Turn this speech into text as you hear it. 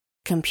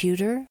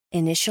Computer,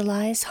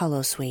 initialize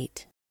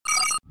holosuite.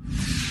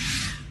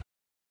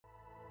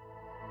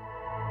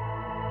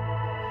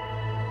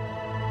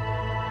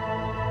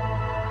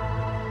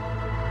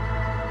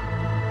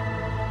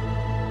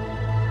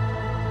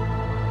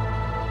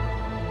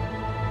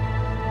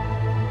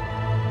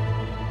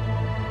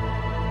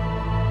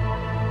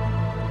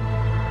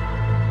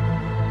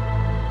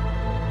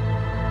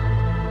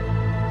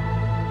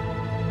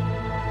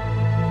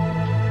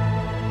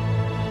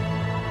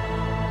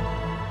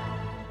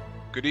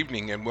 Good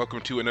evening and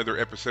welcome to another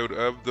episode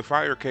of The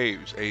Fire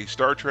Caves, a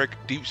Star Trek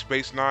Deep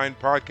Space Nine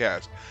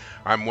podcast.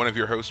 I'm one of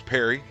your hosts,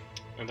 Perry.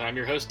 And I'm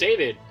your host,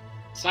 David.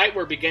 Tonight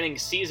we're beginning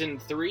Season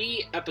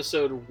 3,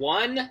 Episode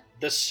 1,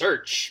 The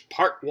Search,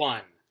 Part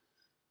 1.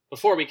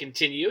 Before we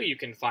continue, you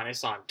can find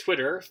us on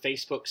Twitter,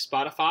 Facebook,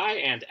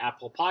 Spotify, and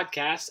Apple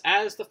Podcasts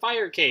as The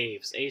Fire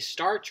Caves, a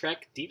Star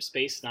Trek Deep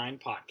Space Nine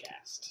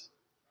podcast.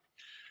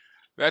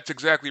 That's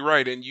exactly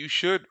right, and you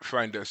should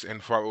find us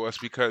and follow us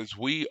because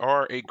we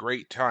are a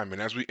great time.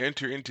 And as we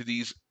enter into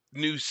these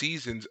new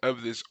seasons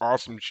of this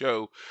awesome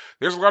show,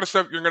 there's a lot of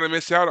stuff you're going to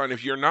miss out on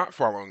if you're not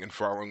following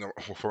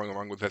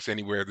along with us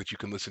anywhere that you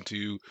can listen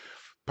to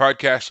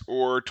podcasts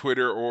or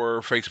Twitter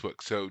or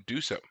Facebook. So do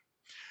so.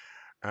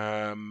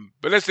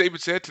 But as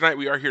David said, tonight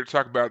we are here to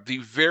talk about the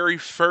very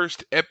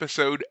first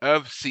episode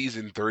of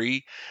Season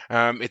 3.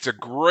 It's a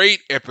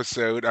great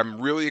episode.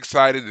 I'm really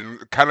excited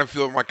and kind of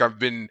feeling like I've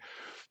been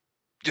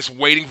just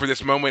waiting for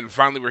this moment, and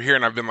finally we're here,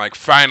 and I've been like,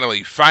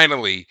 finally,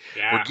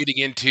 we're getting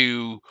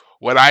into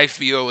what I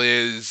feel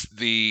is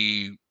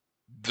the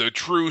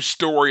true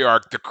story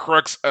arc, the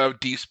crux of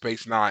Deep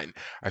Space Nine.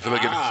 I feel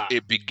like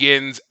it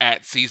begins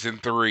at Season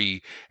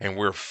 3, and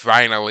we're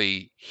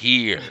finally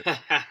here.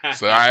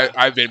 So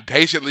I've been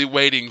patiently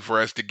waiting for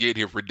us to get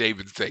here for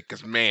David's sake,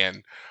 because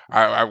man,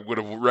 I would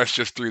have rushed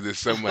us through this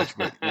so much,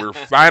 but we're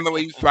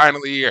finally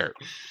here.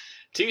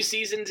 2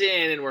 seasons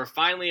in, and we're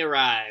finally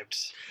arrived.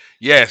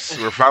 Yes,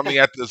 we're finally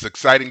at those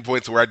exciting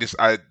points where this is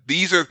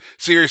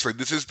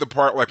the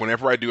part, like,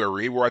 whenever I do a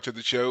rewatch of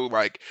the show,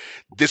 like,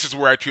 this is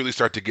where I truly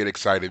start to get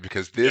excited,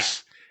 because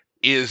this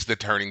is the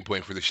turning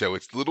point for the show.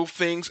 It's little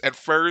things at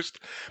first,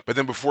 but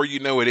then before you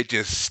know it, it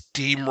just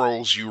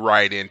steamrolls you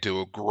right into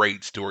a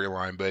great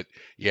storyline. But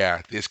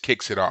yeah, this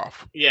kicks it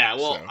off. Yeah,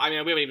 well, so. I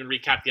mean, we haven't even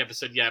recapped the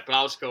episode yet, but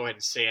I'll just go ahead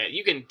and say it.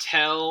 You can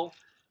tell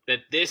that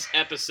this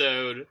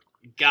episode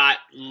got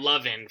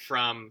loving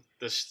from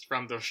the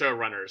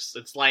showrunners.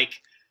 It's like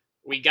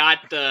we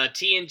got the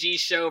TNG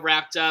show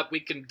wrapped up.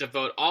 We can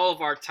devote all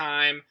of our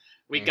time.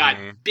 We got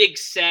big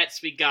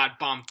sets. We got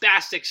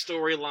bombastic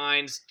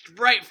storylines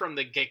right from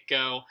the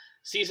get-go.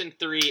 Season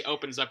 3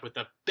 opens up with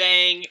a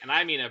bang, and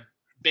I mean a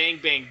bang,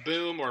 bang,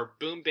 boom, or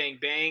boom, bang,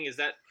 bang. Is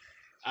that,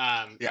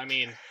 I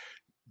mean...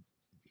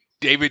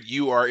 David,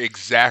 you are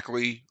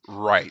exactly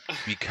right,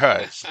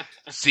 because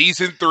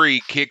Season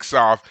 3 kicks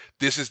off.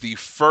 This is the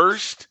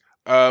first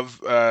of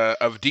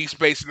Deep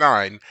Space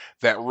Nine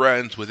that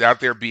runs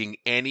without there being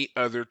any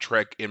other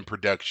Trek in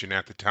production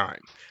at the time.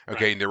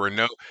 Okay, right. There were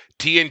no...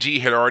 TNG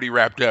had already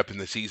wrapped up in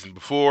the season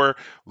before.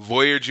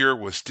 Voyager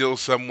was still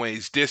some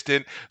ways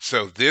distant,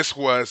 so this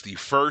was the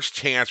first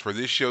chance for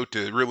this show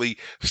to really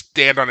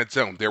stand on its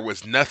own. There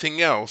was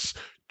nothing else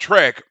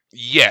Trek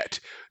yet.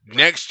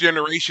 Next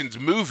Generation's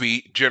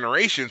movie,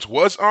 Generations,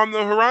 was on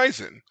the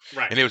horizon.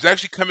 Right. And it was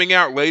actually coming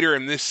out later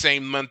in this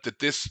same month that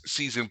this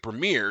season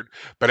premiered.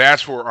 But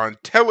as for on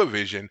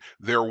television,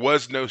 there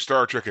was no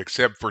Star Trek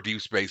except for Deep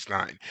Space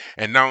Nine.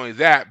 And not only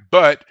that,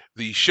 but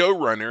the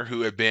showrunner, who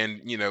had been,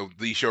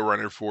 the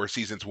showrunner for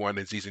Seasons 1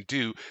 and Season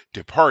 2,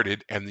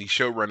 departed. And the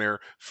showrunner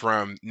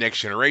from Next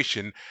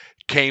Generation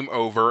came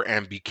over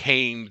and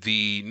became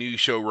the new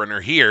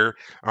showrunner here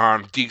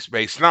on Deep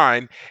Space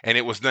Nine, and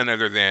it was none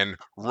other than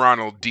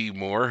Ronald D.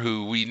 Moore,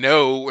 who we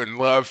know and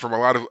love from a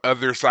lot of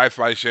other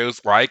sci-fi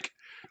shows like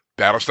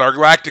Battlestar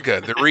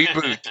Galactica, the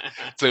reboot.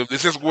 So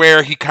this is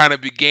where he kind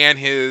of began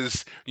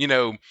his,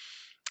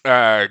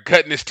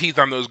 cutting his teeth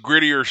on those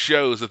grittier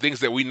shows, the things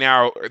that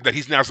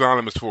he's now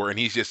synonymous for, and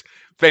he's just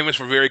famous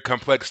for very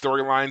complex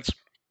storylines.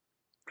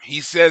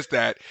 He says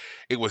that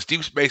it was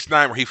Deep Space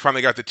Nine where he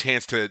finally got the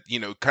chance to,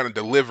 kind of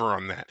deliver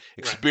on that,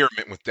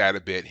 experiment with that a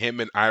bit.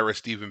 Him and Ira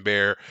Steven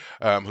Behr,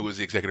 who was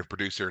the executive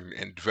producer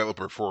and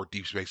developer for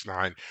Deep Space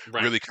Nine,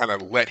 really kind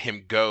of let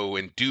him go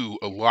and do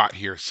a lot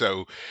here.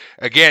 So,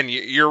 again,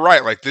 you're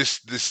right. Like,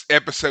 this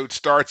episode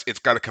starts, it's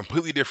got a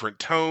completely different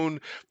tone.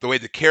 The way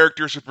the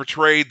characters are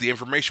portrayed, the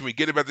information we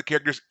get about the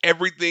characters,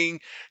 everything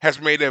has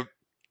made a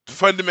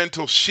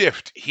fundamental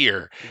shift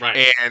here.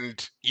 Right.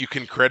 And you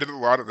can credit a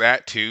lot of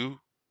that to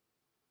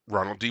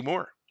Ronald D.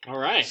 Moore. All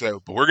right.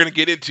 But we're going to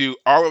get into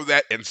all of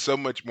that and so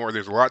much more.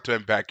 There's a lot to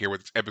unpack here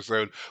with this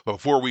episode. But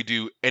before we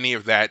do any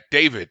of that,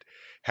 David,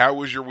 how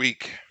was your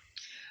week?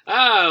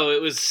 Oh, it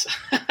was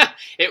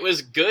it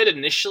was good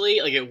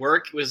initially. Like, at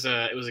work, it was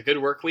a good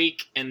work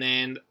week, and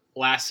then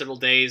last several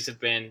days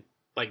have been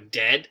like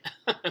dead.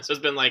 So it's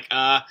been like,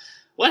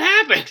 what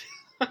happened?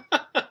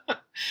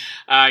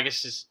 I guess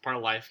it's just part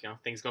of life,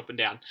 things go up and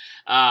down.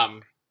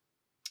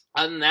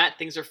 Other than that,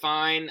 things are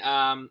fine.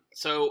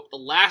 So the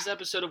last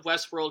episode of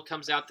Westworld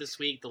comes out this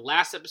week. The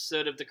last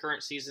episode of the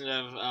current season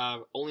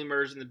of Only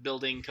Murders in the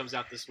Building comes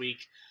out this week.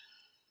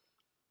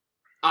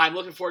 I'm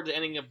looking forward to the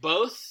ending of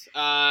both.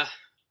 I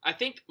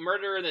think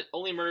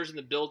Only Murders in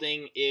the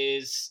Building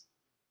is.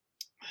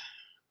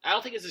 I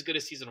don't think it's as good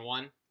as season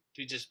one. To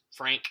be just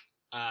frank,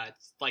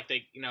 it's like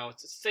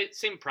it's the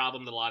same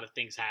problem that a lot of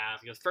things have.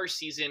 The first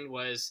season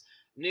was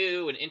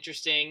new and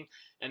interesting,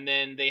 and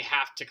then they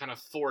have to kind of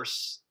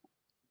force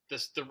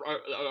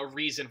a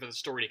reason for the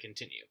story to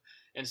continue.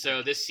 And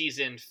so this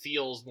season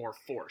feels more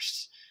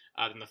forced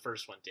than the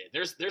first one did.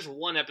 There's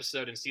one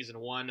episode in season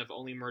one of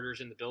Only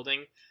Murders in the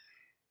Building.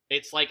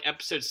 It's like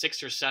episode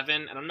 6 or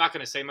 7, and I'm not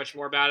going to say much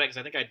more about it because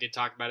I think I did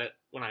talk about it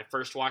when I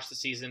first watched the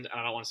season, and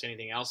I don't want to say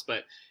anything else.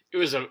 But it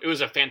was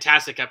a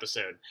fantastic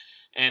episode,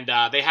 and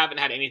they haven't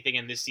had anything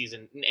in this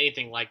season,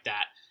 anything like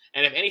that.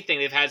 And if anything,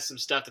 they've had some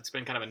stuff that's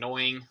been kind of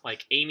annoying.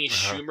 Like Amy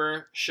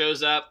Schumer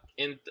shows up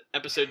in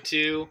episode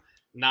 2.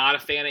 Not a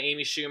fan of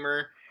Amy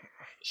Schumer.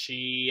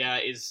 She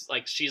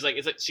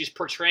she's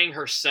portraying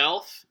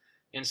herself,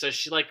 and so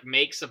she like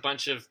makes a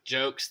bunch of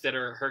jokes that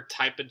are her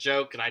type of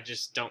joke, and I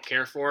just don't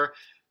care for.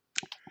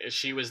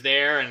 She was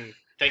there, and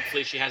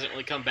thankfully she hasn't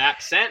really come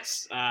back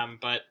since.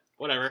 But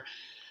whatever.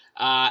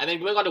 And then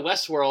going on to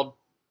Westworld.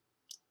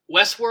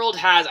 Westworld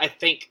has, I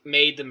think,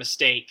 made the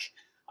mistake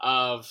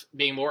of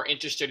being more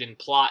interested in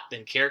plot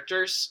than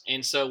characters.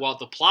 And so while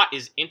the plot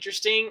is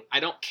interesting, I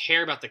don't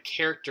care about the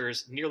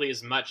characters nearly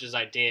as much as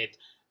I did,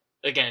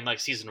 again, in like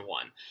season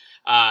one.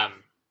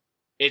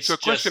 It's So, a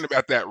question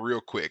about that,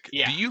 real quick.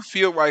 Yeah. Do you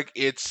feel like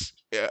it's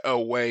a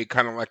way,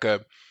 kind of like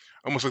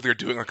almost like they're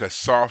doing like a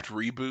soft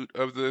reboot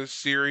of the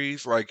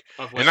series, like,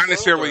 Of and not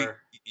necessarily, Westworld,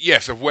 or-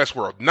 yes, of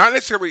Westworld, not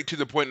necessarily to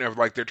the point of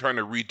like they're trying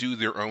to redo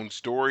their own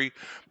story,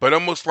 but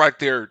almost like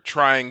they're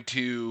trying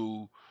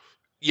to,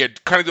 yeah,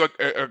 kind of do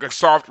like a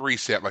soft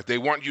reset. Like they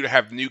want you to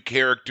have new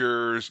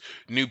characters,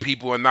 new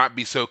people, and not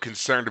be so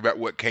concerned about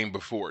what came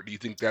before. Do you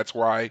think that's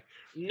why?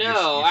 No, you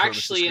feel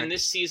actually, in disconnect?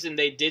 this season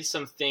they did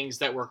some things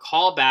that were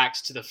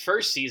callbacks to the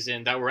first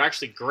season that were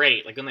actually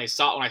great. Like when I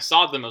saw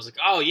them, I was like,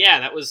 oh yeah,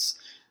 that was.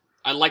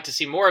 I'd like to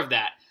see more of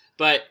that.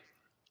 But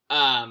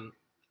let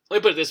me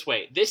put it this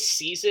way: this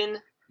season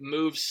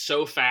moves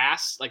so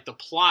fast, like the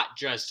plot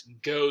just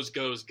goes,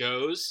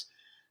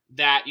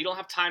 that you don't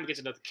have time to get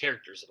to know the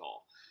characters at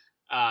all.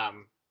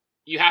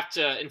 You have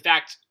to, in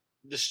fact,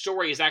 the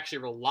story is actually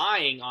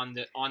relying on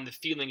the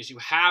feelings you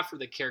have for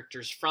the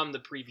characters from the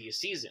previous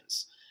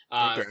seasons.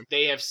 Okay.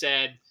 They have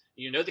said,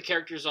 you know the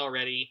characters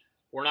already.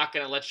 We're not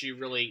going to let you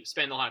really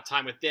spend a lot of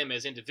time with them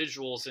as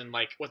individuals and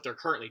like what they're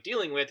currently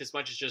dealing with as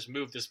much as just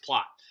move this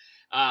plot.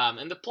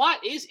 And the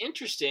plot is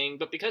interesting,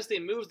 but because they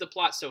move the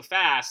plot so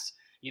fast,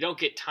 you don't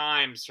get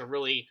time to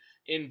really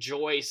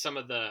enjoy some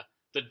of the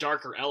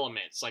darker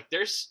elements. Like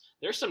there's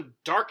some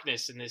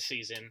darkness in this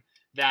season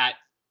that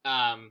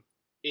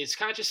is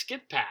kind of just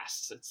skipped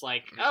past. It's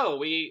like, oh,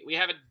 we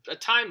have a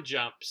time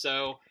jump,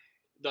 so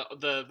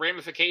the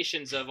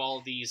ramifications of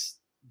all these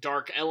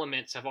dark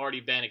elements have already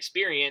been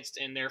experienced,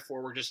 and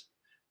therefore we're just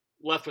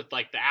left with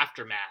like the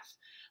aftermath.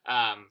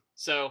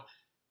 So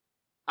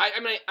I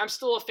mean, I'm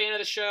still a fan of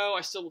the show.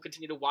 I still will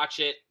continue to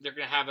watch it. They're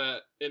gonna have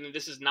and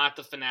this is not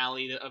the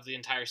finale of the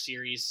entire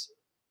series,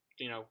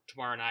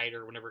 tomorrow night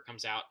or whenever it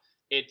comes out.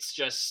 It's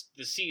just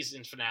the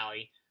season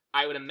finale.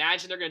 I would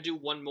imagine they're gonna do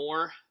one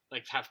more,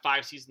 like have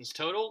 5 seasons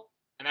total,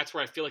 and that's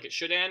where I feel like it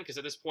should end, because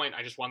at this point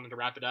I just want them to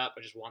wrap it up.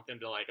 I just want them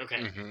to like,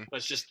 okay,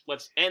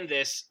 let's end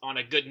this on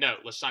a good note.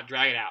 Let's not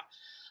drag it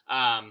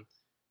out.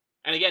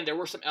 And again, there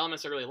were some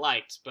elements I really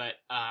liked, but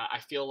I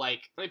feel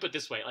like, let me put it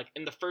this way, like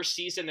in the first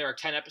season there are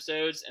 10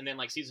 episodes, and then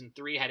like season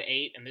 3 had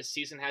 8, and this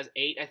season has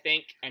 8, I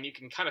think, and you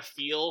can kind of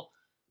feel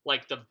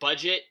like the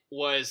budget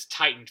was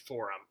tightened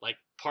for them. Like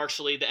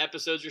partially the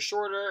episodes are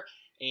shorter,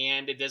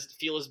 and it doesn't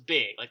feel as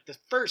big. Like the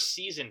first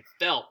season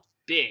felt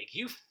big.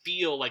 You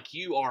feel like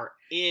you are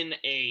in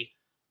a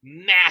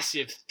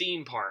massive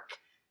theme park.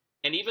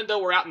 And even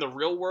though we're out in the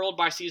real world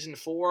by season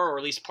 4, or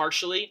at least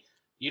partially,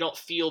 you don't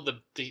feel the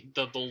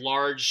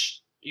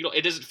large.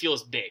 It doesn't feel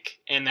as big,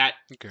 and that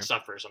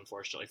suffers,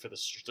 unfortunately, for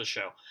the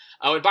show.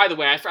 Oh, and by the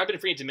way, I've been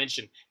forgetting to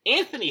mention,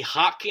 Anthony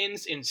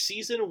Hopkins in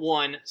season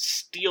 1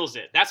 steals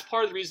it. That's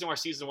part of the reason why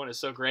season 1 is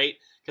so great,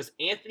 because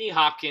Anthony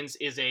Hopkins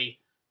is a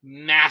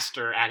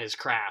master at his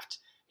craft,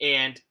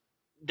 and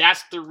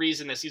that's the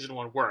reason that season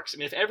 1 works. I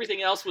mean, if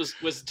everything else was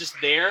just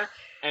there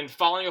and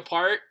falling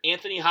apart,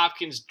 Anthony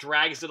Hopkins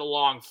drags it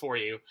along for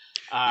you.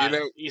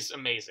 He's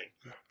amazing.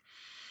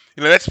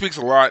 That speaks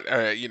a lot,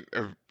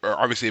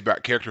 obviously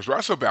about characters, but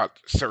also about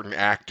certain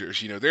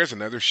actors. There's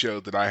another show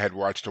that I had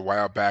watched a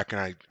while back,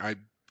 and I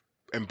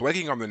am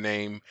blanking on the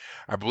name.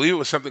 I believe it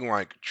was something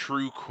like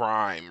True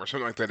Crime or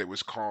something like that. It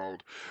was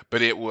called,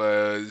 but it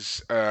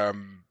was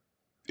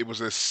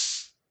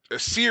a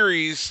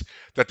series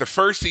that the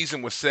first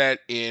season was set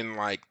in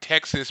like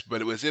Texas,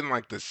 but it was in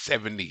like the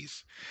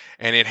 70s,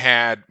 and it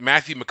had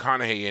Matthew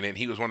McConaughey in it.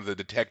 He was one of the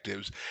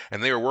detectives,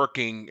 and they were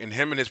working, and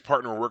him and his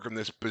partner were working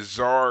this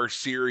bizarre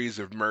series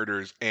of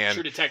murders. And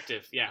True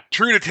Detective, yeah.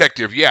 True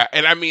Detective, yeah.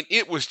 And I mean,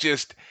 it was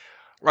just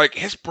like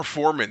his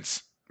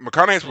performance.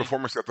 McConaughey's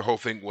performance of the whole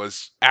thing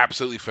was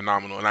absolutely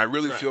phenomenal, and I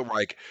really Right. feel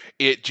like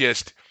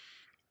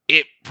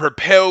it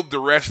propelled the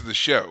rest of the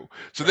show.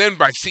 So then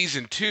by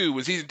season 2,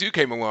 when season 2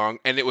 came along,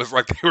 and it was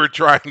like they were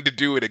trying to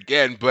do it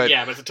again, but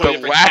Yeah, but it's a totally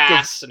the different lack of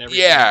cast and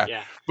everything. yeah,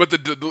 Yeah. but the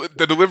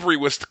delivery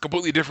was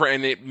completely different,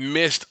 and it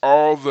missed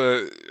all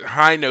the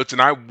high notes.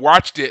 And I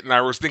watched it, and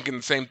I was thinking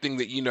the same thing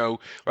that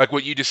like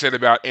what you just said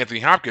about Anthony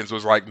Hopkins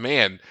was like,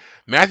 man,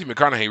 Matthew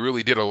McConaughey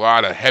really did a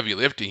lot of heavy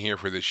lifting here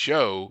for this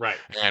show, Right.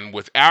 and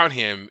without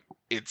him,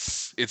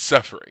 it's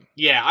suffering.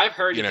 Yeah, I've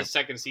heard You that know. the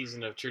second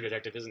season of True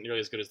Detective isn't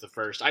nearly as good as the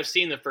first. I've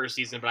seen the first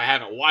season, but I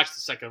haven't watched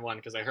the second one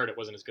because I heard it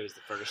wasn't as good as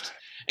the first.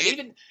 And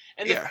It-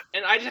 yeah.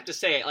 and I just have to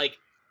say, like,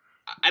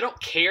 I don't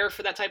care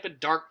for that type of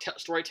dark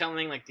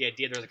storytelling, like the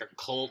idea there's like a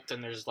cult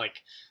and there's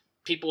like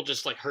people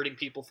just like hurting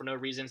people for no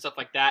reason, stuff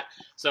like that.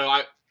 So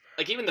I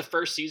like even the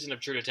first season of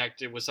True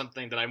Detective was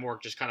something that I more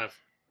just kind of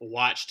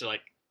watched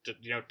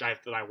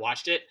that I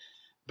watched it.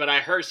 But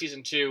I heard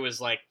season 2 is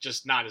like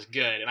just not as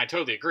good, and I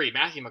totally agree.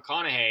 Matthew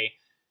McConaughey,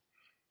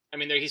 I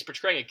mean, he's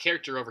portraying a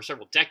character over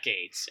several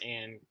decades,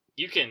 and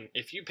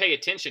if you pay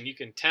attention, you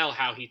can tell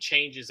how he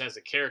changes as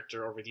a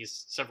character over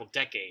these several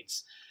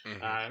decades.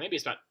 Mhm. Maybe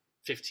it's about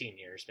 15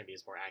 years, maybe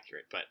it's more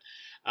accurate, but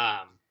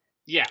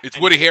yeah, It's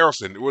and Woody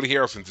Harrelson. Woody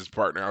Harrelson's his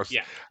partner.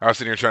 Yeah. I was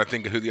sitting here trying to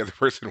think of who the other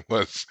person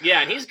was.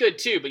 yeah, and he's good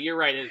too. But you're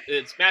right;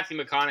 it's Matthew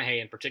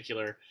McConaughey in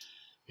particular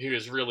who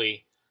is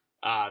really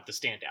the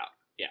standout.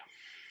 Yeah,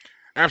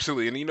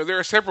 Absolutely. And there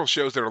are several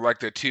shows that are like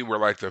that too, where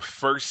like the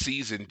first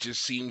season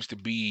just seems to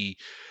be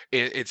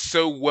it's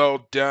so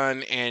well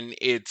done, and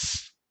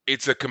it's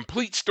a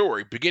complete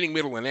story, beginning,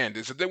 middle, and end.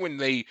 And so then when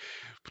they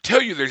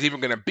tell you there's even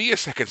going to be a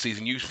second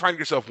season, you find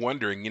yourself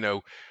wondering,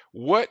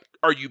 what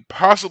are you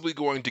possibly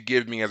going to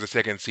give me as a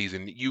second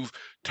season? You've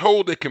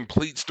told a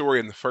complete story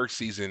in the first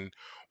season.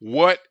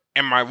 What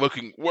am I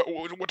looking what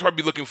do I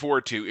be looking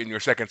forward to in your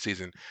second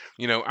season?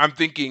 I'm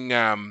thinking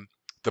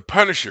The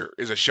Punisher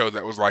is a show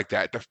that was like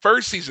that. The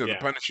first season of Yeah.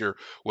 The Punisher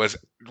was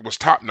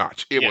top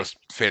notch. It Yeah. was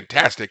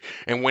fantastic.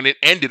 And when it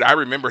ended, I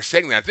remember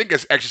saying that. I think I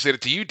actually said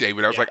it to you,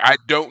 David. I was Yeah. like, I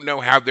don't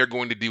know how they're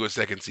going to do a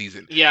second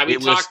season. Yeah, we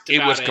it talked was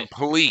about it.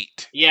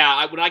 complete.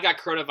 Yeah, when I got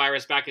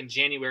coronavirus back in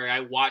January,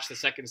 I watched the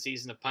second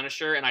season of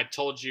Punisher, and I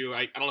told you,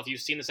 I don't know if you've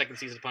seen the second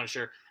season of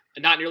Punisher,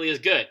 not nearly as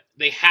good.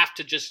 They have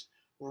to just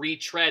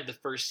retread the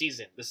first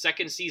season. The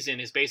second season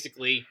is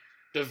basically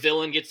the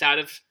villain gets out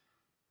of,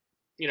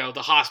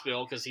 the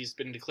hospital because he's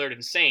been declared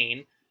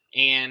insane,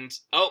 and,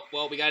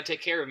 we got to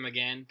take care of him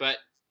again, but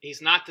he's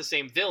not the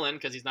same villain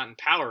because he's not in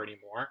power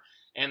anymore,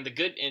 and the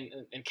good,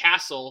 and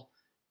Castle...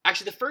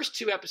 Actually, the first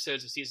 2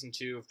 episodes of season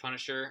 2 of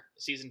Punisher,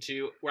 season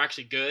 2, were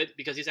actually good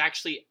because he's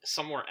actually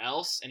somewhere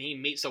else and he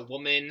meets a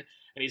woman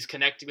and he's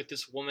connected with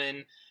this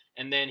woman,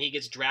 and then he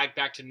gets dragged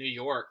back to New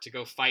York to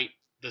go fight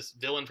this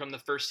villain from the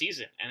first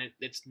season, and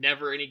it's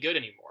never any good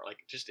anymore. Like,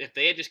 just if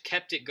they had just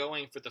kept it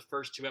going for the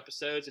first 2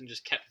 episodes and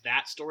just kept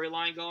that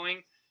storyline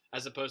going,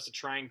 as opposed to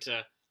trying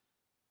to,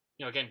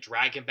 again,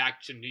 drag him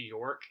back to New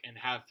York and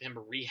have him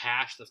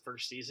rehash the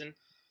first season,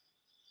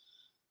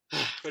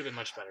 would have been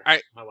much better.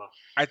 Oh well.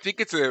 I think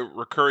it's a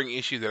recurring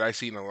issue that I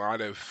see in a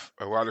lot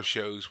of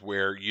shows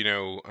where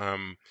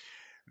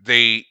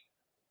they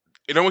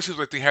it almost seems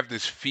like they have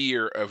this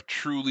fear of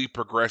truly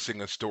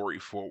progressing a story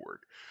forward.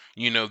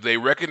 They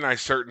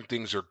recognize certain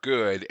things are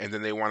good, and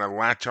then they want to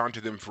latch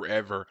onto them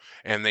forever,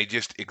 and they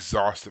just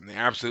exhaust them. They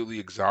absolutely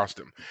exhaust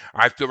them.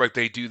 I feel like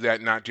they do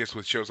that not just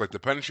with shows like The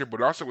Punisher,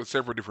 but also with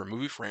several different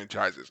movie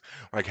franchises.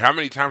 Like, how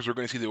many times we're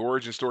going to see the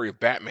origin story of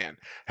Batman?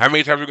 How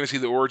many times we're going to see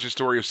the origin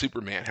story of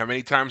Superman? How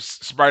many times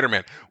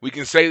Spider-Man? We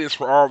can say this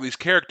for all of these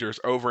characters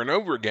over and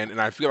over again,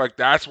 and I feel like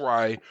that's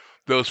why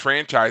those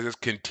franchises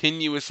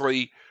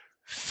continuously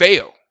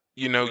fail.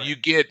 Right.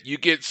 You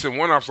get some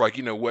one-offs like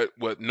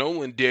what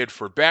Nolan did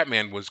for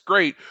Batman was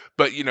great,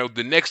 but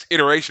the next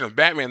iteration of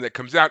Batman that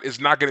comes out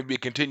is not going to be a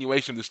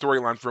continuation of the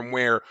storyline from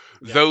where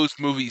those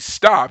movies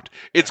stopped.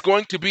 It's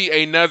going to be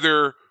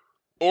another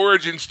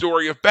origin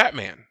story of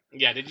Batman.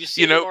 Yeah, did you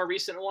see the more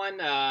recent one?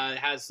 It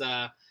has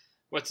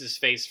what's his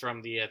face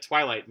from the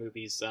Twilight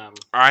movies?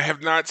 I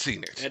have not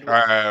seen it.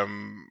 Edward.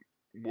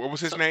 What was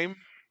his name?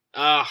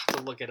 To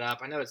look it up.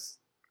 I know it's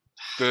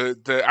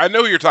I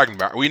know who you're talking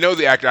about. We know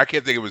the actor. I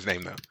can't think of his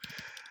name though.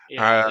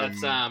 Yeah,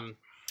 that's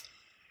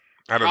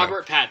I don't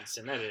Robert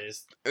Pattinson. That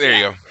is. There you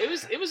go.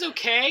 It was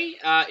okay.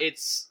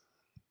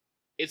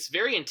 It's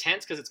very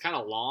intense because it's kind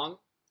of long.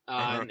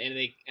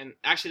 And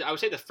actually, I would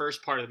say the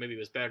first part of the movie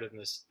was better than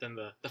this.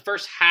 The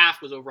first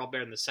half was overall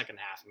better than the second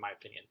half, in my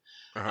opinion.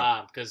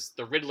 Because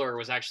the Riddler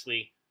was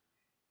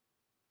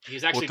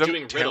he's actually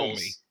doing riddles.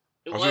 Me.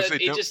 I was going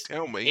to say,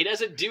 tell me. He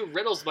doesn't do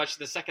riddles much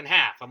in the second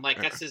half. I'm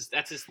like, that's his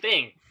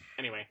thing.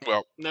 Anyway,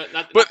 well, not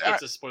but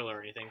it's a spoiler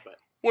or anything, but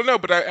Well, no,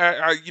 but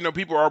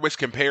people are always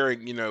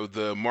comparing,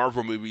 the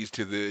Marvel movies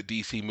to the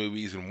DC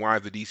movies, and why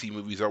the DC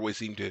movies always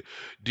seem to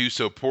do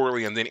so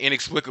poorly, and then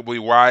inexplicably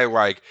why,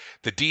 like,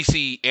 the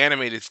DC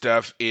animated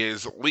stuff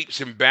is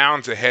leaps and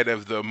bounds ahead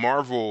of the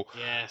Marvel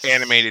Yes.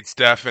 animated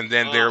stuff, and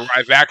then their Ugh.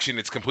 live action,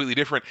 it's completely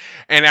different.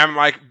 And I'm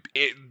like,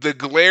 the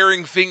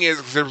glaring thing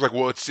is, 'cause everyone's like,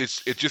 well, it's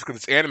just because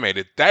it's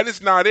animated. That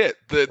is not it.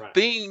 The Right.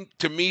 thing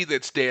to me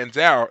that stands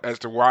out as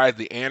to why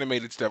the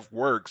animated stuff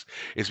works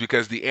is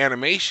because the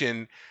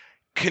animation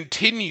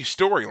continue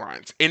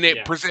storylines and it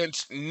Yeah.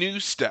 presents new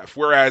stuff,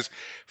 whereas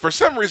for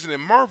some reason in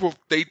Marvel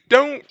they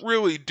don't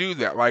really do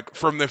that. Like,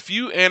 from the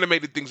few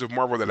animated things of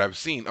Marvel that I've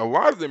seen, a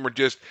lot of them are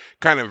just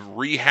kind of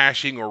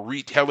rehashing or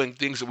retelling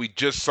things that we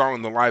just saw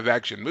in the live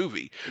action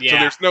movie, so Yeah.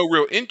 there's no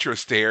real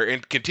interest there in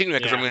continuing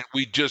that, because Yeah.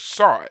 we just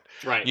saw it,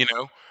 Right. you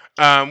know.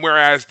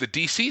 Whereas the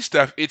DC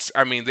stuff,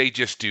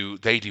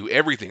 they do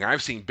everything.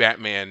 I've seen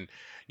Batman,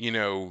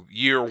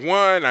 year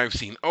one. I've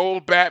seen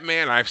old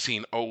Batman. I've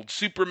seen old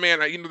Superman.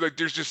 Like,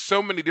 there's just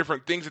so many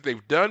different things that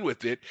they've done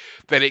with it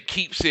that it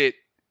keeps it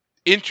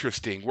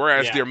interesting.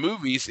 Whereas Yeah. their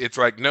movies, it's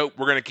like, nope,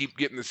 we're gonna keep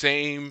getting the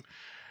same.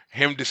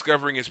 Him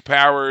discovering his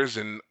powers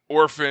and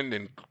Orphan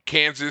and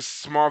Kansas,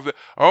 Smallville.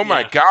 Oh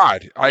my Yeah.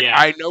 God! Like, Yeah.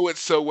 I know it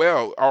so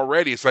well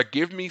already. It's like,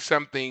 give me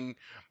something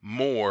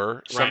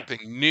more, Right. something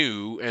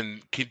new,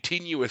 and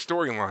continue a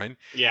storyline,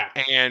 Yeah.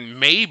 and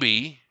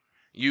maybe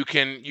you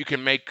can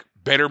make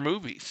better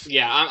movies.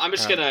 Yeah. I'm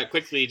just Um, gonna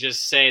quickly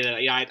just say that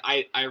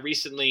I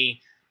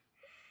recently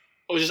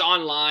was just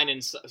online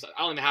and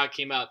I don't know how it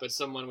came up, but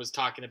someone was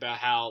talking about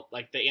how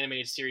like the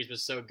animated series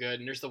was so good,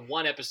 and there's the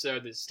one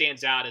episode that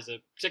stands out as a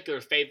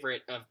particular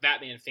favorite of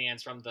Batman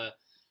fans from the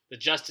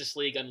Justice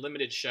League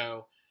Unlimited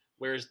show,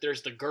 where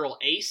there's the girl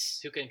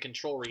Ace who can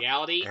control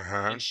reality,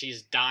 Uh-huh. and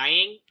she's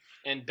dying,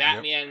 and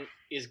Batman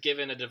is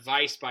given a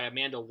device by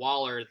Amanda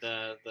Waller,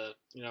 the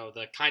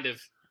kind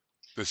of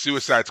The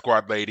Suicide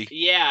Squad lady.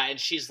 yeah, and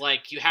she's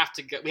like, we have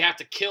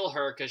to kill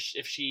her because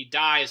if she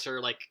dies,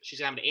 she's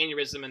gonna have an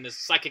aneurysm and this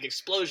psychic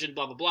explosion,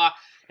 blah blah blah.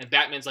 And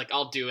Batman's like,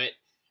 I'll do it.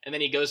 And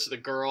then he goes to the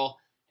girl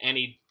and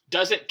he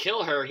doesn't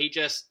kill her. He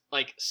just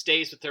like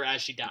stays with her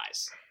as she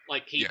dies.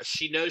 Like Yes.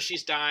 she knows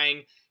she's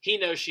dying. He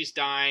knows she's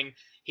dying.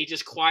 He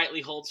just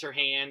quietly holds her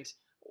hand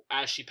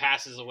as she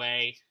passes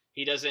away.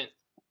 He doesn't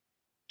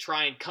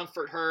try and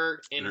comfort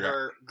her in Yeah.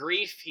 her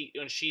grief.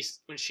 When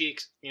she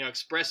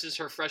expresses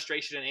her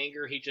frustration and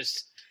anger, he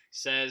just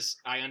says,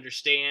 "I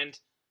understand,"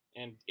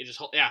 and it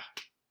just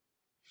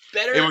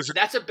better. It was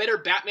That's a better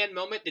Batman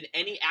moment than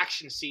any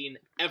action scene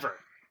ever.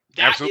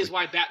 That Absolutely. is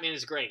why Batman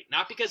is great.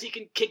 Not because he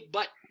can kick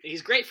butt.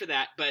 He's great for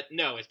that, but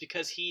no, it's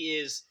because he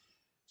is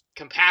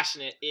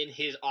compassionate in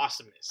his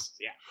awesomeness.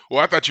 Yeah. Well,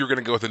 I thought you were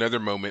going to go with another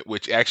moment,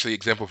 which actually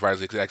exemplifies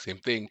the exact same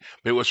thing,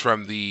 but it was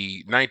from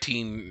the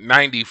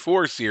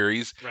 1994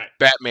 series, Right.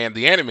 Batman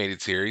the Animated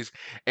Series,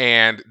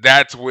 and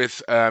that's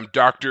with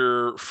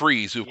Dr.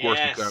 Freeze, who of course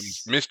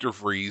becomes Yes. Mr.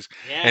 Freeze.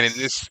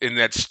 Yes. And in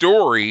that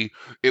story,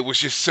 it was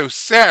just so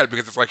sad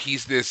because it's like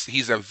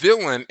he's a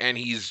villain and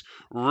he's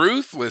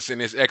ruthless in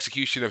his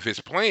execution of his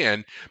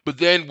plan, but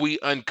then we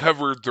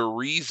uncovered the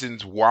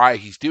reasons why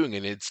he's doing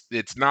it.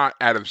 It's not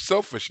out of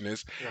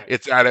selfishness, Right.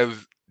 it's out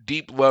of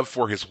deep love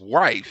for his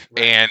wife.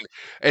 Right.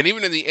 And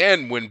even in the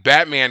end, when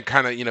Batman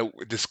kind of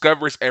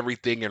discovers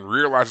everything and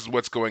realizes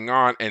what's going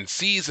on and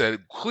sees a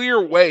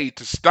clear way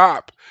to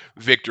stop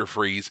Victor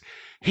Freeze,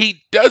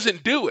 he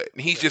doesn't do it.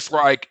 He's Right. just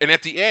like, and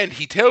at the end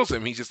he tells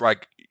him, he's just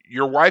like,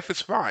 your wife is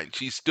fine,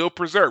 she's still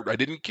preserved, I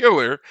didn't kill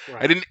her, I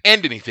Right. didn't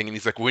end anything. And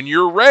he's like, when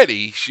you're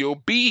ready, she'll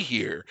be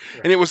here.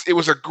 Right. And it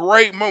was a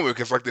great moment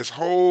because, like, this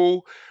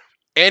whole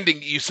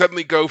ending, you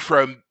suddenly go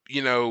from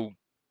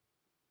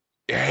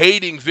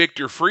hating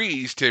Victor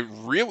Freeze to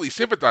really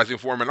sympathizing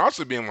for him, and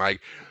also being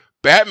like,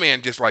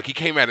 Batman just, like, he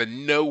came out of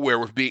nowhere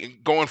with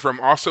going from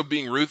also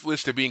being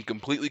ruthless to being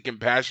completely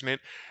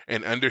compassionate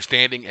and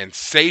understanding and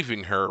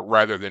saving her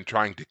rather than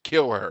trying to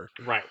kill her.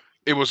 Right.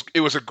 It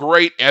was a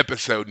great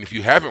episode, and if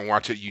you haven't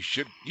watched it, you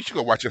should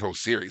go watch the whole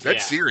series. That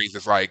Yeah. series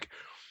is like,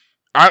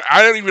 I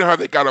don't even know how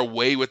they got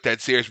away with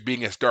that series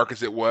being as dark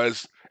as it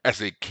was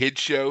as a kid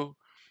show.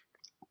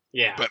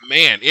 Yeah. But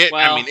man, it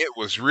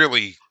was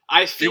really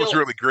feel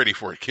gritty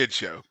for a kid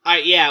show.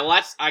 I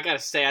gotta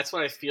say that's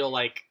what I feel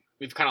like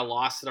we've kind of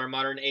lost in our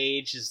modern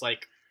age is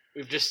like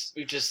we've just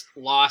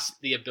lost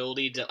the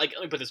ability to, like,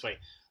 let me put it this way,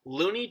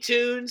 Looney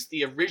Tunes,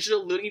 the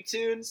original Looney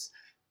Tunes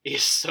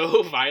is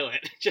so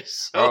violent,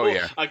 just so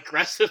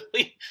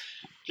aggressively,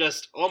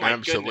 just oh my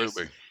goodness.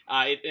 Absolutely.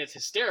 It's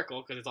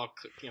hysterical because it's all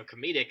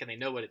comedic and they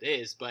know what it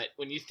is, but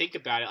when you think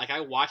about it, like, I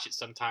watch it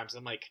sometimes,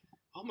 I'm like,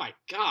 oh my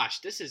gosh,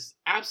 this is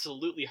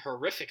absolutely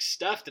horrific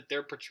stuff that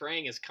they're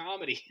portraying as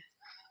comedy.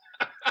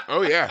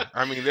 Oh yeah,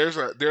 I mean, there's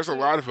a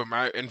lot of them.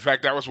 In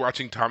fact, I was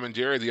watching Tom and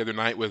Jerry the other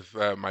night with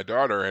my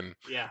daughter, and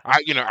Yeah.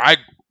 I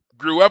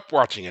grew up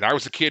watching it. I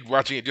was a kid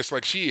watching it just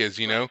like she is,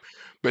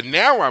 But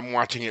now I'm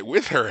watching it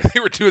with her. They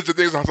were doing some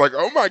things. I was like,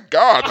 oh my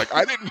God, like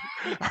I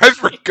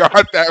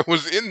forgot that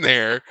was in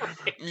there,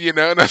 Right. And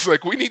I was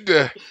like, we need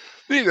to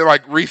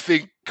like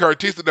rethink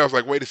cartoons, and I was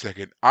like, wait a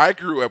second, I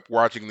grew up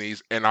watching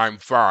these, and I'm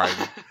fine.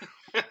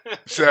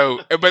 So,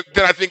 but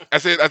then I think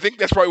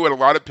that's probably what a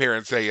lot of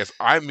parents say is,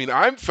 I mean,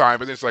 I'm fine,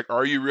 but it's like,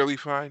 are you really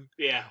fine?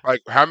 Yeah. Like,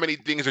 how many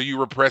things are you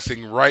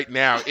repressing right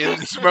now in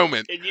this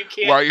moment? and you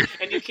While you're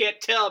can't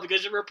tell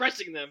because you're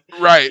repressing them.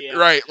 right, Yeah.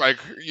 right, like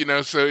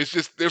so it's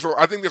just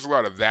I think there's a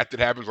lot of that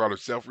happens, a lot of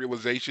self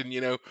realization,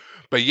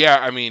 But yeah,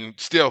 I mean,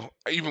 still,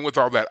 even with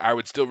all that, I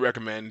would still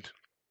recommend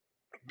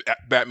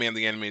Batman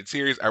the Animated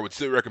Series. I would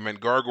still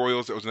recommend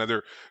Gargoyles. That was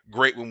another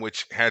great one,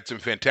 which had some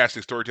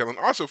fantastic storytelling,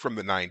 also from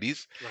the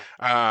 '90s.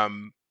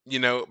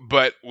 Right.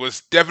 But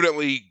was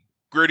definitely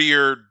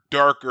grittier,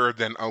 darker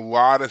than a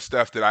lot of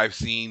stuff that I've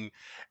seen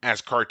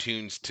as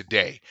cartoons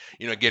today.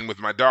 Again, with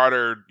my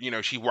daughter,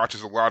 she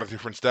watches a lot of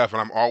different stuff,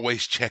 and I'm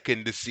always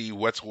checking to see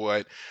what's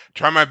what.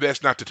 Try my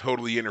best not to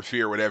totally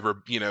interfere, whatever,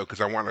 because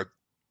I want to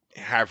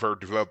have her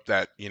develop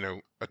that,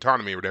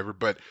 autonomy or whatever,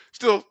 but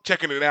still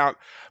checking it out.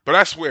 But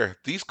I swear,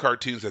 these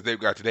cartoons that they've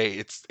got today,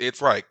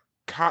 it's like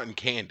cotton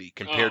candy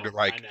compared to I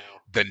like know.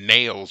 the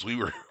nails we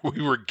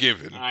were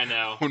given I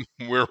know. when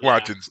we're Yeah.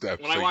 watching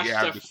stuff. When I watch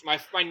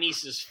stuff, my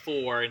niece is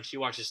 4 and she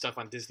watches stuff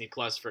on Disney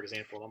Plus, for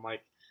example. And I'm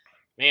like,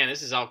 man,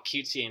 this is all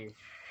cutesy and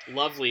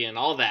lovely and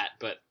all that,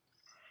 but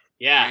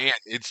yeah, man,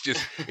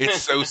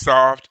 it's so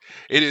soft.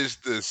 It is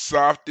the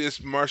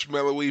softest,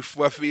 marshmallowy,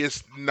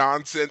 fluffiest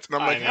nonsense, and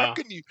I'm I like, know.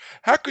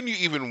 how can you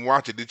even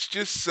watch it? It's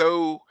just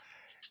so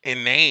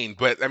inane.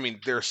 But I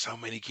mean, there are so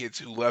many kids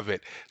who love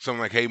it. So I'm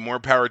like, hey, more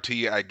power to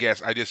you, I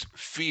guess. I just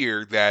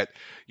fear that,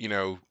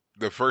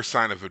 the first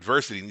sign of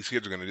adversity, these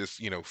kids are going to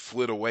just,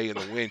 flit away in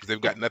the wind because they've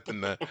got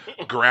nothing to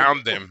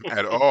ground them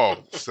at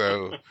all.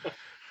 So,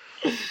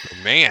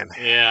 man.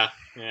 Yeah.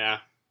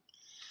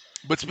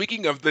 But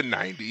speaking of the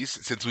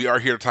 90s, since we are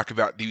here to talk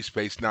about Deep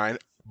Space Nine,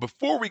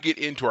 before we get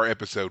into our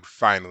episode,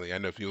 finally, I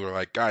know people are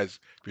like, guys,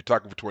 if you're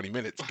talking for 20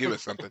 minutes, give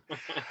us something.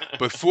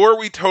 Before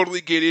we totally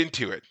get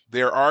into it,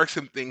 there are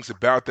some things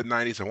about the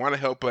 90s I want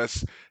to help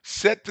us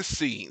set the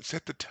scene,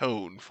 set the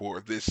tone for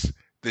this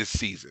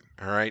season.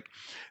 All right.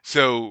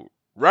 So,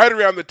 right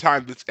around the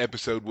time this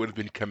episode would have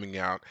been coming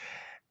out,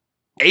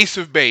 Ace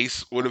of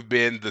Base would have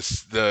been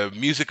the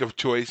music of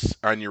choice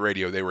on your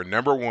radio. They were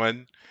number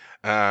one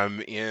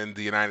in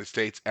the United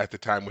States at the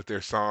time with their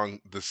song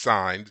 "The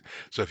Signs."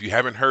 So if you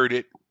haven't heard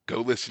it,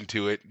 go listen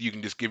to it. You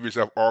can just give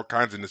yourself all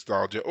kinds of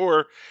nostalgia.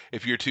 Or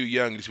if you're too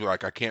young, just be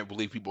like, I can't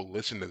believe people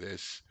listened to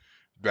this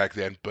back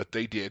then, but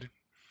they did.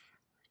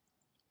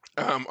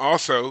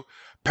 Also,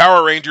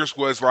 Power Rangers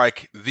was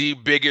like the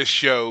biggest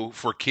show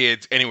for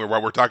kids anywhere.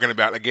 While we're talking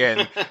about,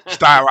 again,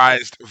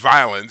 stylized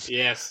violence.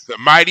 Yes. The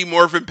Mighty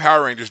Morphin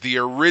Power Rangers, the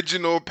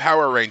original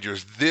Power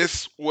Rangers,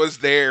 this was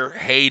their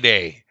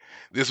heyday.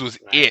 This was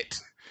Right. it.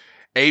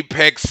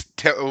 Apex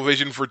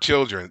television for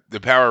children,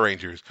 the Power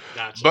Rangers.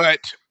 Gotcha.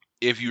 But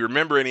if you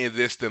remember any of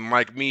this, then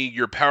like me,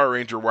 your Power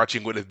Ranger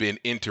watching would have been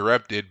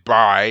interrupted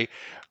by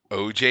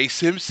O.J.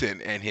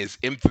 Simpson and his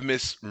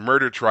infamous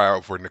murder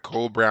trial for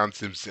Nicole Brown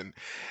Simpson.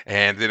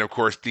 And then, of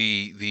course,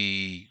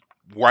 the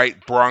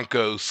white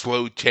Bronco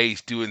slow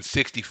chase doing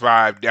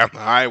 65 down the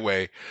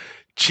highway.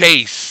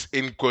 Chase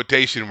in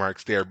quotation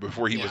marks there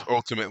before he was Yeah.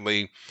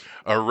 ultimately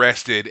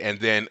arrested and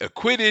then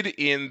acquitted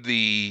in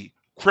the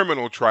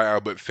criminal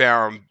trial, but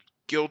found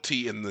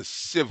guilty in the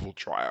civil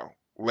trial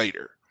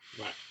later.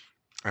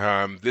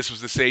 Right. This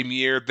was the same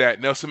year that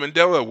Nelson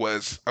Mandela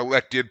was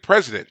elected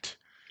president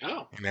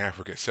Oh. in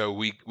Africa. So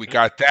we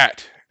got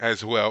that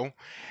as well.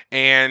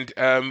 And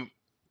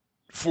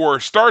for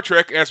Star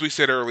Trek, as we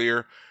said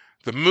earlier,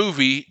 the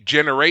movie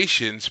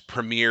Generations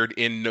premiered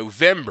in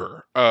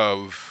November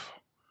of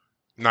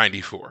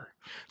 94.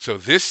 So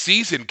this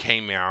season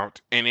came out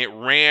and it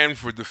ran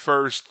for the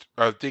first,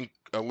 I think,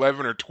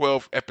 11 or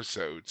 12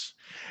 episodes.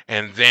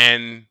 And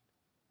then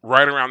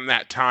right around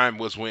that time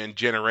was when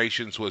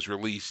Generations was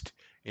released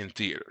in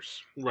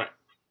theaters. Right.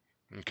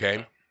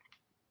 Okay.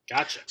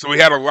 Gotcha. So we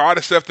had a lot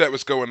of stuff that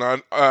was going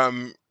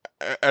on,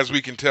 as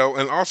we can tell.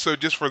 And also,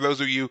 just for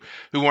those of you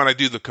who want to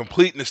do the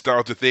complete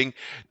nostalgia thing,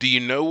 do you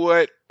know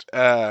what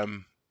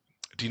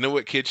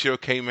kid show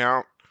came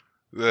out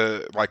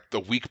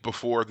the week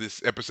before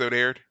this episode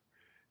aired?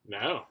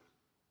 No.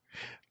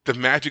 The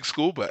Magic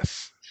School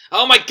Bus.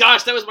 Oh my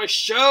gosh, that was my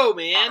show,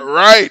 man.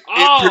 Right.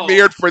 Oh. It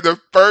premiered for the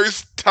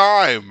first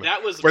time.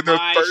 That was for the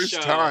my first show.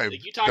 time.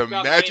 Like, you talked The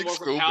about Magic Mighty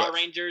Morphin School Power Bus.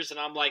 Rangers, and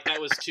I'm like,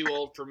 that was too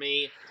old for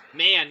me.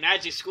 Man,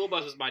 Magic School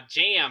Bus was my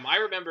jam. I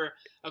remember.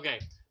 Okay,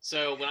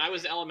 so when I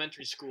was in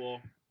elementary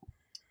school,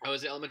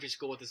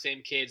 with the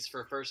same kids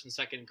for first and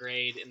second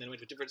grade, and then went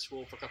to a different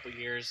school for a couple of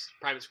years,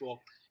 private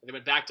school, and then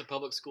went back to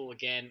public school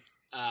again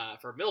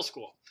for middle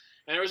school.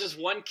 And there was this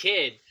one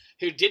kid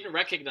who didn't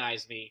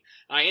recognize me.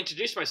 I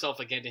introduced myself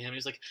again to him. He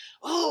was like,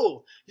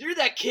 "Oh, you're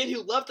that kid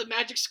who loved the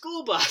Magic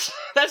School Bus."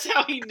 That's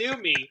how he knew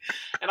me.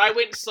 And I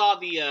went and saw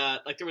the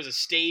there was a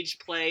stage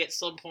play at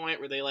some point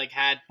where they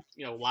had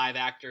live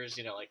actors,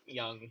 like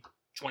young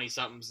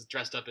 20-somethings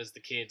dressed up as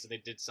the kids, and they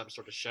did some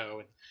sort of show.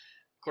 And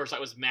of course, I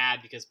was mad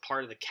because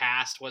part of the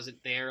cast wasn't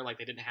there. Like,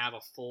 they didn't have a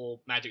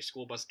full Magic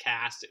School Bus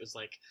cast. It was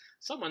like,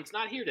 someone's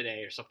not here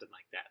today or something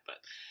like that.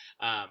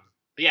 But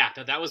yeah,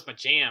 no, that was my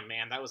jam,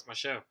 man. That was my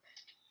show.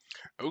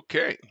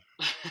 Okay.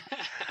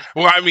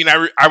 Well, I mean,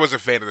 I was a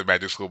fan of the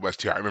Magic School Bus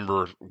too. I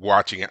remember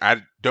watching it.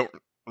 I don't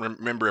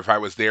remember if I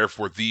was there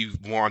for the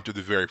launch of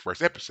the very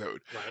first episode,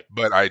 Right.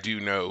 but I do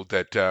know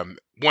that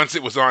once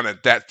it was on,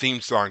 that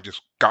theme song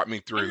just got me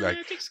through. Like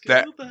Magic School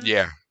that, Bus.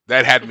 yeah,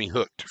 that had me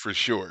hooked for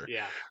sure.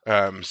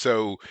 Yeah.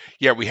 So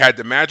yeah, we had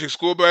the Magic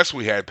School Bus,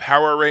 we had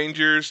Power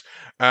Rangers.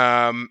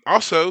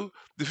 Also,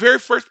 the very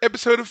first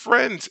episode of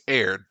Friends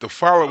aired the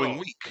following Oh,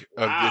 week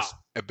of wow. this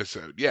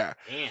episode. Yeah.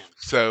 Man.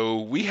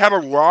 So we had a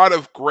lot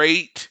of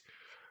great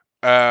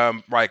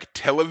like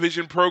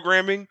television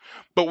programming,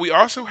 but we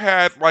also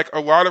had like a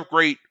lot of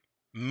great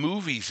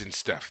movies and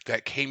stuff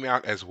that came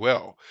out as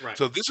well. Right.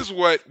 So this is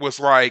what was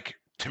like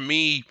to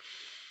me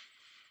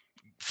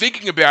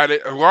thinking about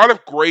it, a lot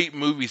of great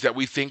movies that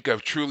we think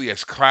of truly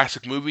as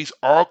classic movies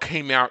all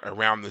came out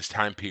around this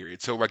time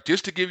period. So like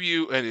just to give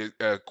you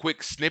a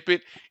quick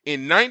snippet,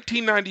 in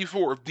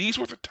 1994, these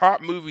were the top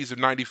movies of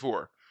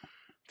 94.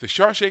 The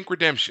Shawshank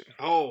Redemption,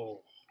 Oh,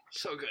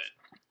 so good.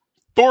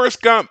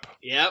 Forrest Gump,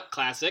 Yep,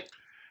 classic.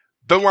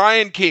 The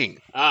Lion King,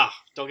 Ah,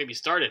 don't get me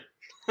started.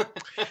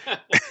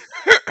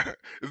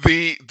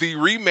 the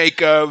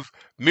remake of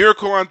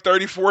Miracle on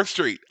 34th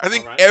Street. I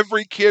think Alright.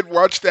 every kid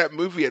watched that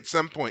movie at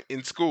some point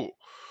in school.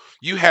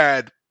 You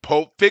had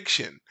Pulp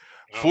Fiction,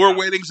 Oh, Four wow.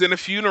 Weddings and a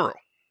Funeral.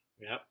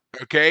 Yep.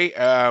 Okay,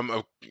 and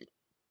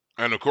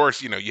of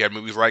course, you had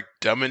movies like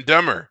Dumb and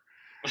Dumber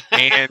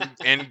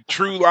and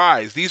True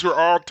Lies. These were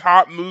all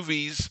top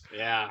movies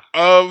Yeah.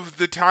 of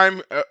the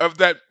time of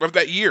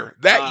that year.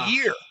 That Ah.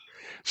 year.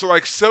 So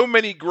like so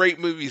many great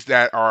movies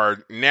that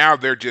are now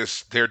they're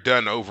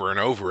done over and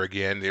over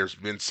again. There's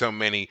been so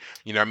many,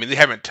 I mean they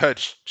haven't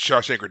touched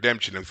Shawshank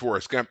Redemption and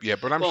Forrest Gump yet,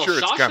 but I'm Well, sure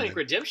it's Shawshank coming.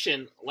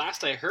 Redemption,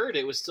 last I heard,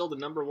 it was still the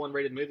 #1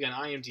 rated movie on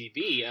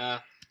IMDb.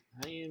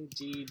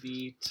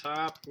 IMDb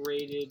top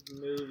rated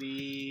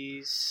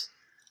movies.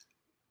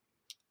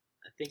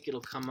 I think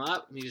it'll come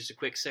up. Let me just a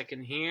quick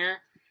second here.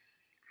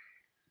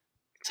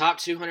 Top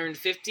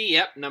 250.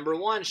 Yep,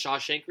 #1,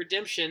 Shawshank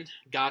Redemption.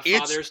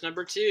 Godfather's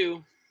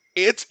 #2.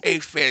 It's a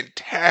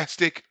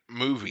fantastic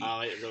movie.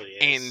 Oh, it really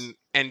is.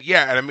 And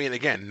yeah, and I mean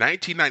again,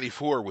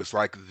 1994 was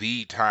like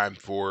the time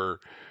for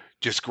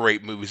just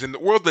great movies. In the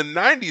world, the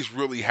 90s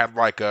really had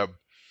like a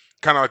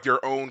kind of like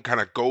their own kind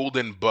of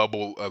golden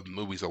bubble of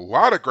movies. A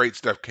lot of great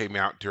stuff came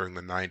out during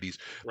the 90s,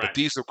 but Right.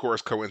 these of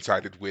course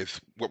coincided with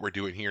what we're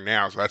doing here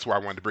now, so that's why I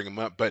wanted to bring them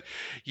up. But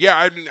yeah,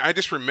 I mean, I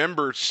just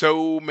remember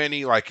so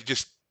many like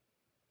just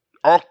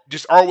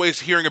always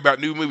hearing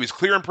about new movies.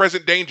 Clear and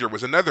Present Danger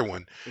was another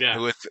one Yeah.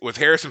 with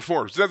Harrison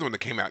Ford. Was another one that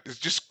came out. It's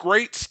just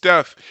great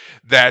stuff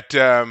that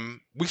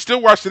we still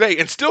watch today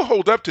and still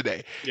hold up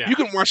today. Yeah. You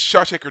can watch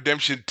Shawshank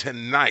Redemption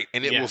tonight,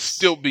 and it will Yes.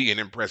 still be an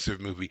impressive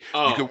movie. You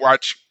Oh, can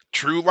watch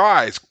True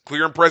Lies,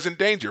 Clear and Present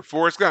Danger,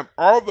 Forrest Gump.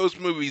 All those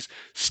movies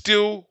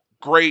still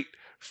great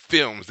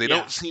films. They Yeah.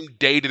 don't seem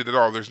dated at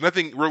all. There's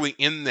nothing really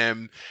in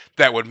them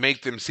that would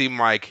make them seem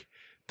like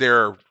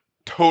they're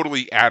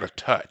totally out of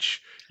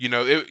touch.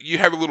 You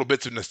have a little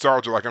bits of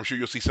nostalgia. Like I'm sure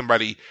you'll see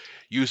somebody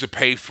use a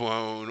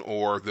payphone,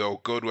 or they'll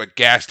go to a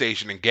gas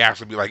station and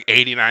gas will be like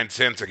 89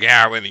 cents a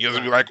gallon, and you'll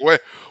be like,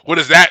 "What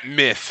is that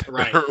myth?"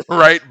 Right.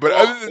 Right? But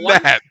Well, other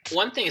than that,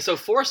 one thing, so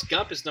Forrest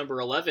Gump is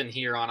 #11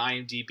 here on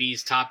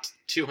IMDb's top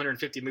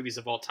 250 movies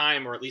of all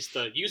time, or at least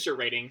the user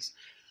ratings.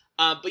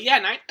 But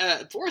yeah,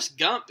 Forrest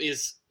Gump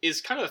is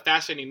kind of a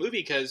fascinating movie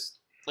because,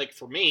 like,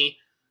 for me,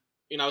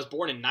 I was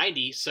born in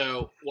 '90,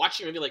 so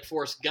watching a movie like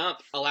Forrest Gump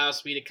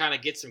allows me to kind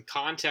of get some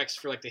context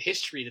for like the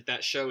history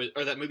that show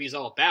or that movie is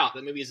all about.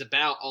 That movie is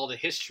about all the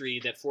history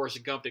that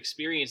Forrest Gump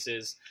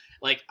experiences.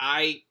 Like,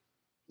 I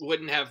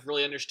wouldn't have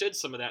really understood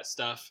some of that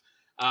stuff.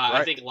 I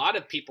Right. think a lot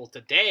of people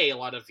today, a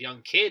lot of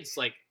young kids,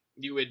 like,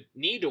 you would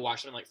need to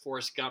watch something like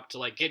Forrest Gump to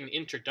like get an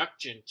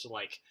introduction to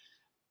like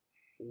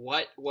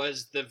what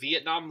was the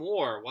Vietnam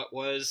War, what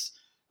was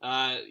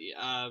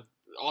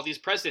all these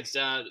presidents,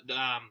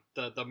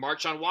 the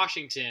March on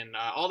Washington,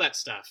 all that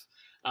stuff.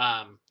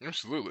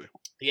 Absolutely.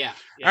 Yeah.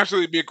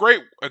 Absolutely, it'd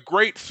be a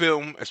great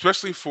film,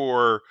 especially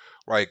for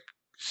like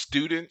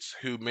students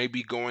who may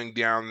be going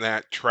down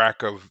that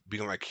track of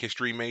being like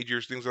history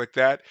majors, things like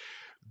that.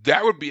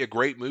 That would be a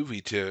great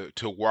movie to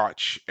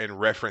watch and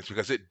reference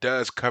because it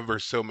does cover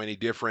so many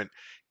different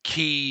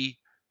key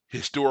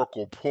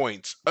historical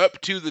points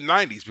up to the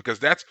 90s, because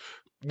that's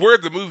where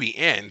the movie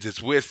ends.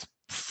 It's with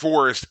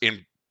Forrest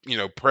in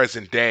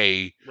present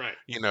day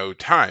Right.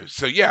 times.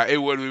 So yeah, it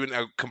would have been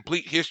a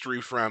complete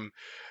history from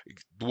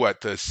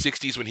the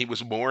 60s when he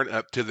was born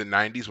up to the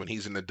 90s when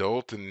he's an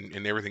adult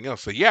and everything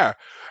else. So yeah,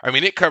 I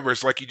mean it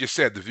covers, like you just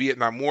said, the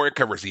Vietnam War, it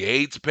covers the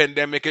AIDS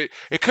pandemic,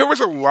 it covers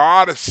a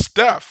lot of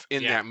stuff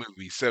in Yeah. that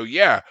movie. So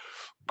yeah,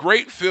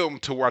 great film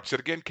to watch. That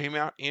again came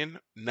out in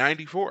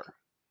 94.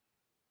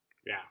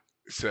 Yeah.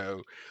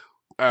 So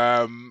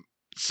um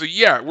So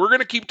yeah, we're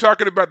gonna keep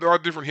talking about all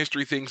different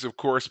history things, of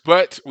course,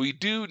 but we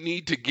do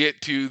need to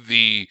get to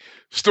the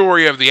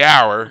story of the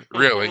hour,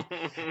 really,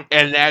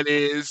 and that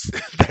is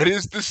that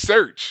is the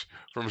search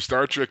from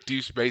Star Trek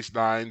Deep Space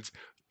Nine's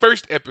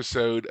first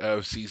episode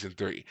of season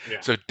 3. Yeah.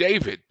 So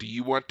David, do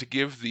you want to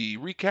give the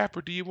recap,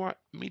 or do you want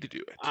me to do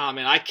it? Oh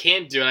man, I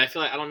can do it. I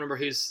feel like I don't remember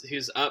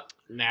who's up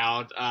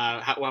now.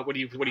 What do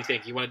you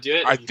think? You want to do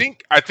it? I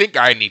think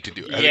I need to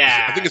do it.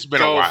 I think it's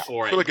been a while. Go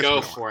for I feel it. like it's Go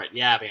been a while. for it.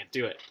 Yeah, man,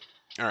 do it.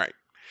 All right.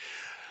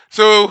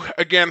 So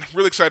again,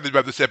 really excited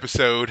about this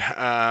episode.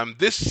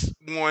 This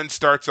one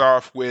starts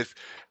off with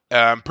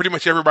pretty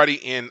much everybody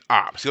in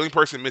ops. The only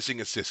person missing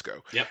is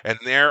Cisco. Yep. And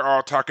they're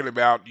all talking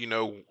about,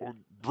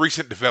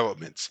 recent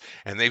developments.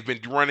 And they've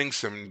been running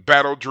some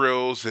battle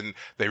drills, and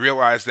they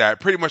realize that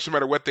pretty much no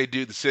matter what they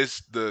do, the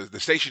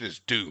station is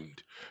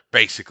doomed,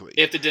 basically.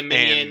 If the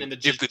Dominion and the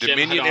if the Jim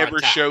Dominion Hadar ever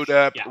attack. showed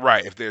up, Yeah.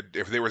 right? If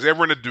there was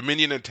ever a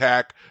Dominion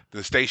attack,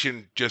 the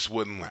station just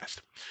wouldn't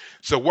last.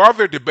 So while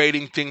they're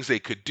debating things they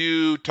could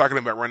do, talking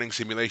about running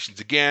simulations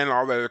again,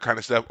 all that other kind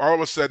of stuff, all of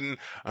a sudden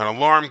an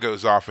alarm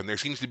goes off, and there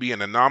seems to be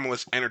an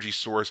anomalous energy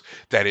source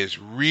that is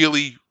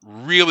really,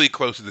 really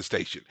close to the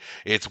station.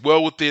 It's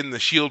well within the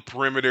shield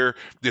perimeter.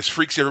 This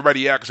freaks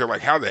everybody out because they're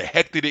like, how the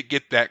heck did it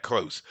get that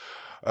close?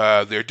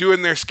 They're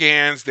doing their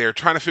scans. They're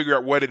trying to figure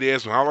out what it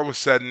is, when all of a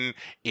sudden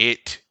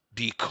it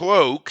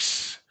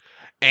decloaks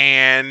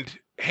and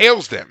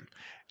hails them.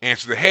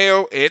 Answer the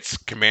hail, it's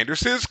Commander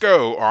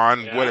Cisco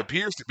on what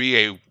appears to be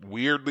a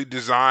weirdly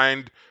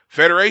designed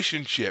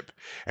Federation ship.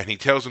 And he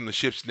tells them the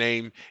ship's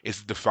name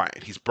is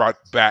Defiant. He's brought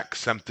back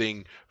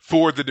something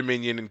for the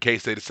Dominion in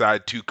case they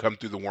decide to come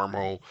through the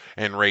wormhole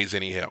and raise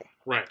any hell.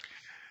 Right.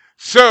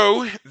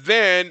 So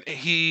then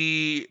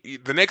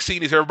the next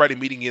scene is everybody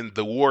meeting in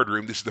the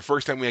wardroom. This is the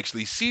first time we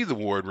actually see the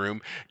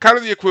wardroom, kind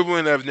of the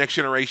equivalent of Next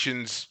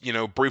Generation's,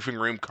 briefing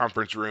room,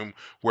 conference room,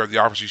 where the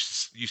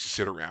officers used to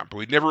sit around. But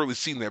we'd never really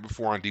seen that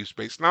before on Deep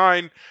Space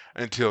Nine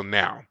until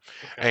now.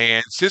 Okay.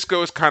 And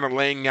Cisco is kind of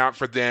laying out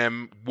for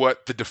them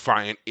what the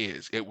Defiant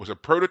is. It was a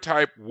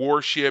prototype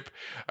warship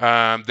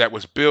that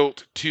was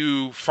built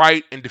to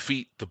fight and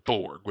defeat the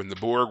Borg when the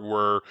Borg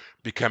were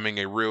becoming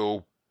a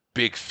real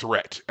big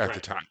threat at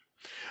the time.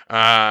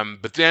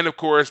 But then, of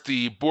course,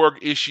 the Borg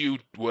issue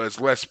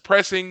was less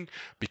pressing.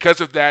 Because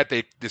of that,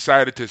 they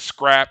decided to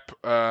scrap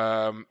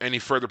any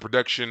further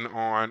production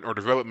on or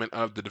development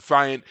of the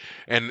Defiant.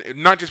 And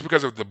not just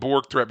because of the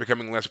Borg threat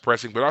becoming less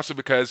pressing, but also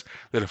because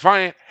the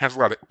Defiant has a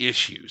lot of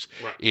issues.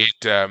 Right.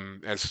 It,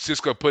 as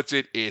Cisco puts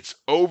it, it's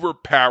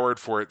overpowered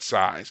for its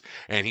size.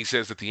 And he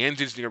says that the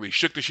engines nearly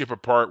shook the ship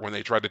apart when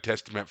they tried to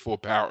test them at full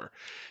power.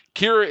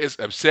 Kira is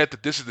upset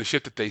that this is the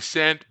ship that they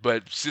sent,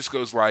 but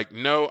Cisco's like,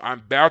 no,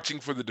 I'm vouching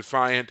for the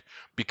Defiant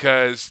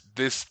because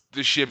this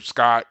ship's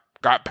got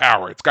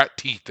power. It's got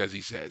teeth, as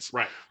he says.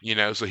 Right.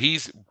 So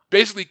he's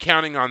basically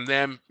counting on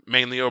them,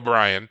 mainly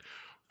O'Brien,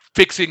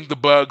 fixing the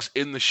bugs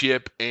in the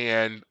ship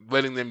and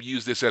letting them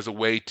use this as a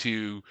way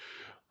to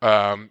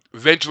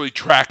eventually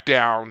track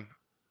down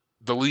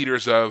the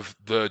leaders of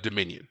the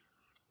Dominion.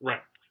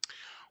 Right.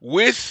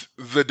 With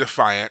the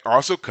Defiant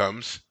also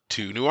comes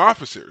 2 new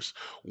officers.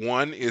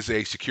 One is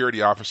a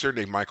security officer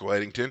named Michael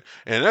Eddington,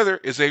 and another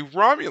is a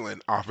Romulan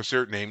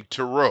officer named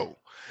Tyrol.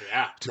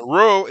 Yeah.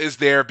 Tyrol is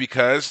there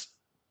because,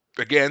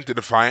 again, the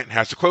Defiant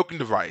has a cloaking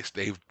device.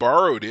 They've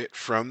borrowed it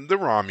from the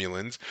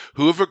Romulans,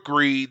 who have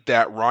agreed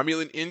that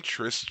Romulan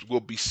interests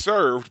will be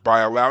served by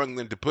allowing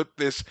them to put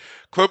this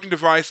cloaking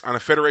device on a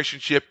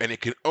Federation ship, and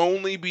it can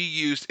only be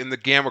used in the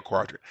Gamma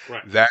Quadrant.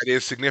 Right. That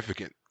is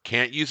significant.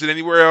 Can't use it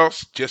anywhere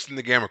else, just in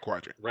the Gamma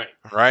Quadrant. Right.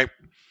 All right.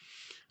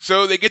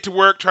 So they get to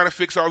work trying to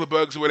fix all the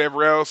bugs or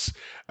whatever else.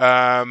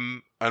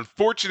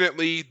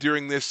 Unfortunately,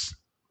 during this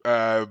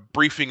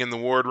briefing in the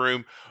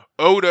wardroom,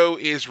 Odo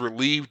is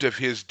relieved of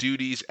his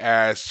duties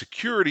as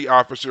security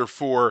officer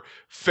for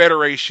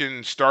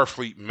Federation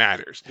Starfleet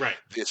matters. Right.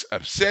 This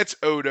upsets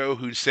Odo,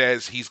 who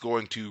says he's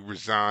going to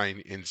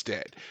resign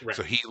instead. Right.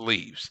 So he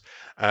leaves.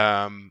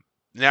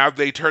 Now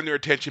they turn their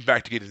attention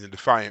back to getting the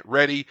Defiant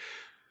ready.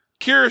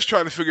 Kira's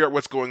trying to figure out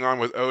what's going on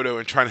with Odo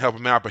and trying to help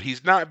him out, but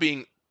he's not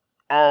being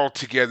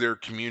altogether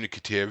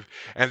communicative,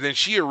 and then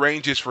she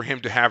arranges for him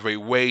to have a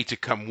way to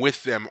come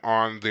with them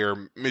on their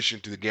mission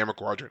to the Gamma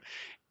Quadrant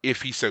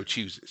if he so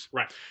chooses.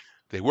 Right.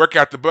 They work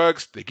out the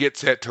bugs, they get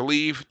set to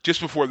leave.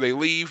 Just before they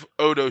leave,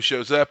 Odo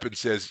shows up and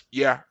says,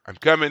 yeah, I'm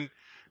coming.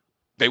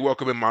 They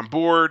welcome him on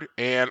board,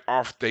 and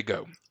off they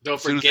go. Don't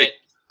forget,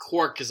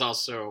 Quark is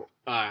also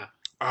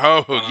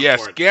oh,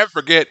 yes. Can't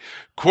forget,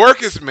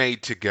 Quark is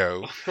made to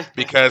go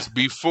because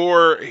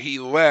before he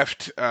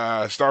left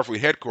Starfleet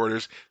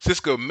headquarters,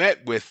 Cisco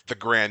met with the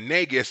Grand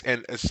Nagus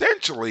and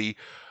essentially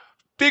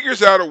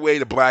figures out a way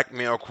to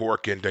blackmail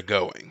Quark into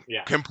going.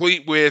 Yeah.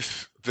 Complete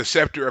with the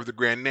scepter of the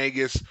Grand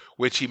Nagus,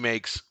 which he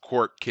makes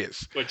Quark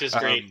kiss. Which is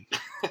great.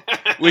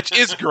 Which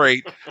is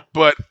great,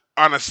 but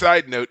on a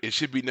side note, it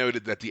should be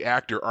noted that the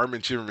actor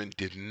Armin Shimmerman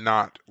did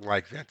not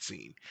like that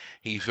scene.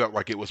 He felt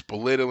like it was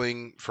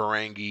belittling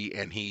Ferengi,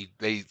 and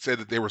they said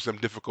that there was some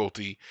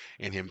difficulty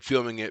in him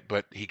filming it,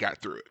 but he got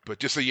through it. But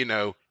just so you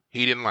know,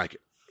 He didn't like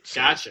it. So,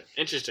 Gotcha.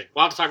 Interesting.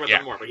 We'll have to talk about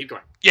that more, but keep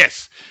going.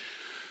 yes.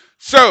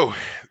 So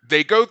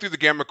they go through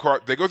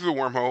the they go through the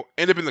wormhole,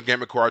 end up in the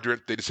Gamma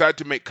Quadrant. They decide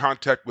to make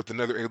contact with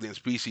another alien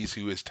species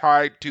who is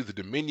tied to the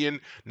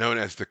Dominion, known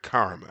as the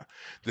Karma.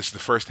 This is the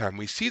first time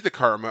we see the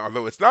Karma,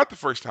 although it's not the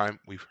first time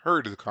we've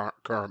heard of the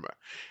Karma.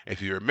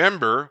 If you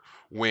remember,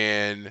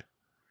 when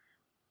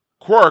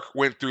Quark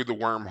went through the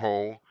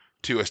wormhole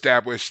to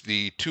establish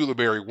the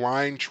Tulaberry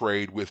wine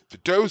trade with the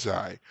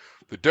Dozai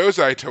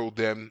told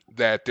them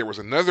that there was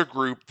another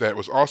group that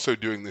was also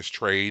doing this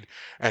trade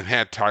and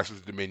had ties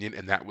with the Dominion,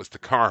 and that was the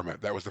Karma.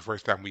 That was the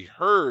first time we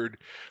heard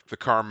the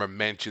Karma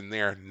mentioned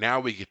there. Now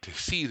we get to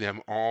see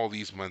them all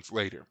these months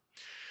later.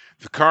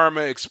 The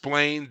Karma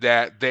explained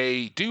that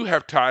they do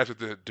have ties with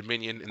the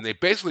Dominion, and they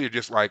basically are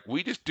just like,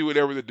 we just do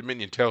whatever the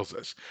Dominion tells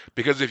us.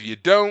 Because if you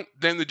don't,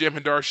 then the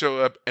Jem'Hadar show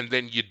up, and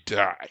then you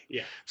die.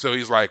 Yeah. So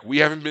he's like, we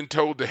haven't been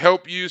told to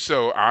help you,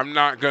 so I'm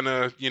not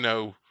gonna,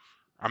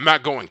 I'm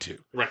not going to.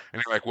 Right.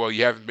 And they're like, well,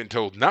 you haven't been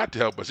told not to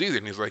help us either.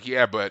 And he's like,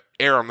 yeah, but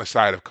err on the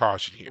side of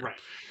caution here. Right.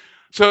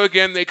 So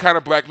again, they kind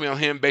of blackmail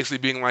him, basically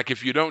being like,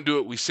 if you don't do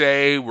what we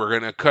say, we're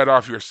going to cut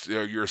off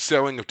your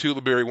selling of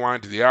Tulaberry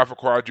wine to the Alpha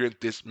Quadrant.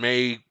 This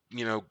may,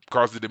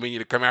 cause the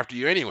Dominion to come after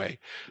you anyway.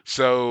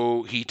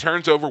 So he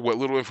turns over what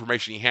little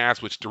information he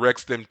has, which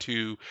directs them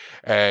to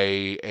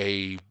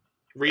a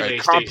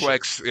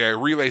complex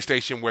relay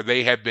station where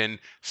they have been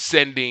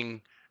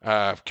sending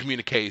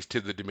communiques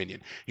to the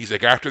Dominion. He's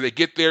like, after they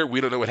get there,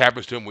 we don't know what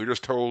happens to them. We're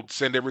just told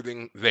send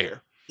everything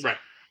there. Right.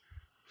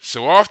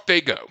 So off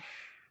they go.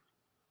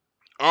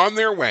 On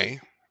their way,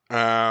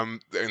 and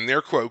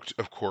they're cloaked,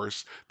 of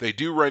course, they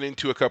do run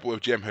into a couple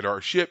of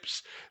Jem'Hadar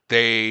ships.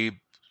 They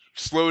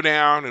slow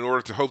down in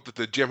order to hope that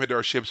the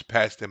Jem'Hadar ships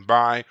pass them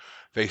by.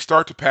 They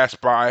start to pass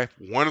by.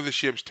 One of the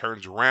ships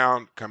turns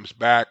around, comes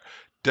back,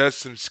 does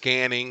some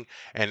scanning,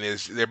 and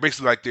they're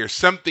basically like, there's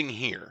something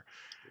here.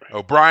 Right.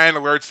 O'Brien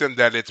alerts them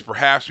that it's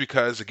perhaps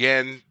because,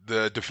 again,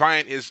 the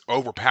Defiant is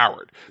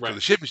overpowered. Right. So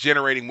the ship is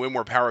generating way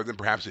more power than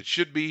perhaps it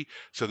should be.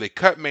 So they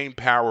cut main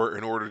power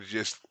in order to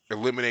just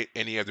eliminate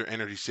any other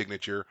energy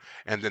signature.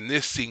 And then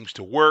this seems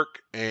to work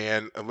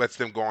and lets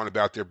them go on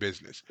about their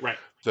business. Right.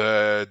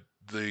 The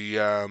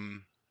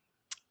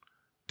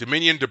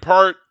Dominion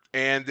depart,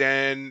 and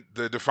then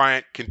the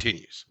Defiant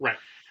continues. Right.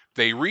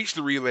 They reach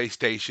the relay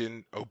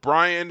station.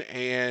 O'Brien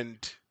and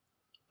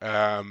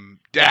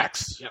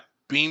Dax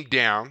beam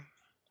down,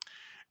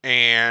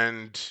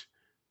 and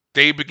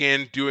they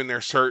begin doing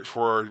their search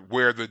for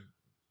where the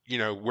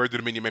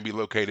Dominion may be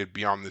located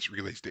beyond this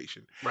relay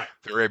station. Right.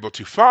 They're able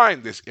to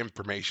find this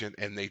information,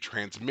 and they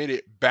transmit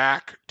it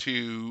back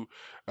to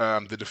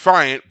the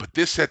Defiant, but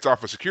this sets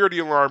off a security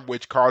alarm,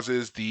 which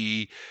causes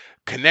the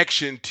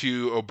connection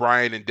to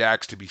O'Brien and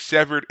Dax to be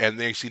severed, and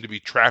they seem to be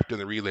trapped in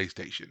the relay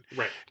station.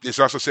 Right. This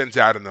also sends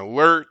out an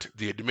alert.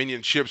 The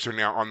Dominion ships are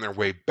now on their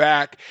way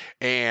back,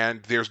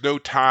 and there's no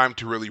time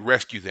to really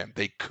rescue them.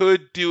 They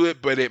could do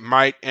it, but it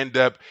might end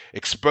up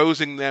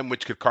exposing them,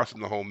 which could cost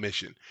them the whole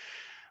mission.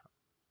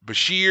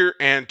 Bashir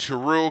and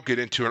Tyrell get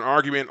into an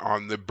argument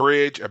on the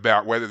bridge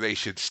about whether they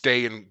should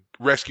stay and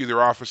rescue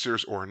their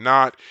officers or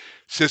not.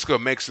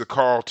 Sisko makes the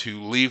call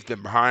to leave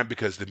them behind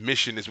because the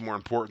mission is more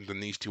important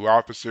than these two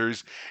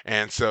officers,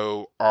 and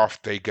so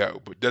off they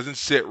go. But doesn't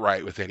sit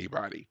right with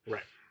anybody.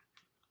 Right.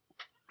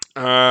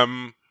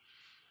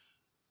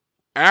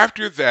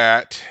 After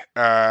that,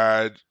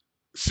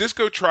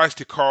 Sisko tries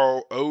to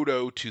call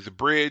Odo to the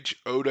bridge.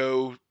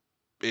 Odo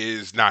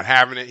is not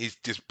having it. He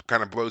just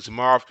kind of blows him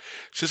off.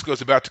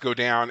 Sisko's about to go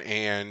down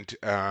and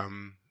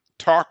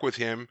talk with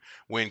him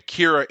when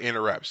Kira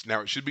interrupts. Now,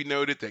 it should be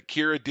noted that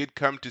Kira did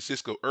come to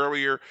Sisko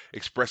earlier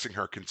expressing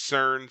her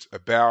concerns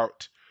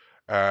about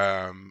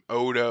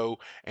Odo,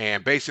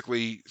 and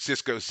basically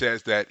Sisko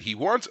says that he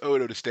wants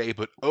Odo to stay,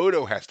 but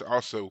Odo has to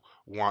also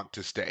want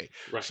to stay.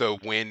 Right. So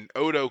when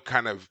Odo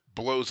kind of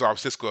blows off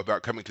Sisko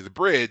about coming to the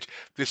bridge,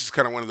 this is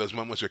kind of one of those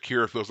moments where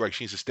Kira feels like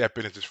she needs to step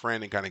in as his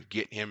friend and kind of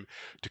get him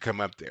to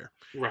come up there.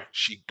 Right.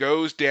 She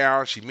goes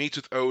down, she meets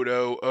with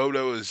Odo.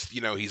 Odo is,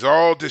 he's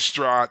all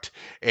distraught,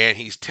 and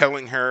he's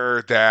telling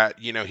her that,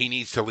 he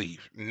needs to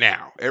leave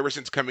now. Ever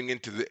since coming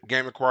into the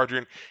Gamma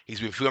Quadrant, he's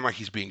been feeling like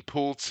he's being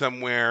pulled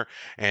somewhere,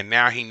 and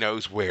now he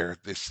knows where.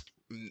 This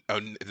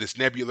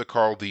nebula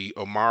called the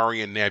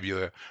Omarian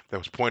Nebula that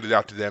was pointed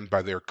out to them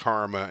by their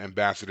Karma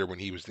ambassador when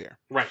he was there.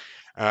 Right.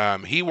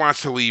 He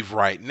wants to leave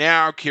right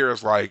now.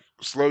 Kira's like,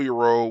 slow your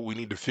roll. We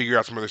need to figure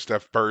out some other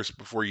stuff first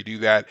before you do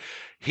that.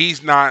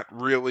 He's not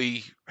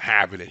really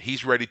having it.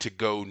 He's ready to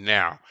go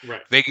now.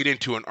 Right. They get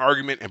into an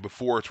argument, and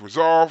before it's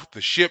resolved,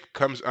 the ship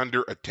comes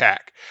under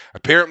attack.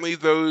 Apparently,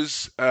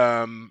 those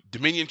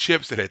Dominion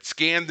ships that had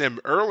scanned them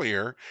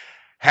earlier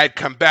had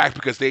come back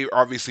because they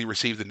obviously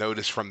received the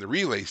notice from the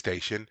relay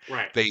station.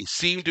 Right. They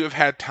seem to have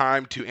had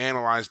time to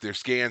analyze their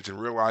scans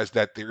and realize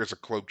that there is a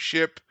cloaked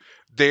ship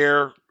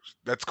there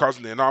that's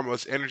causing the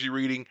anomalous energy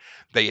reading.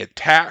 They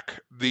attack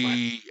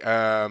the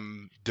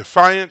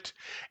Defiant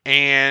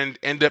and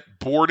end up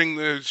boarding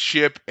the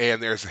ship,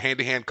 and there's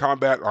hand-to-hand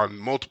combat on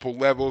multiple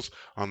levels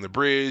on the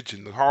bridge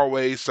and the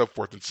hallways, so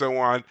forth and so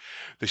on.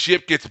 The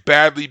ship gets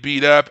badly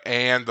beat up,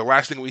 and the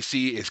last thing we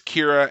see is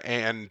Kira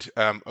and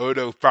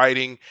Odo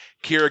fighting.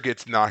 Kira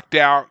gets knocked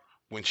out.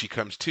 When she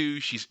comes to,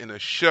 she's in a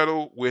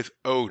shuttle with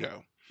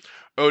Odo.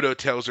 Odo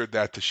tells her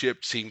that the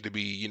ship seemed to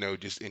be,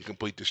 just in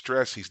complete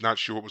distress. He's not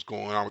sure what was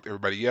going on with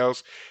everybody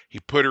else. He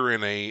put her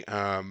in a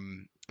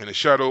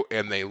shuttle,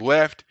 and they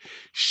left.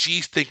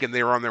 She's thinking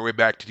they were on their way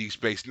back to Deep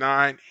Space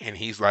Nine, and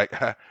he's like,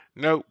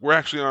 "No, we're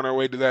actually on our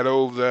way to that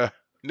old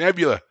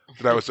nebula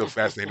that I was so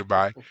fascinated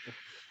by."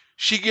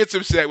 She gets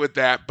upset with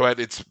that, but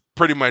it's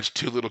pretty much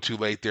too little too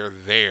late. They're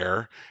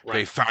there. Right.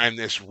 They find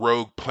this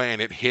rogue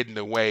planet hidden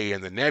away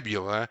in the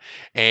nebula,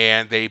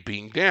 and they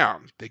beam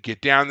down. They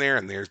get down there,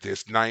 and there's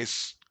this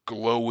nice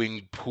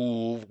glowing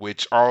pool,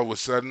 which all of a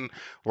sudden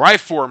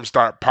life forms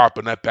start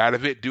popping up out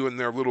of it, doing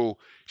their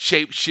little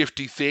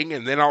shape-shifty thing,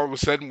 and then all of a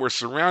sudden we're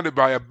surrounded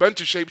by a bunch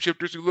of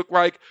shapeshifters who look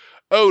like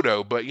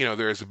Odo, but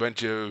there's a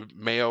bunch of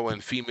male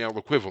and female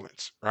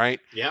equivalents, right?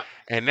 Yep.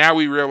 And now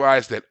we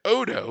realize that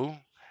Odo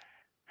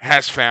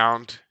has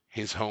found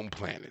his home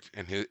planet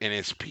and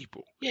his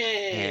people.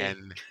 Yay!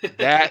 And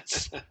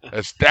that's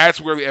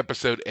where the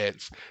episode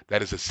ends.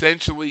 That is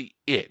essentially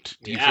it.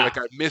 Do you feel like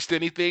I missed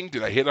anything?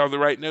 Did I hit all the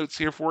right notes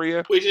here for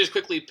you? We should just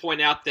quickly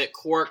point out that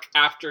Quark,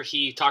 after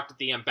he talked to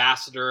the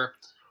ambassador,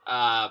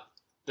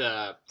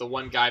 the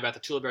one guy about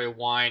the Tullaberry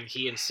wine,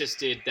 he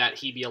insisted that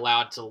he be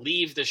allowed to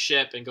leave the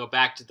ship and go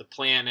back to the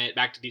planet,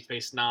 back to Deep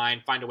Space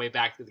Nine, find a way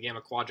back through the Gamma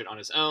Quadrant on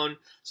his own.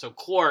 So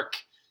Quark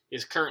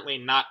is currently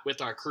not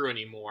with our crew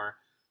anymore.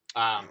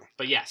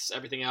 But yes,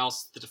 everything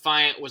else, the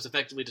Defiant was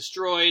effectively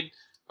destroyed,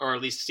 or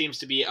at least seems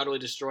to be utterly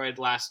destroyed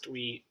last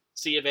we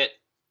see of it.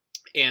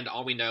 And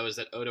all we know is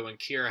that Odo and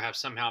Kira have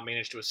somehow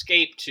managed to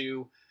escape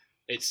to,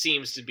 it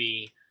seems to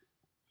be,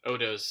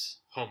 Odo's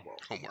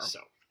homeworld. So,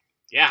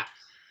 yeah.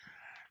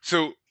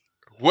 So,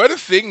 what a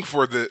thing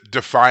for the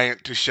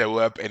Defiant to show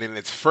up and in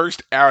its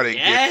first outing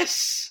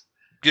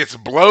gets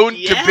blown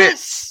to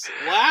bits.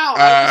 Wow,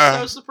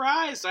 I was so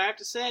surprised, I have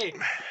to say.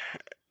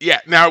 Yeah,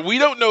 now we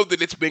don't know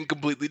that it's been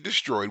completely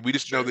destroyed. We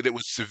just know that it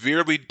was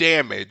severely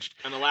damaged.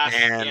 And the last,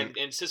 and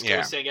Sisko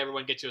was saying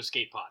everyone get to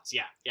escape pods.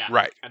 Yeah.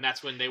 Right. And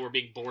that's when they were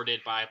being boarded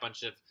by a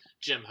bunch of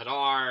Jim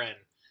Hadar and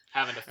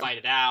having to fight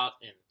it out.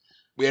 And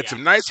we had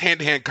some nice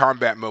hand-to-hand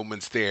combat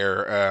moments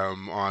there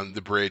on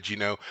the bridge,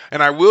 And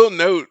I will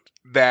note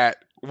that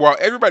while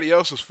everybody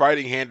else was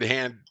fighting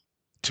hand-to-hand,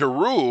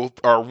 T'Rul,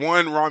 our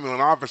one Romulan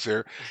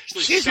officer,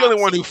 she's the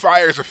only one who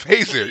fires a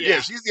phaser. Yeah,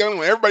 she's the only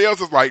one. Everybody else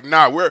is like,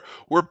 nah,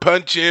 we're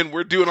punching,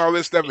 we're doing all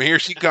this stuff, and here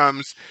she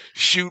comes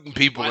shooting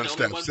people and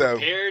stuff. So,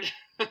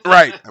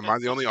 right. Am I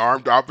the only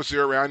armed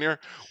officer around here?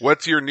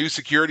 What's your new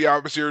security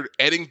officer,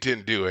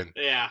 Eddington, doing?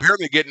 Yeah.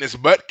 Apparently getting his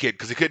butt kicked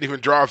because he couldn't even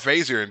draw a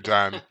phaser in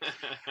time.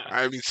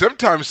 I mean,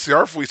 sometimes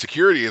Starfleet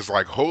security is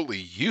like wholly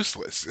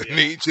useless, and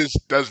he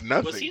just does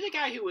nothing. Was he the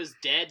guy who was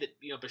dead that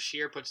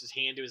Bashir puts his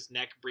hand to his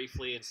neck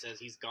briefly and says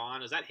he's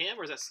gone? Is that him,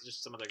 or is that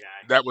just some other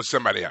guy? That was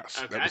somebody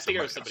else. Okay, I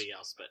figured it was somebody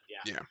else, but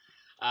yeah.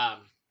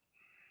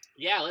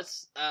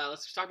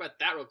 Let's talk about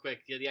that real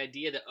quick. The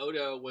idea that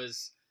Odo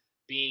was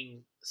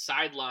being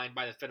sidelined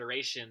by the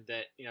Federation.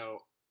 That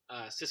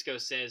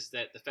Sisko says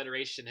that the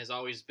Federation has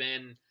always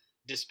been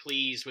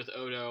displeased with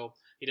Odo.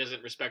 He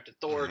doesn't respect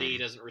authority. He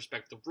doesn't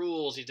respect the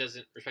rules. He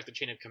doesn't respect the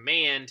chain of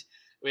command.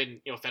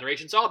 When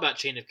Federation's all about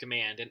chain of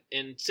command,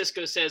 and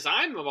Sisko says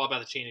I'm all about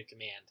the chain of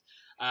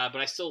command, but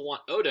I still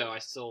want Odo.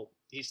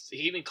 He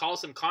even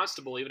calls him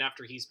Constable even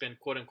after he's been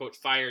quote unquote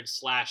fired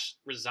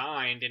 /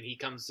 resigned, and he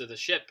comes to the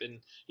ship and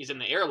he's in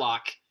the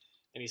airlock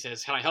and he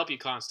says, "Can I help you,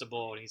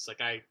 Constable?" And he's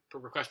like, "I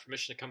request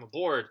permission to come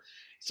aboard."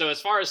 So as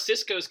far as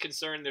Sisko's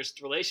concerned, their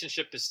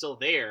relationship is still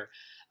there.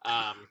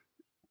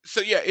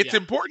 So it's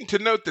important to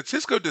note that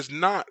Sisko does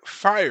not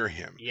fire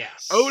him.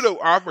 Yes. Odo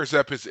offers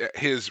up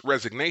his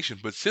resignation,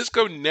 but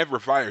Sisko never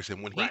fires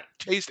him. When he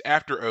chased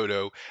after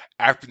Odo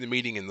after the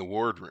meeting in the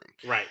wardroom,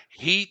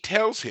 he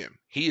tells him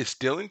he is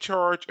still in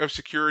charge of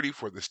security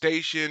for the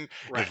station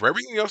and for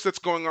everything else that's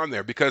going on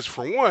there. Because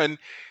for one,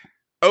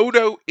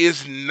 Odo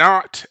is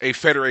not a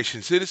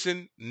Federation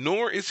citizen,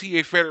 nor is he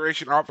a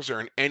Federation officer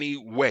in any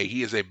way.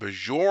 He is a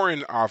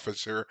Bajoran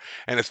officer,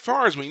 and as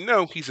far as we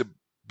know, he's a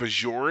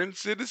Bajoran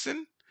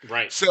citizen.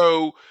 Right.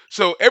 So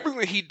everything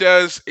that he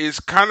does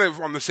is kind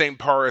of on the same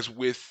par as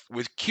with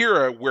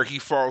Kira, where he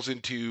falls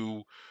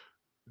into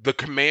the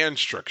command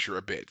structure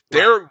a bit.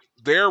 They're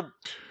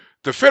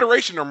the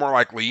Federation are more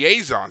like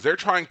liaisons. They're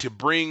trying to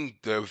bring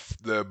the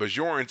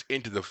Bajorans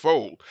into the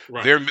fold.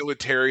 Right. Their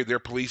military, their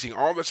policing,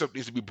 all that stuff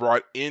needs to be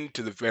brought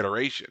into the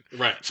Federation.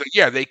 Right. So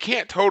they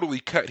can't totally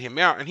cut him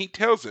out. And he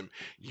tells him,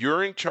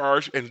 "You're in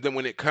charge." And then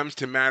when it comes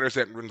to matters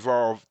that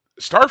involve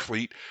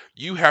Starfleet,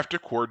 you have to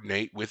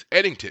coordinate with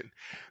Eddington.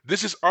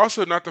 This is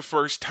also not the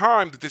first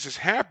time that this has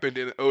happened,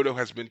 and Odo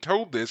has been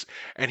told this,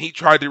 and he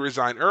tried to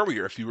resign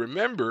earlier. If you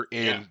remember, Yeah.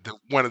 in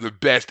one of the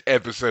best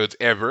episodes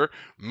ever,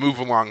 Move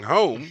Along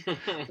Home,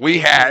 we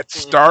had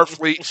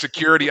Starfleet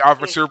Security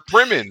Officer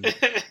Primin,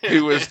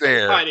 who was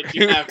there. Why did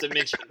you have to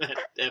mention that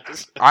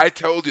episode? I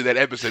told you that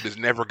episode is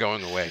never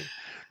going away.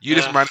 You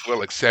just might as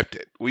well accept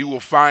it. We will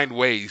find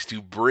ways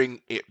to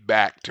bring it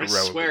back to I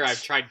relevance. swear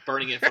I've tried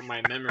burning it from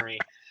my memory.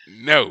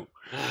 No,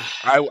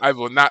 I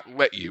will not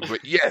let you.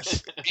 But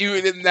yes,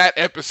 even in that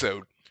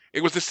episode,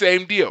 it was the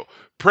same deal.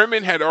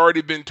 Primin had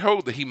already been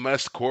told that he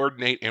must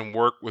coordinate and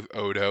work with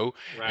Odo.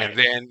 Right. And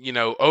then,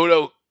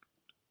 Odo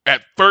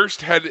at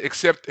first had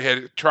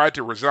tried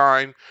to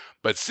resign,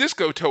 but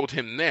Sisko told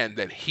him then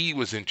that he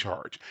was in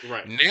charge.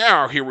 Right.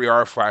 Now, here we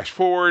are, flash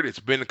forward. It's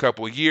been a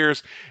couple of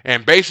years,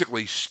 and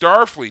basically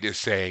Starfleet is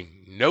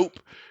saying, nope,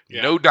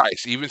 no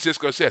dice. Even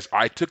Sisko says,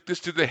 I took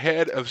this to the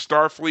head of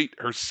Starfleet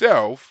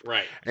herself,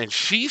 Right. and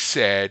she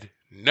said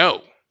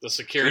no. The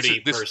security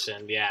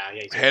person,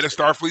 head of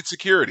Starfleet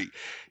security.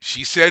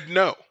 She said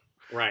no.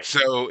 Right.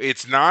 So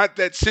it's not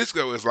that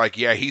Sisko is like,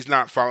 yeah, he's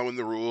not following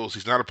the rules.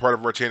 He's not a part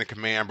of our chain of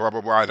command, blah,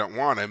 blah, blah. I don't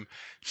want him.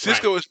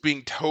 Sisko is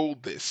being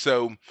told this.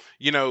 So,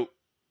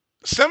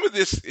 some of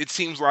this, it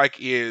seems like,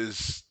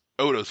 is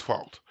Odo's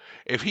fault.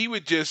 If he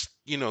would just,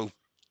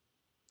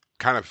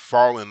 kind of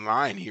fall in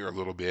line here a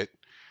little bit,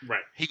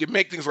 right, he could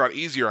make things a lot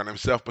easier on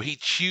himself, but he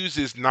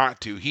chooses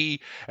not to.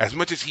 He, as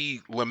much as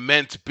he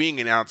laments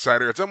being an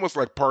outsider, it's almost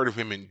like part of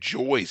him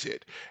enjoys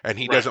it, and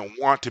he doesn't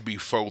want to be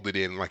folded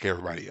in like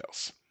everybody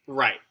else.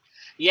 Right.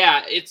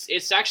 Yeah,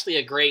 it's actually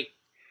a great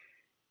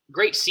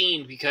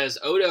scene because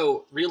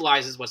Odo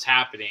realizes what's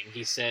happening.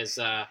 He says,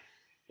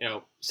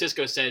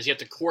 Sisko says you have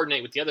to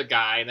coordinate with the other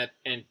guy,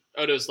 and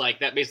Odo's like,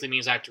 that basically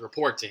means I have to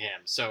report to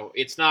him. So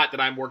it's not that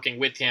I'm working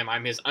with him;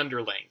 I'm his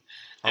underling,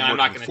 and I'm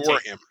not going to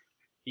take him.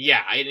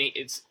 Yeah,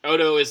 it's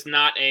Odo is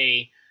not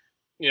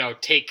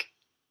take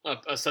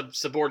a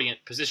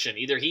subordinate position.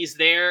 Either he's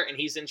there and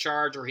he's in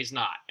charge, or he's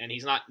not, and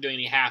he's not doing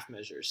any half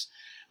measures.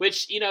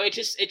 Which it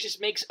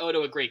just makes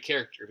Odo a great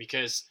character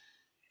because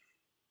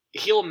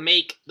he'll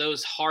make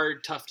those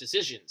hard, tough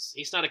decisions.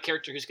 He's not a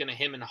character who's going to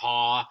hem and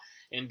haw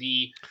and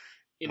be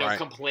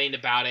complain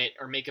about it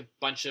or make a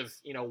bunch of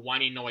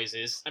whiny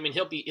noises. I mean,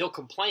 he'll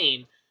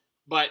complain.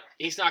 But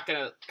he's not going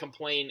to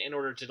complain in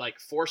order to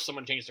force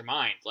someone to change their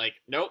mind. Like,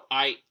 nope,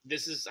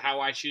 this is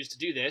how I choose to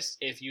do this.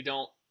 If you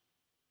don't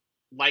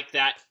like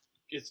that,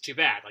 it's too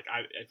bad. Like,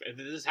 if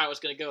this is how it's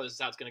going to go, this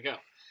is how it's going to go.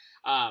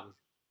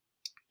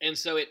 And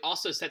so it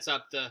also sets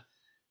up the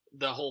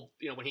whole,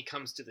 when he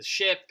comes to the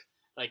ship,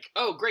 like,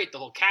 oh, great, the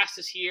whole cast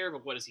is here,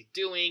 but what is he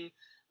doing?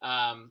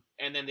 And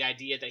then the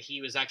idea that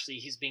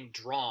he's being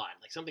drawn,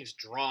 like something's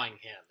drawing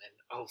him.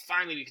 And,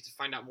 finally we get to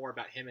find out more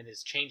about him and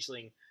his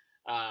changeling,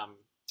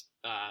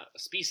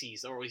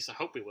 species, or at least I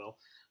hope we will.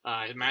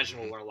 I imagine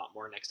we'll learn a lot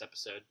more next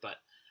episode. But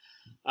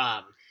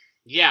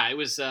it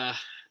was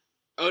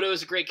Odo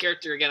is a great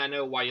character. Again, I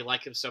know why you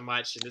like him so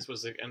much, and this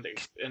was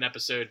an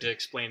episode to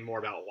explain more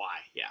about why.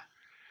 Yeah.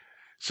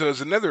 So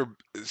as another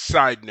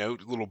side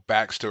note, a little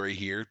backstory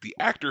here, the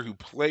actor who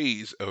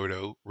plays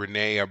Odo,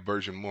 Rene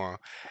Auberjonois,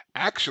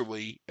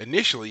 actually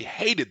initially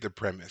hated the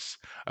premise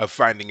of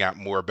finding out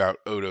more about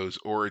Odo's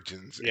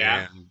origins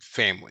and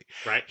family.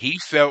 Right. He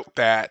felt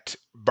that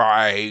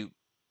by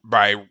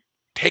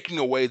taking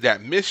away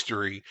that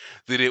mystery,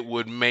 that it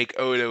would make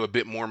Odo a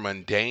bit more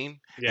mundane,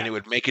 and it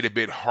would make it a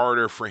bit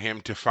harder for him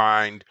to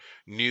find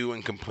new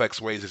and complex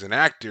ways as an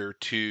actor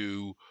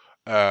to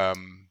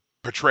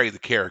portray the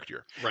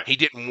character. Right. He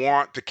didn't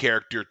want the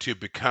character to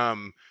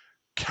become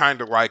kind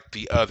of like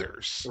the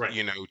others,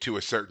 to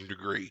a certain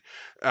degree.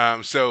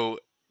 So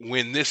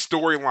when this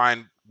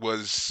storyline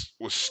was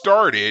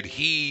started,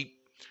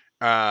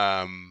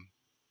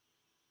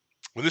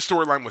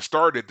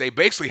 they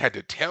basically had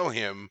to tell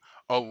him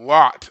a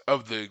lot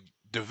of the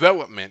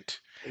development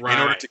in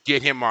order to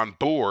get him on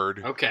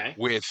board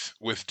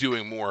with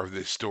doing more of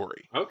this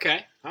story.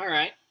 Okay. All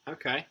right.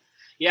 Okay.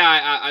 Yeah,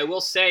 I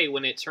will say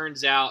when it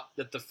turns out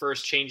that the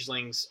first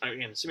changelings,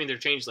 again, assuming they're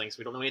changelings,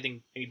 we don't know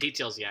any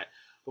details yet,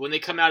 but when they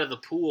come out of the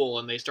pool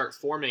and they start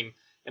forming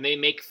and they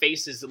make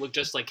faces that look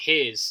just like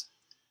his,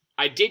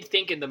 I did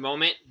think in the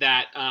moment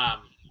that I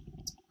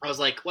was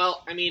like,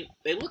 well, I mean,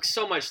 they look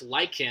so much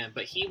like him,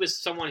 but he was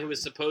someone who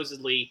was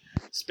supposedly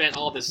spent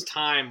all this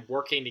time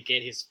working to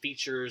get his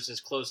features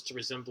as close to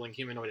resembling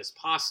humanoid as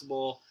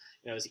possible,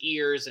 his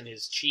ears and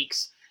his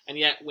cheeks. And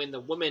yet when the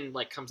woman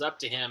comes up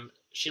to him,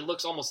 she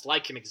looks almost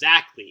like him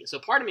exactly. So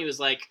part of me was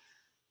like,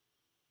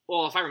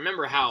 well, if I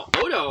remember how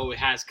Odo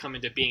has come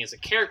into being as a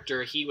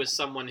character, he was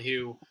someone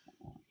who,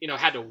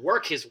 had to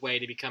work his way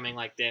to becoming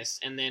like this.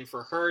 And then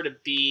for her to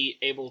be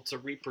able to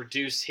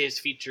reproduce his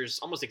features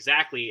almost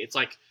exactly, it's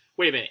like,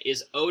 wait a minute,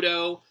 is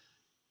Odo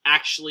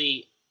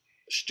actually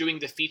doing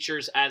the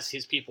features as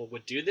his people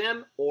would do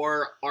them?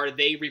 Or are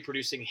they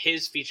reproducing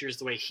his features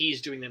the way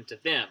he's doing them to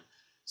them?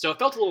 So it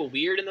felt a little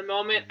weird in the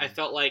moment. I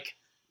felt like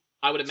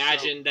I would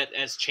imagine that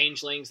as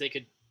changelings, they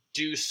could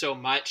do so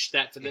much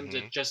that for them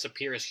to hmm just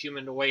appear as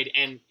humanoid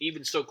and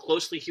even so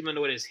closely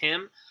humanoid as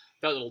him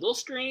felt a little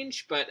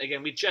strange. But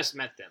again, we just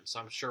met them, so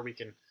I'm sure we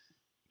can.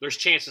 There's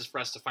chances for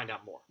us to find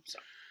out more. So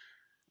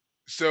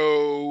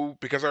So,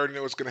 because I already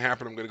know what's going to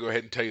happen, I'm going to go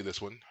ahead and tell you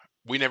this one.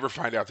 We never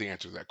find out the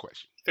answer to that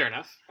question. fair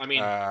enough. I mean,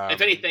 if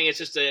Um, anything,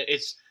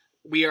 it's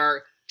we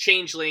are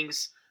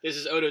changelings. This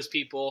is Odo's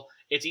people.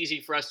 It's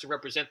easy for us to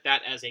represent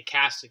that as a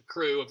cast and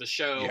crew of the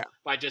show yeah.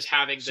 by just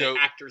having the So,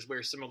 actors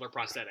wear similar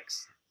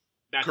prosthetics.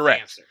 That's the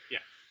correct. answer. Yeah.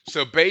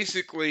 So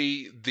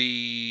basically,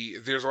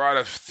 there's a lot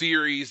of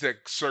theories that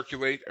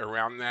circulate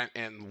around that,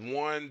 and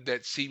one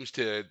that seems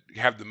to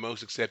have the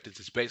most acceptance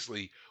is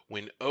basically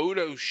when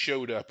Odo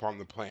showed up on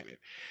the planet,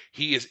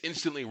 he is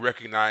instantly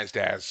recognized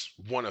as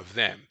one of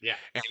them, Yeah.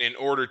 and in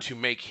order to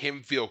make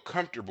him feel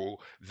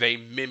comfortable, they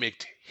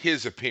mimicked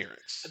his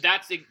appearance.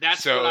 That's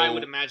what I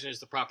would So, imagine is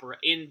the proper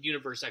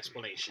in-universe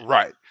explanation.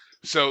 right.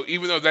 So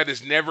even though that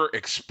is never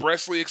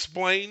expressly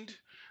explained,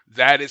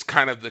 that is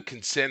kind of the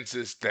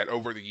consensus that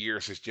over the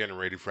years has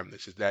generated from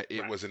this is that it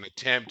Right. was an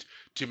attempt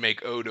to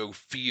make Odo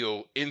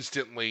feel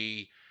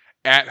instantly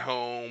at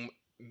home,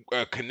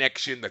 a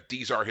connection that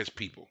these are his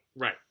people.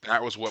 Right.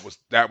 That was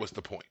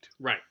the point.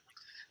 Right.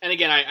 And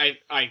again, I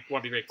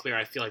want to be very clear.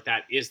 I feel like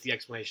that is the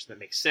explanation that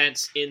makes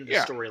sense in the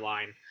Yeah.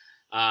 storyline.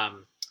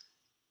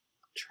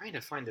 Trying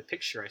to find the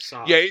picture I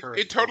saw Yeah, of her.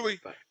 it totally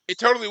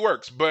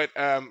works. But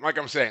like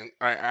I'm saying,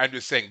 I'm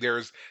just saying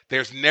there's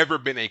never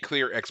been a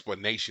clear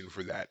explanation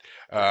for that.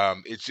 Right.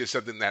 It's just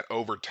something that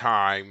over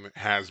time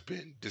has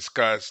been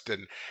discussed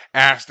and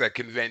asked at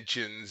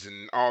conventions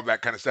and all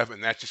that kind of stuff,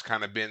 and that's just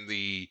kind of been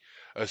the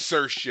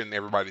assertion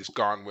everybody's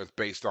gone with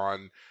based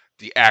on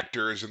the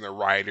actors and the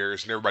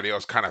writers and everybody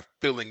else kind of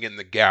filling in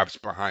the gaps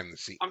behind the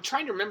scenes. I'm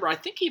trying to remember. I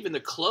think even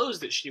the clothes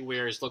that she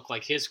wears look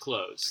like his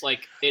clothes.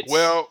 Like it's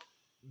Well,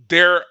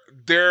 they're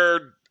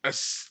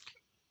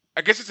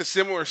I guess it's a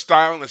similar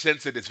style in the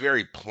sense that it's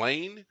very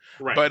plain,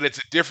 right. but it's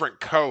a different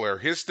color.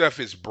 His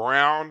stuff is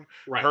brown.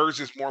 Right. Hers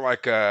is more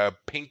like a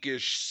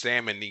pinkish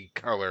salmony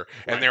color,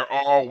 and Right. they're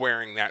all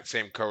wearing that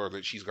same color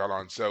that she's got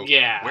on. So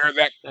Yeah.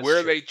 That's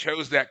where true. they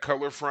chose that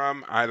color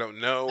from, I don't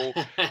know.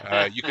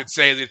 You could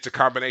say that it's a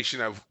combination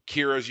of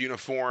Kira's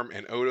uniform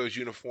and Odo's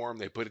uniform.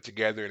 They put it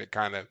together, and it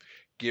kind of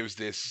gives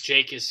this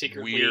Jake is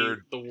secretly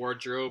weird, the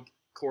wardrobe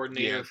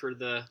coordinator yeah, for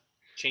the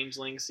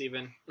changelings.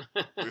 Even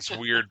this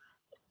weird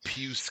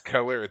puce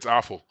color. It's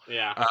awful.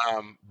 yeah.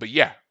 But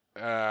yeah,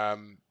 that's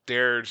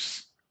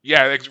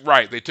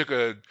right. They took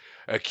a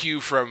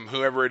cue from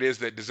whoever it is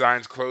that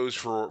designs clothes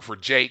for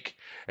Jake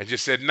and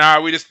just said,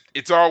 "Nah,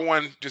 it's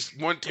all just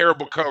one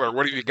terrible color.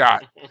 What have you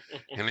got?"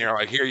 And they're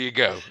like, "Here you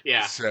go."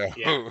 Yeah. So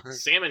Yeah.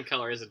 Salmon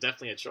color is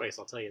definitely a choice.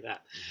 I'll tell you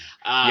that.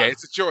 yeah,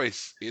 it's a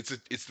choice.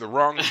 It's the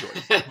wrong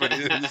choice, but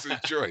it is a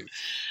choice.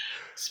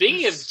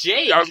 Speaking of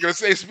Jake, I was gonna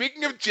say,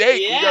 speaking of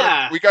Jake,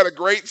 yeah. we got a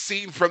great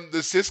scene from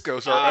the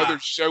Cisco's, our other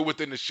show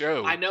within the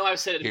show. I know I've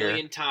said it a here.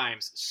 million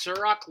times.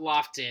 Surrock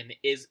Lofton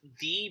is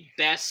the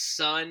best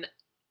son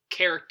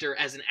character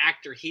as an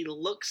actor. He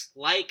looks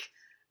like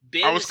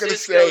Ben I was gonna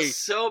Sisko say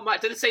so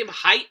much. They're the same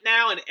height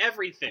now and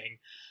everything.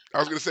 I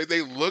was gonna say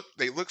they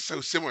look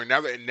so similar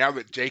now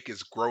that Jake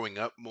is growing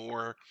up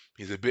more.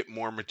 He's a bit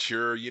more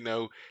mature.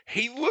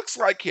 He looks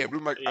like him.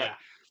 I'm like, Yeah.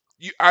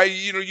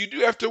 you do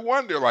have to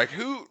wonder like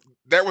who.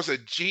 That was a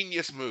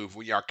genius move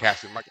when y'all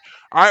cast him. Like,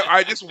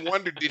 I just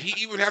wondered, did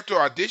he even have to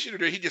audition or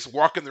did he just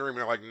walk in the room and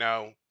they're like,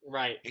 no,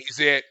 Right. he's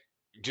it.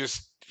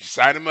 Just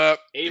sign him up.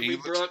 Avery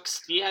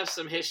Brooks, do you have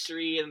some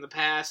history in the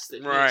past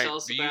that you Right. can tell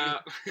us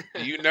about?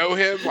 Do you know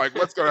him? Like,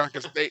 what's going on?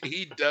 Because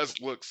he does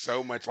look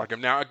so much like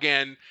him. Now,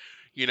 again,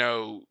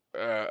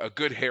 a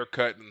good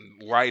haircut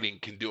and lighting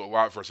can do a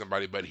lot for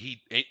somebody, but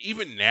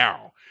even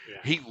now, Yeah.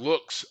 he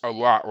looks a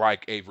lot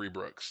like Avery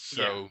Brooks.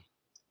 So,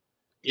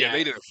 Yeah.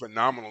 they did a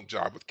phenomenal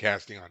job with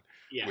casting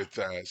with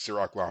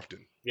Cirroc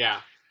Lofton.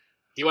 Yeah.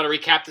 Do you want to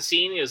recap the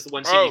scene? It was the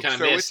one scene you kind of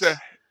missed.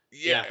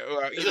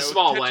 It's a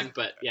small one,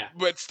 but yeah.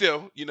 But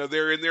still,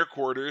 they're in their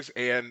quarters,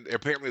 and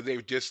apparently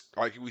they've just,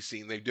 like we've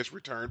seen, they've just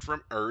returned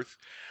from Earth.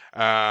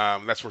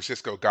 That's where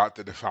Cisco got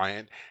the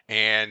Defiant,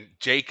 and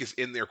Jake is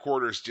in their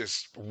quarters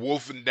just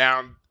wolfing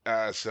down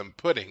some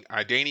pudding,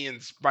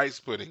 Idanian spice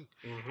pudding,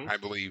 I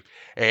believe.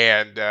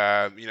 And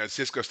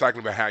Cisco's talking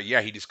about how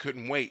he just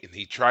couldn't wait, and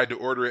he tried to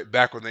order it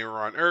back when they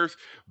were on Earth,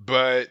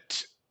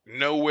 but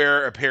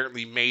nowhere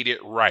apparently made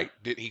it right.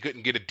 He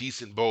couldn't get a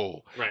decent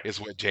bowl, Right. is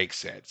what Jake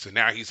said. So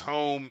now he's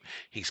home,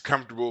 he's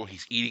comfortable,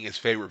 he's eating his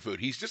favorite food.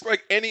 He's just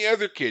like any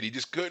other kid. He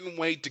just couldn't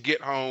wait to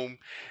get home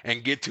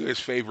and get to his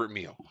favorite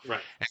meal.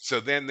 Right. And so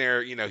then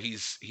they're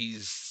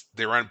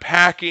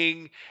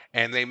unpacking,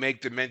 and they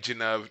make the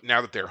mention of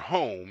now that they're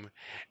home,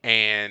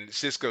 and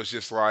Cisco's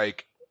just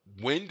like,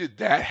 when did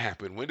that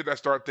happen? When did I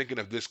start thinking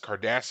of this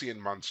Cardassian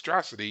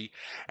monstrosity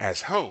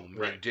as home?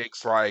 Right. And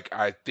Jake's like,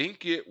 I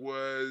think it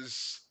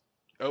was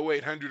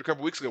 0800 a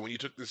couple weeks ago when you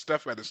took this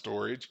stuff out of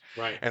storage.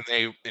 Right. And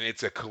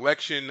it's a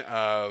collection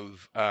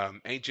of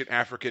ancient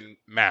African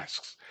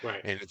masks. Right.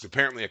 And it's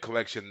apparently a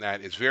collection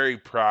that is very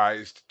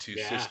prized to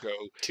Cisco.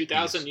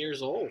 2,000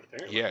 years old,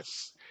 apparently.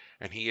 Yes.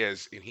 and he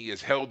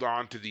has held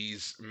on to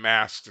these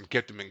masks and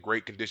kept them in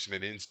great condition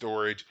and in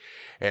storage.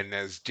 And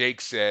as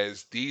Jake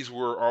says, these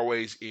were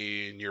always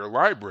in your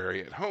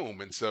library at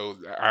home, and so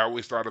I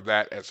always thought of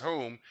that as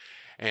home.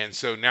 And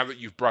so now that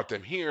you've brought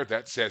them here,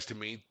 that says to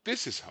me,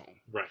 this is home.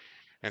 Right.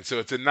 And so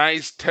it's a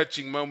nice,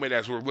 touching moment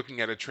as we're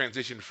looking at a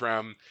transition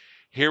from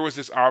here was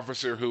this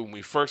officer who, when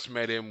we first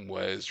met him,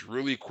 was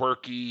really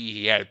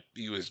quirky.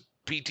 He was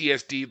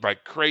PTSD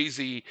like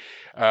crazy,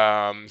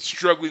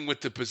 struggling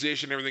with the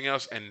position, everything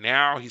else, and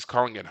now he's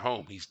calling it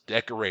home. He's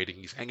decorating.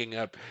 He's hanging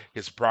up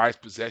his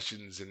prized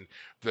possessions, and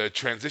the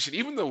transition,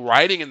 even the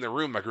lighting in the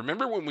room. Like,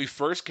 remember when we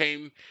first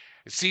came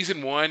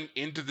season one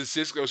into the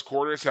Cisco's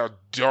quarters, how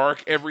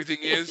dark everything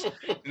is?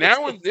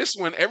 Now in this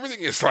one,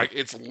 everything is like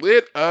it's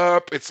lit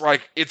up. It's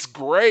like it's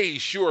gray.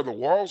 Sure, the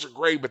walls are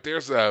gray, but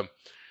there's a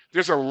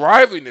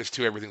liveliness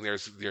to everything.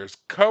 There's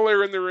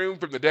color in the room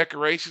from the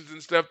decorations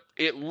and stuff.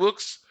 It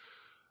looks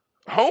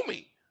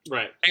homey.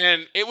 Right.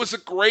 And it was a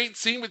great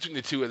scene between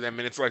the two of them.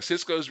 And it's like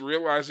Cisco's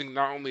realizing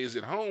not only is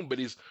it home, but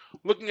he's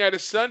looking at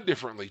his son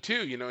differently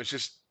too. You know, it's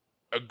just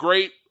a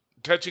great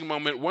touching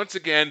moment. Once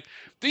again,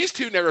 these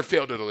two never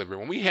fail to deliver.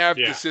 When we have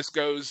the Yeah.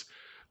 Cisco's,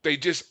 they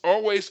just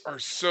always are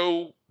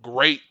so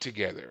great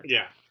together.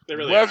 Yeah. They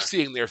really Love are.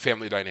 seeing their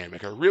family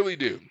dynamic. I really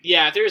do.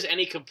 Yeah, if there's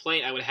any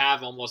complaint I would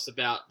have almost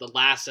about the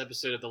last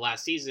episode of the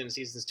last season,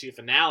 season's 2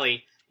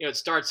 finale, it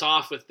starts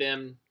off with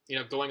them,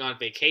 going on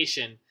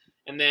vacation,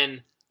 and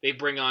then they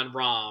bring on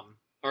Rom.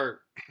 Or,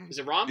 is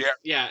it Rom? Yeah.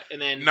 Yeah,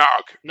 and then... Nog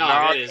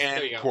it is. There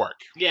you and go.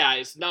 Quark. Yeah,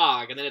 it's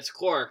Nog, and then it's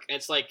Quark, and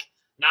it's like,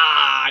 nah,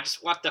 I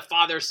just want the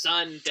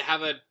father-son to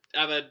have a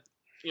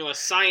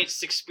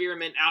science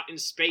experiment out in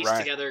space Right.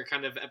 together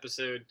kind of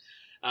episode.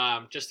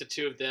 Just the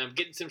two of them,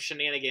 getting some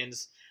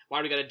shenanigans. Why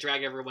do we got to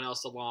drag everyone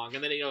else along?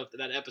 And then,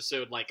 that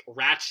episode,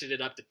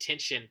 ratcheted up the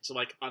tension to,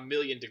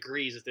 1,000,000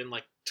 degrees within,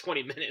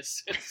 20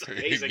 minutes. It's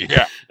amazing.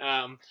 Yeah.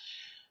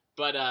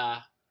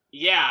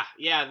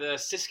 Yeah, the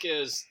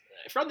Cisco's,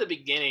 from the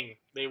beginning,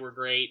 they were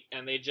great,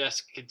 and they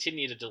just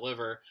continue to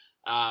deliver.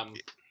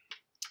 Great.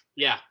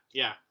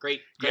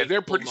 Yeah,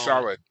 they're pretty moment.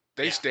 solid.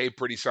 They Yeah. stay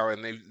pretty solid,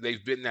 and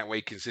they've been that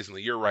way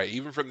consistently. You're right.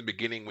 Even from the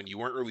beginning, when you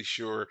weren't really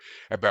sure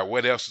about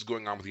what else is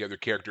going on with the other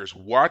characters,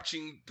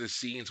 watching the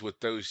scenes with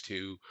those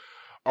two,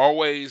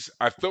 always,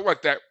 I felt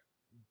like that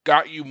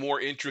got you more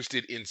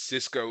interested in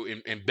Cisco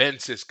and Ben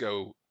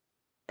Cisco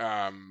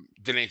than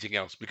anything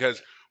else.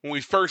 Because when we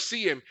first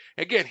see him,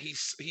 again, he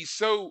seems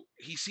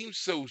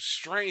so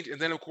strange, and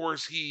then of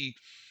course he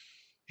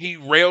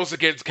rails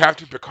against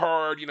Captain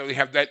Picard. They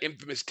have that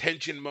infamous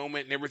tension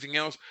moment and everything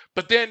else.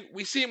 But then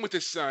we see him with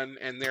his son,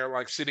 and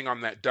they're sitting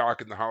on that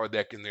dock in the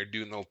holodeck, and they're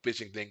doing the whole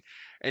fishing thing.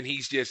 And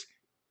he's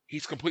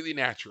completely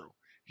natural.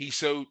 He's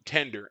so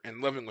tender and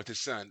loving with his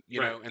son,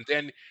 Right. And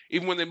then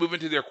even when they move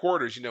into their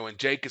quarters, and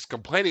Jake is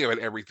complaining about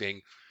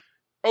everything,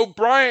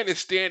 O'Brien is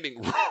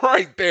standing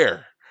right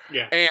there.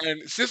 Yeah.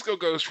 And Cisco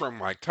goes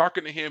from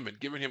talking to him and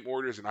giving him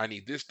orders and I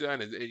need this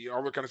done and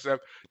all that kind of stuff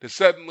to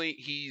suddenly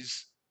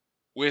he's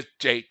with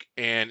Jake,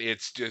 and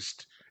it's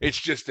just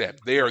them.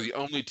 They are the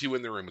only two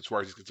in the room as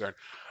far as he's concerned.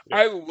 Yeah.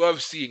 I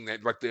love seeing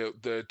that,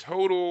 the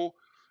total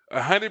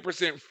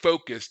 100%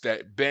 focus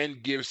that Ben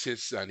gives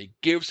his son. He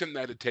gives him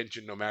that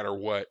attention no matter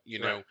what,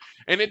 Right.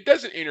 and it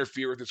doesn't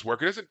interfere with his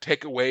work. It doesn't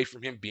take away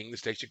from him being the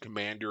station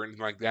commander or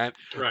anything like that.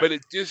 Right. But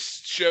it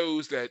just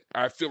shows that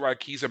I feel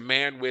like he's a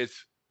man with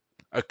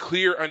a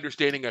clear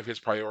understanding of his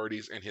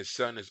priorities, and his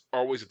son is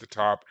always at the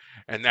top,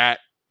 and that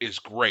is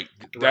great.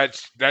 Right.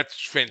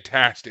 That's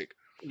fantastic.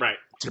 Right.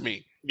 To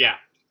me. Yeah.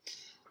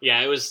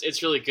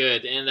 It's really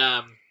good. And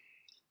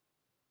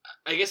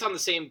I guess on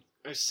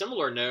a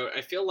similar note, I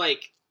feel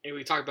like, and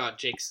we talk about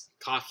Jake's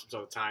costumes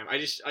all the time, I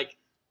just it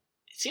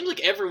seems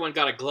like everyone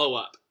got a glow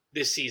up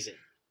this season.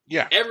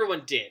 Yeah.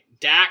 Everyone did.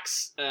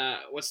 Dax,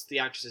 what's the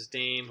actress's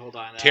name? Hold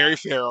on. Terry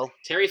Farrell.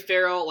 Terry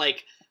Farrell,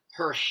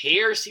 her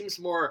hair seems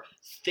more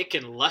thick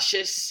and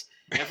luscious.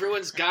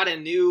 Everyone's got a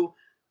new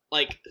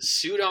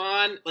suit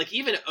on.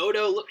 Even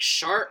Odo looks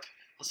sharp.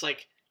 I was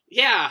like,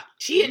 yeah,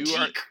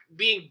 TNG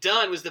being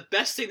done was the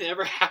best thing that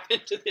ever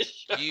happened to this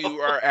show. You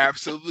are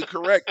absolutely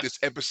correct. This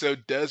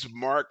episode does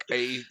mark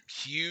a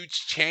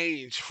huge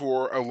change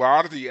for a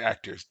lot of the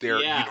actors.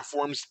 Their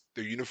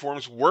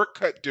uniforms were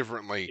cut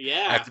differently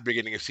at the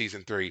beginning of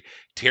season 3.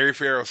 Terry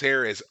Farrell's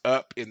hair is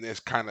up in this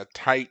kind of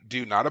tight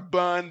do, not a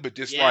bun, but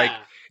just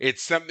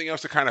it's something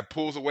else that kind of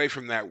pulls away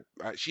from that.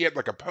 She had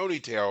a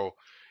ponytail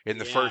in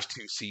the first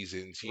 2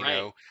 seasons, you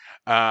know.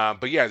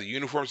 But yeah, the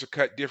uniforms are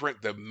cut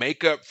different. The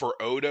makeup for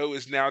Odo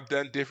is now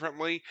done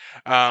differently.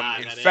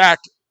 In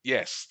fact,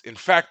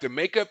 the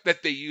makeup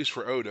that they used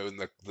for Odo and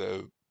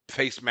the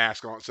face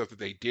mask and all that stuff that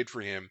they did for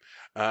him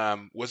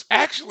was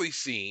actually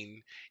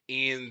seen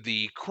in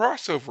the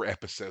crossover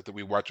episode that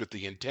we watched with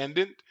the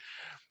Intendant.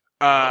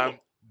 That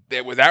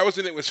was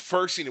when it was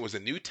first seen. It was a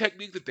new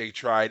technique that they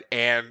tried,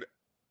 and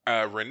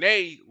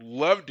Renee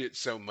loved it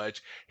so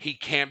much he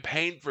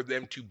campaigned for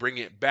them to bring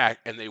it back,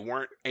 and they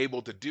weren't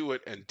able to do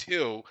it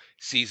until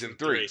season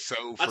 3.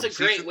 So That's from a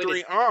great season way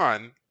 3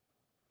 on,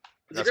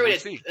 That's what we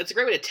see. That's a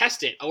great way to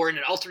test it. Oh, we're in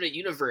an alternate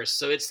universe,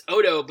 so it's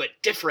Odo but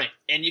different,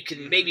 and you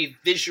can maybe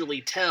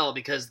visually tell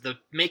because the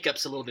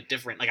makeup's a little bit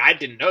different. Like I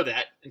didn't know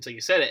that until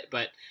you said it,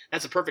 but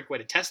that's a perfect way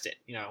to test it.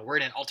 You know, we're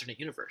in an alternate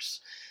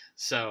universe,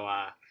 so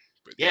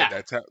But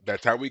yeah.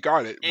 that's how we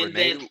got it. And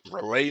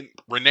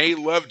Renee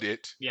loved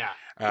it. Yeah.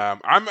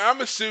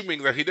 I'm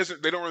assuming that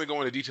they don't really go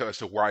into detail as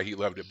to why he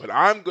loved it, but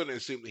I'm going to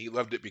assume that he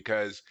loved it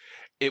because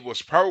it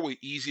was probably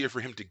easier for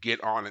him to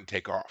get on and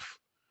take off.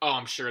 Oh,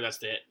 I'm sure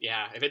that's it.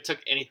 Yeah, if it took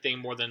anything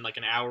more than like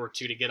an hour or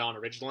two to get on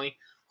originally,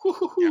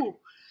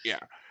 Yeah.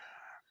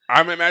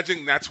 I'm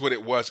imagining that's what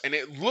it was, and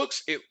it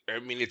looks I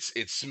mean, it's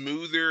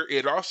smoother.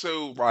 It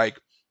also like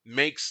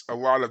makes a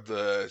lot of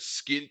the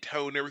skin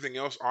tone and everything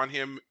else on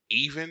him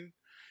even,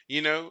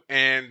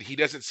 and he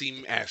doesn't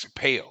seem as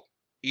pale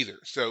either.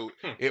 So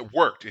it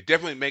worked. It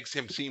definitely makes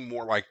him seem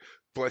more like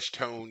flesh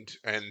toned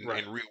and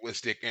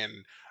realistic, and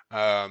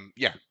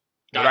yeah.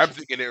 But I'm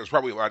thinking it was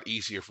probably a lot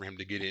easier for him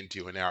to get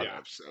into and out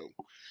of, so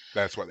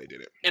that's why they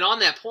did it. And on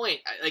that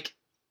point,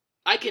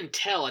 I can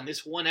tell in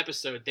this one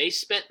episode, they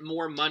spent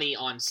more money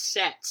on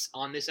sets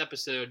on this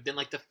episode than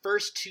like the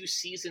first two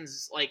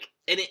seasons. Like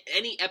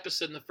any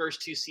episode in the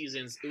first two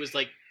seasons, it was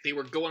like they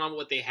were going on with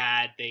what they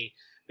had. They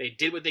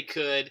did what they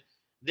could.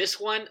 This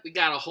one, we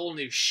got a whole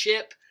new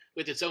ship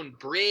with its own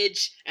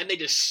bridge, and they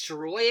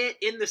destroy it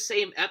in the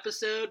same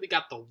episode. We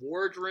got the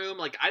wardroom.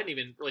 Like, I didn't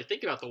even really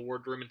think about the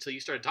wardroom until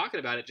you started talking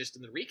about it just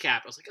in the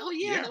recap. I was like, oh,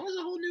 yeah. That was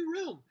a whole new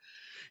room.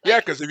 Yeah,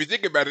 because if you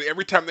think about it,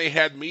 every time they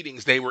had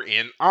meetings, they were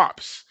in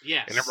ops.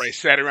 Yes. And everybody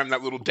sat around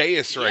that little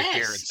dais right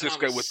there, and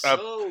Sisko was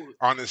up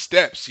on the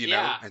steps,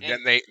 and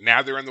then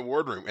now they're in the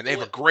wardroom, and they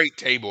have a great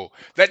table.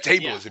 That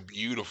table is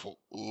beautiful.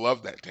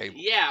 Love that table.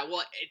 Yeah,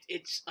 well,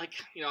 it's like,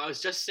 I was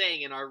just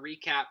saying in our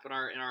recap in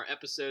our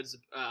episodes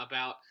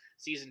about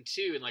season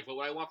 2 and like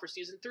what I want for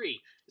season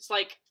 3. It's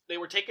like they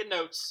were taking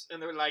notes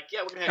and they were like, yeah,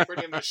 we're gonna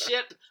give them a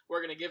ship,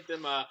 we're gonna give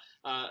them a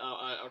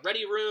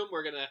ready room,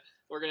 we're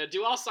gonna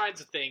do all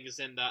kinds of things,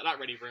 and not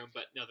ready room,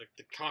 but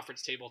the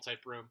conference table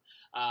type room.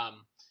 I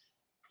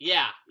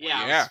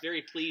was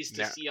very pleased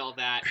to see all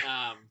that.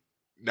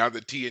 Now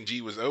that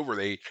TNG was over,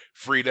 they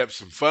freed up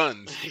some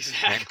funds.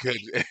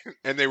 Exactly.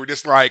 And they were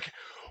just like,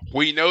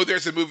 we know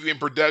there's a movie in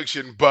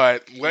production,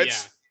 but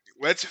let's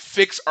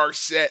fix our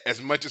set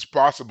as much as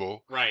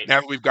possible. Right.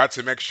 Now that we've got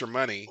some extra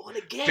money. Well, and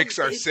again, fix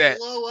our set.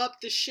 Blow up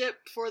the ship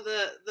for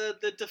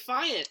the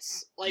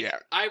Defiance. Like,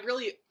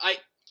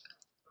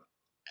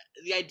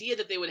 the idea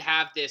that they would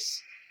have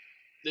this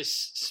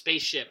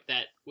spaceship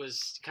that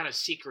was kind of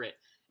secret,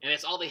 and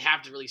it's all they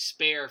have to really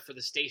spare for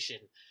the station,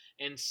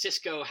 and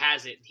Sisko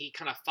has it, and he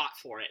kind of fought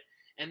for it,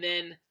 and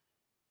then,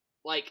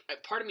 like,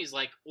 part of me is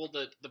like, well,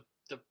 the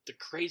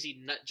crazy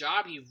nut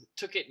job, he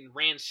took it and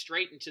ran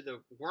straight into the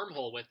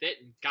wormhole with it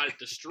and got it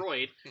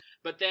destroyed.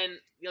 But then,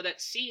 that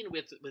scene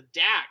with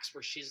Dax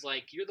where she's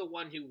like, you're the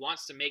one who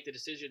wants to make the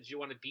decisions, you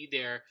want to be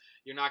there,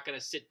 you're not going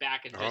to sit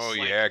back and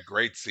just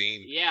great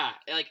scene. Yeah,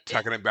 like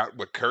talking about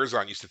what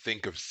Curzon used to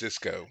think of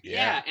Sisko.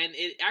 Yeah, and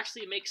it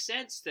actually makes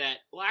sense that,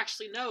 well,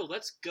 actually no,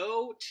 let's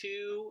go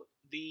to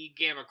the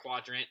Gamma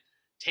Quadrant,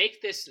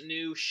 take this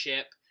new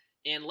ship,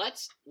 and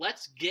let's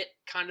get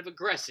kind of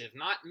aggressive.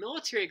 Not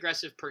military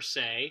aggressive per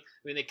se. I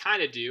mean, they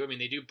kind of do. I mean,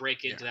 they do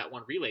break into that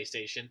one relay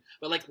station.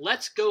 But, like,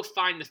 let's go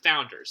find the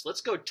Founders.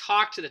 Let's go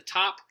talk to the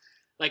top,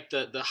 like,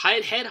 the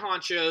head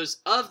honchos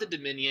of the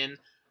Dominion.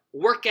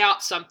 Work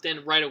out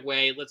something right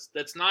away.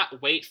 Let's not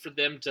wait for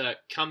them to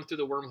come through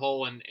the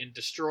wormhole and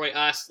destroy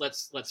us.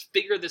 Let's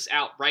figure this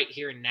out right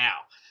here and now.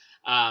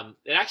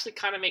 It actually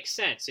kind of makes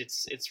sense.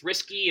 It's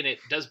risky, and it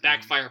does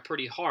backfire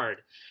pretty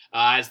hard.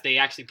 As they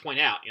actually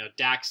point out,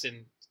 Dax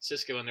and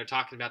Sisko, and they're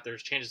talking about their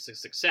chances of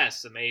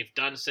success, and they've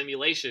done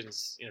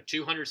simulations,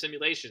 200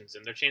 simulations,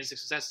 and their chance of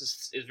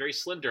success is very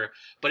slender.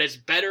 But it's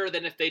better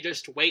than if they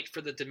just wait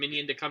for the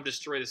Dominion to come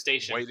destroy the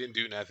station. Wait and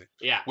do nothing.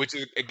 Yeah. Which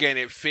is, again,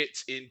 it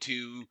fits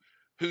into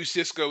who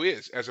Sisko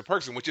is as a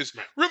person, which is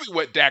really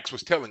what Dax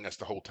was telling us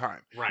the whole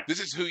time. Right.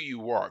 This is who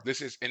you are.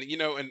 This is, and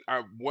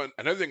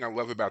another thing I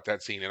love about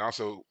that scene, and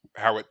also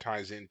how it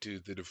ties into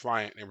the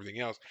Defiant and everything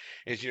else,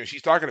 is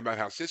she's talking about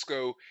how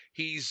Sisko,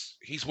 he's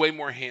way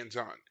more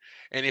hands-on.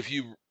 And if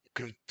you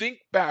can think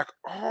back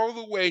all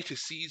the way to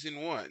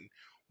season 1,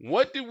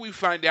 what did we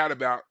find out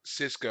about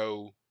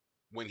Sisko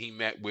when he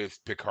met with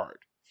Picard?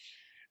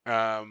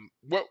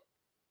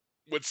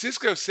 What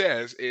Sisko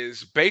says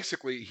is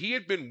basically he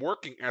had been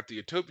working at the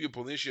Utopia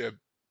Planitia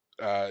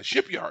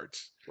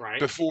shipyards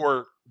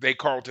before they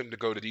called him to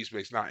go to Deep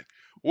Space Nine.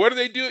 What do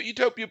they do at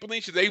Utopia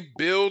Planitia? They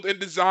build and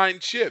design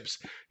ships.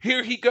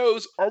 Here he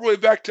goes all the way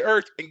back to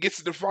Earth and gets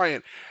the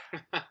Defiant.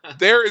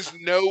 There is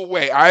no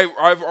way.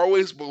 I've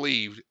always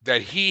believed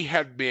that he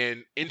had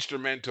been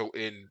instrumental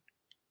in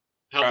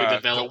helping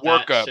develop the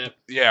workup. That ship.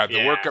 The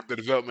workup, the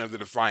development of the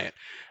Defiant.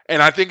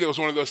 And I think it was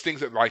one of those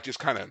things that like just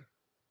kind of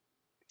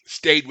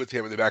stayed with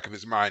him in the back of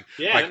his mind.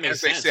 Yeah, like, that makes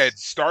as they sense. said,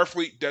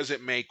 Starfleet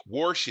doesn't make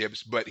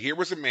warships, but here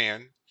was a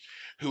man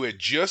who had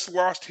just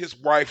lost his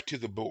wife to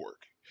the Borg.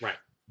 Right.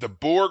 The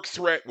Borg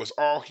threat was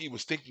all he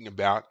was thinking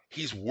about.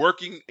 He's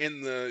working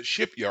in the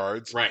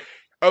shipyards. Right.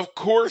 Of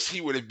course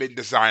he would have been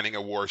designing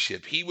a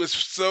warship. He was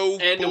so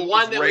And full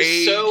one of that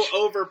rage. was so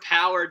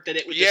overpowered that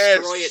it would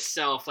destroy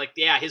itself. Like,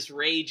 yeah, his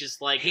rage is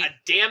like, He- God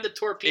damn the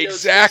torpedoes,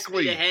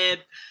 Exactly. speed ahead,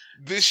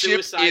 This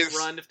ship suicide is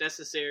run if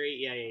necessary.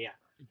 Yeah.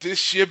 this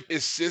ship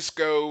is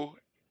Cisco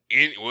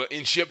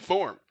in ship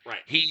form. Right.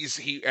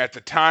 He at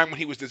the time when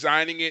he was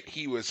designing it,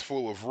 he was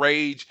full of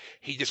rage.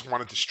 He just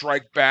wanted to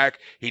strike back.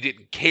 He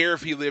didn't care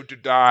if he lived or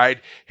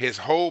died. His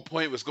whole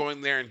point was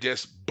going there and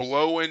just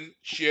blowing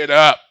shit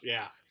up.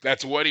 Yeah.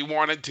 That's what he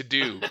wanted to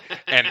do.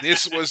 And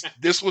this was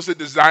the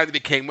design that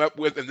he came up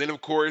with. And then,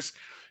 of course,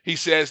 he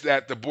says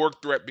that the Borg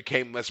threat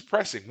became less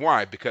pressing.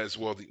 Why? Because,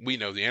 well, we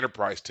know the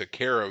Enterprise took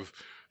care of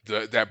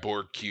that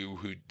Borg Q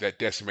that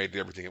decimated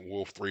everything at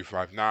Wolf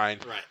 359.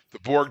 Right. The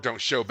Borg don't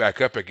show back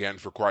up again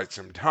for quite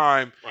some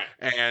time.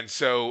 Right. And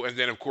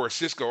then, of course,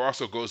 Cisco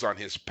also goes on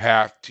his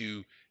path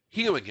to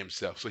healing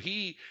himself. So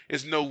he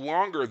is no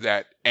longer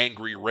that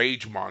angry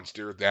rage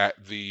monster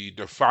that the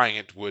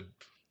Defiant would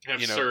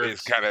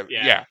is kind of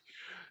yeah.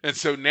 And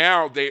so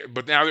now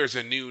there's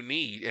a new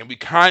need, and we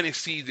kind of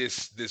see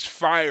this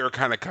fire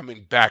kind of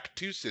coming back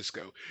to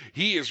Cisco.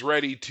 He is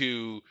ready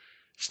to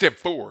step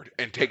forward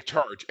and take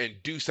charge and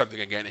do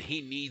something again, and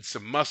he needs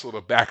some muscle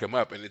to back him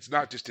up. And it's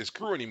not just his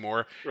crew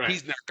anymore. Right.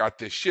 He's not got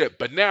this ship,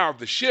 but now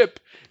the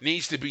ship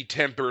needs to be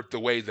tempered the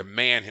way the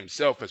man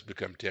himself has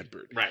become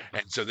tempered. Right.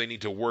 And so they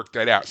need to work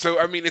that out. So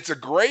I mean, it's a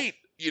great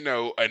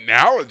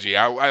analogy.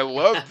 I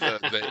love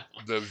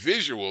the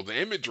visual, the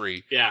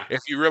imagery. Yeah.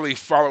 If you really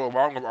follow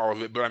along with all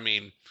of it. But I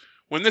mean,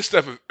 when this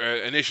stuff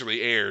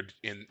initially aired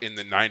in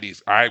the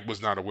 90s, I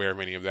was not aware of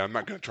any of that. I'm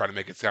not going to try to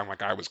make it sound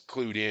like I was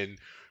clued in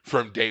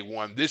from day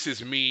one. This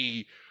is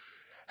me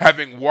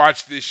having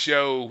watched this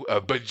show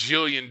a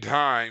bajillion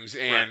times,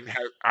 and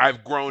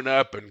I've grown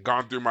up and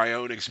gone through my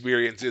own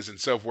experiences and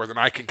so forth, and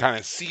I can kind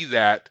of see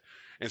that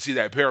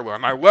parallel,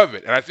 and I love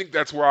it. And I think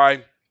that's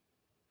why,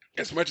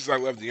 as much as I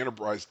love the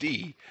Enterprise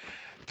D,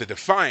 the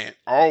Defiant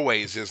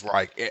always is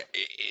like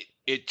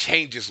it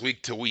changes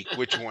week to week.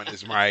 Which one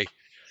is my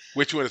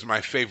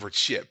favorite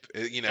ship?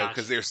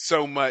 Because there's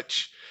so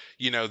much.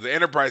 The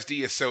Enterprise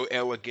D is so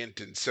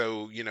elegant and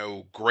so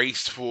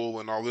graceful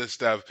and all this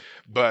stuff,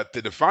 but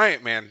the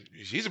Defiant, man,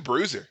 she's a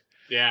bruiser.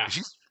 Yeah.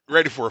 She's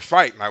ready for a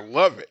fight, and I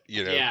love it.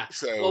 Yeah.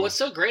 So well, what's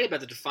so great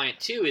about the Defiant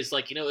too is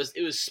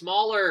it was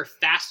smaller,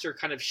 faster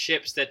kind of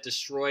ships that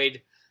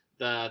destroyed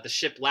the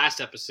ship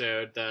last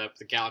episode, the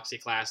Galaxy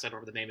class. I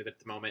don't remember the name of it at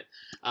the moment.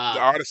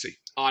 The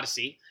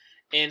Odyssey.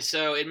 And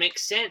so it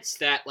makes sense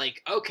that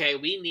okay,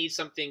 we need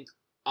something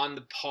on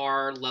the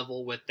par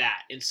level with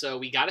that. And so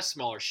we got a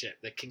smaller ship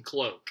that can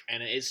cloak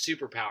and it is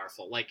super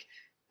powerful.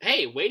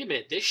 Hey, wait a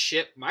minute, this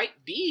ship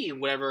might be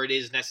whatever it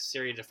is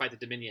necessary to fight the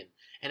Dominion.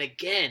 And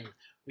again,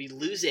 we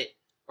lose it,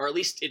 or at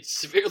least it's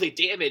severely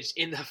damaged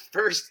in the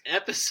first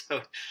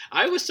episode.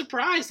 I was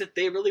surprised that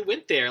they really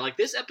went there.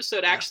 This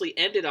episode actually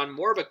ended on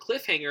more of a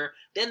cliffhanger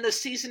than the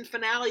season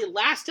finale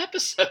last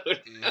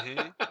episode.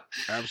 Mm-hmm.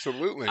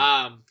 Absolutely.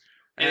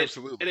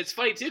 Absolutely. And it's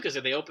funny too because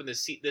they open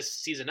this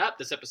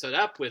episode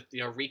up with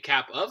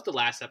recap of the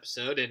last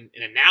episode and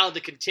now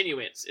the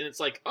continuance, and it's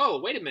oh,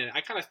 wait a minute,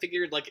 I kind of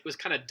figured it was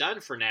kind of done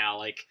for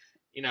now,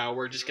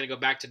 we're just gonna go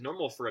back to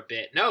normal for a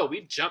bit. No,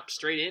 we jumped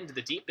straight into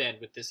the deep end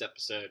with this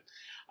episode.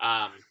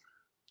 And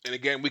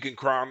again, we can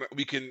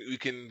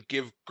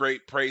give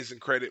great praise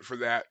and credit for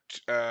that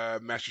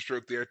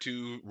masterstroke there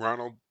to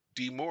Ronald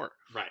D. Moore,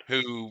 right?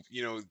 Who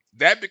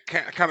that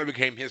kind of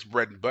became his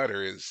bread and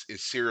butter is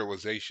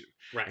serialization,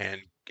 right?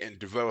 And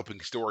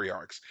developing story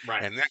arcs,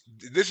 right? And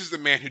this is the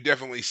man who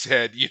definitely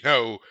said,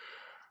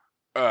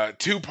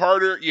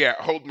 two-parter, yeah,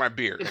 hold my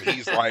beer. And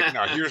he's like,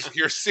 no,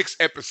 here's 6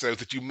 episodes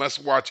that you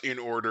must watch in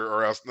order,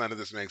 or else none of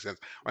this makes sense.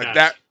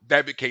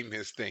 That became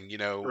his thing,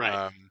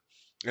 Right.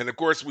 And of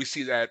course, we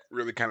see that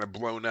really kind of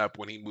blown up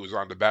when he moves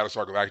on to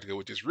Battlestar Galactica,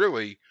 which is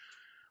really.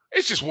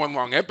 It's just one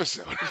long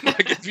episode.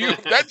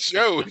 That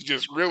show is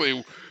just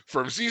really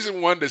from season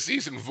 1 to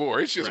season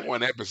 4. It's just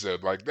one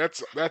episode.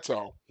 That's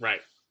all. Right.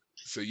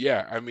 So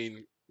yeah, I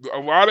mean, a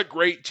lot of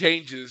great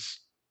changes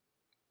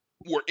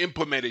were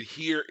implemented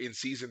here in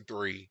season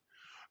 3,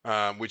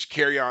 which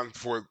carry on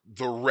for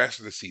the rest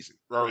of the season,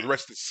 or the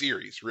rest of the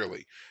series,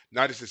 really.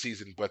 Not just the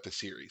season, but the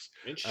series.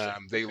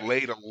 They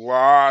laid a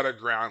lot of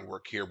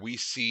groundwork here. We've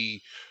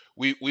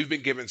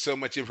been given so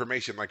much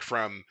information,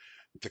 from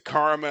the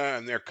Karma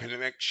and their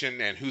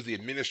connection and who the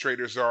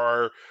administrators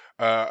are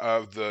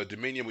of the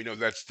Dominion. We know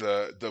that's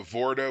the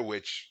Vorta,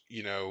 which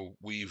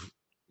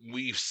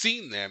we've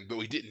seen them, but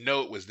we didn't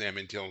know it was them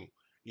until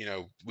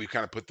we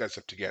kind of put that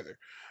stuff together.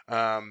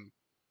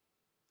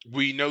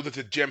 We know that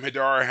the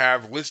Jem'Hadar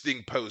have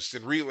listing posts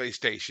and relay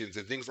stations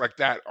and things like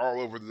that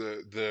all over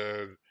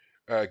the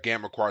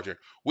Gamma Quadrant.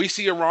 We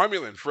see a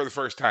Romulan for the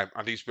first time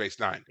on Deep Space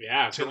Nine.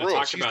 Yeah, she's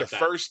the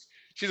first.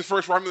 She's the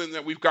first Romulan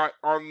that we've got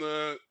on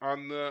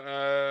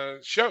the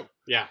show.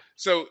 Yeah.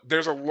 So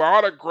there's a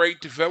lot of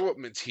great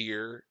developments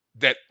here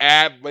that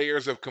add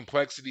layers of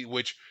complexity,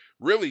 which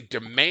really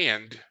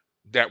demand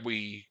that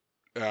we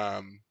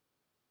um,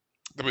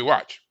 that we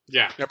watch.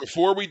 Yeah. Now,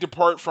 before we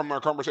depart from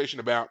our conversation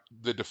about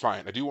the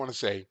Defiant, I do want to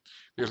say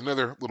there's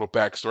another little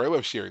backstory. I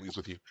love sharing these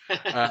with you.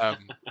 Um,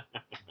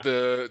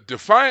 the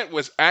Defiant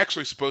was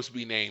actually supposed to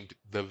be named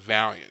the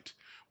Valiant.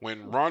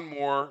 When Ron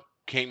Moore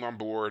came on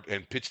board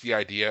and pitched the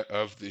idea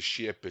of the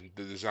ship and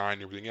the design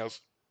and everything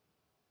else,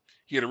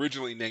 he had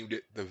originally named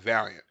it the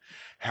Valiant.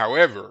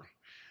 However,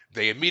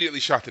 they immediately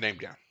shot the name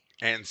down.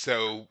 And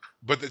so,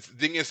 but the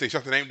thing is, they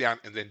shot the name down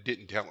and then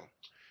didn't tell him.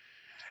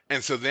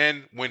 And so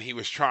then when he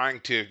was trying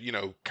to,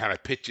 kind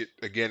of pitch it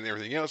again and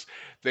everything else,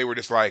 they were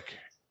just like,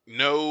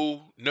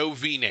 no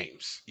V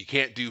names. You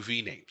can't do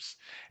V names.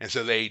 And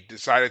so they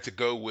decided to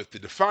go with the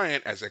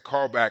Defiant as a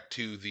callback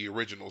to the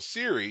original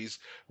series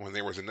when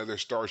there was another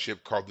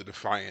starship called the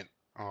Defiant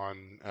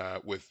on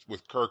with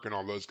Kirk and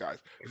all those guys.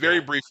 Very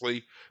Okay.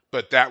 briefly,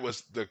 but that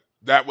was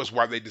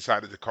why they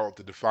decided to call it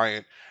the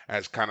Defiant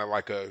as kind of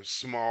like a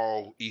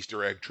small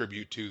Easter egg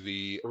tribute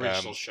to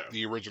Original show.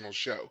 the original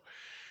show.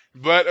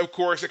 But of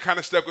course, it kind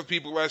of stuck with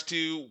people as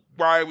to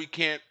why we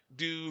can't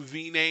do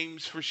V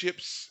names for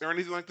ships or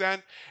anything like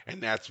that. And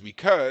that's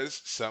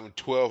because some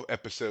 12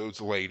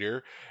 episodes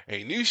later,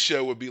 a new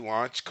show would be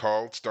launched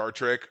called Star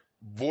Trek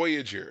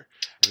Voyager.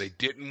 And they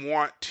didn't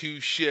want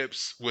two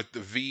ships with the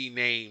V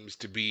names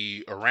to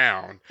be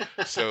around.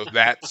 So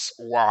that's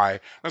why. I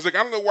was like,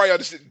 I don't know why y'all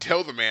just didn't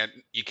tell the man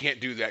you can't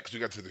do that because we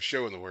got to the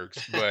show in the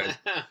works. But,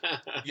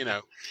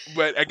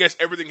 but I guess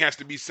everything has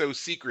to be so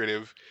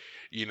secretive.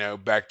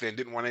 Back then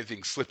didn't want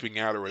anything slipping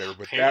out or whatever,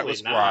 but that Apparently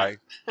was not. why,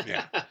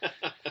 yeah.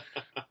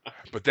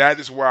 But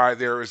that is why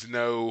there was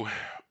no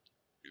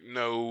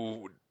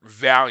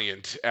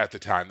Valiant at the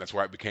time. That's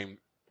why it became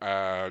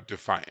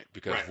Defiant,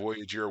 because Right.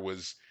 Voyager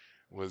was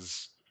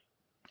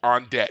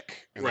on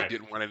deck, and they Right.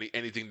 didn't want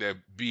anything to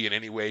be in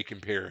any way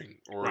comparing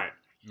or Right.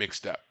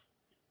 mixed up.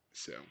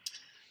 So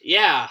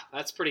Yeah,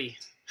 that's pretty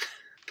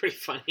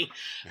funny.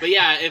 But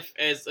yeah, if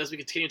as we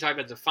continue talking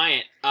about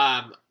Defiant,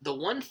 the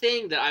one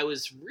thing that I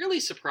was really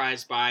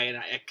surprised by,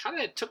 and it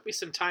kind of took me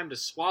some time to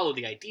swallow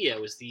the idea,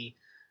 was the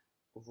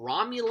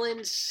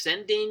Romulans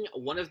sending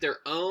one of their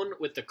own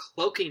with the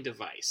cloaking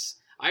device.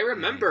 I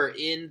remember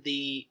in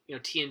the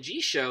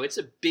TNG show, it's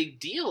a big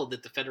deal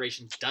that the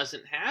Federation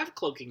doesn't have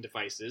cloaking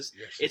devices.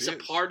 yes, It's it a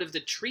is. part of the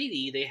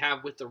treaty they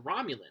have with the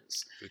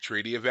Romulans. The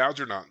Treaty of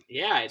Algernon.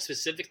 Yeah, it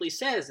specifically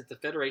says that the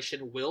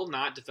Federation will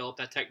not develop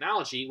that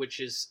technology, which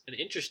is an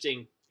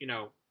interesting,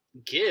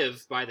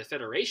 give by the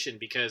Federation,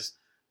 because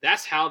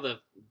that's how the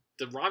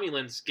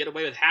Romulans get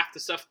away with half the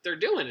stuff they're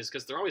doing, is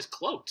because they're always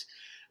cloaked.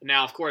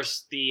 Now, of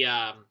course, the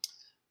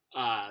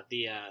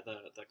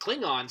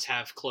Klingons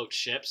have cloaked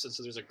ships, and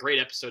so there's a great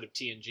episode of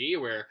TNG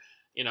where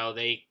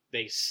the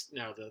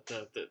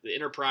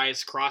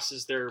Enterprise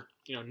crosses their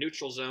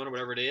neutral zone or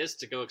whatever it is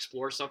to go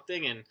explore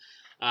something, and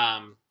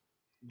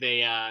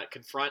they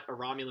confront a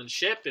Romulan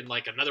ship, and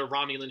like another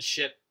Romulan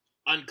ship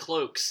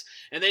uncloaks,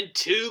 and then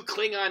two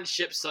Klingon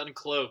ships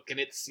uncloak, and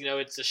it's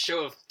a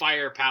show of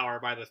firepower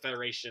by the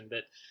Federation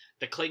that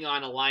the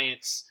Klingon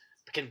alliance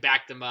can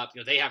back them up.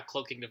 They have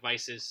cloaking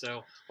devices,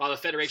 so while the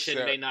Federation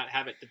So- may not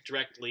have it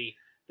directly,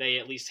 they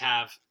at least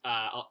have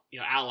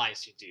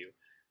allies who do.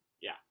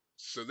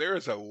 So there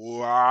is a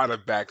lot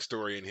of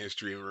backstory and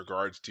history in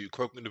regards to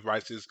cloaking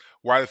devices,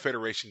 why the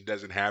Federation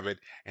doesn't have it,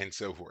 and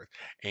so forth.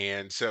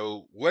 And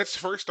so let's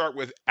first start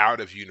with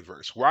out of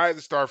universe. Why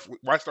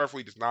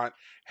Starfleet does not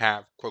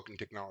have cloaking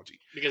technology?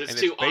 Because it's And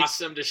too it's based-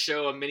 awesome to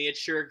show a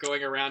miniature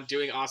going around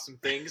doing awesome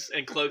things,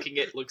 and cloaking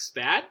it looks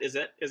bad. Is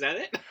that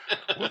it?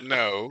 Well,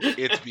 no,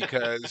 it's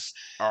because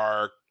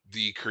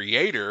the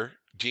creator,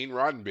 Gene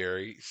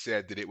Roddenberry,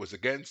 said that it was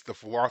against the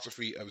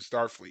philosophy of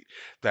Starfleet,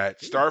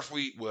 that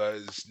Starfleet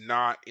was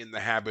not in the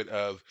habit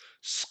of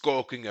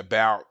skulking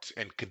about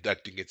and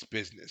conducting its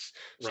business.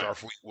 Right.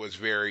 Starfleet was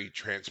very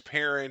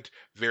transparent,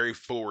 very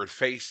forward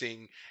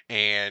facing,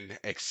 and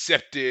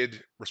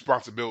accepted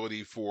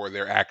responsibility for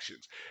their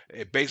actions.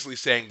 Basically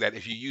saying that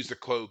if you used a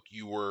cloak,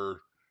 you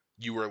were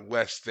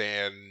less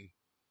than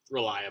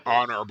Reliable.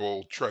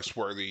 honorable,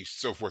 trustworthy,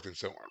 so forth and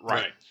so on.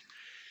 Right. Right.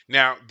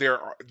 Now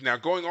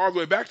going all the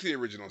way back to the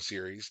original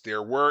series,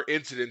 there were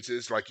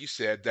incidences, like you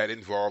said, that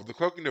involved the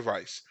cloaking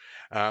device.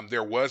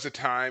 There was a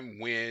time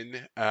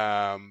when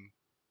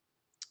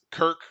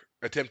Kirk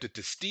attempted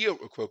to steal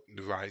a cloaking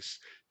device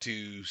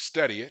to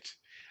study it.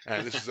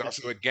 This is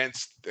also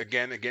against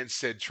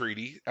said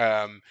treaty,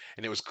 and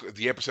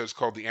the episode is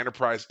called "The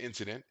Enterprise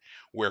Incident,"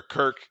 where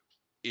Kirk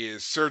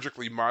is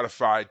surgically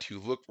modified to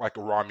look like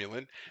a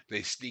Romulan.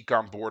 They sneak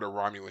on board a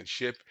Romulan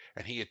ship,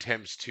 and he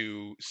attempts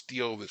to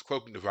steal this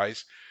cloaking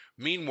device.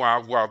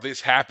 Meanwhile, while this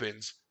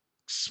happens,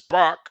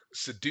 Spock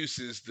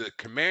seduces the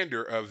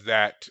commander of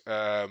that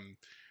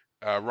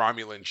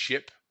Romulan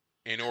ship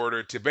in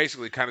order to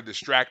basically kind of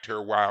distract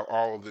her while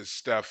all of this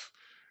stuff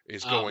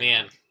is Oh going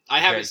man, on. I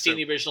haven't Okay, seen so-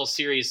 the original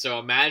series, so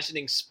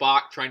imagining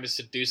Spock trying to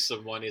seduce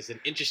someone is an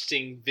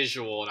interesting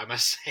visual, I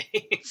must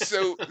say.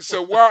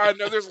 So while I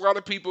know there's a lot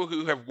of people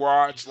who have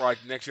watched like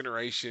Next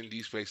Generation,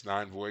 Deep Space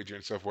Nine, Voyager,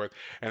 and so forth,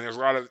 and there's a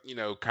lot of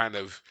kind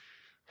of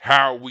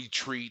how we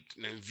treat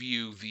and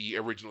view the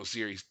original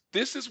series.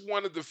 This is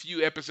one of the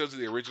few episodes of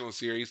the original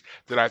series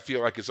that I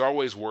feel like is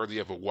always worthy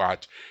of a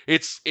watch.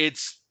 It's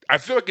I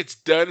feel like it's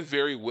done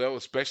very well,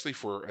 especially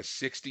for a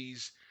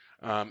 '60s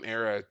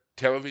era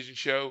television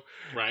show.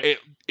 Right. It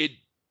it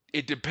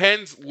it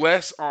depends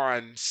less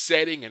on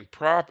setting and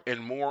prop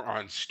and more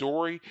on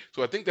story.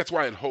 So I think that's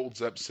why it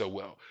holds up so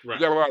well. You Right.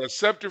 got a lot of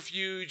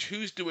subterfuge,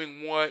 who's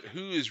doing what,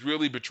 who is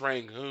really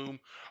betraying whom.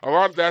 A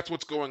lot of that's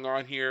what's going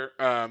on here.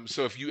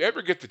 So if you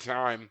ever get the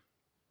time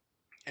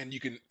and you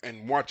can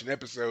and watch an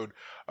episode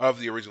of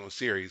the original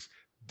series,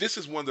 this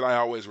is one that I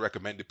always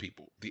recommend to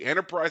people. The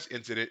Enterprise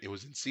incident. It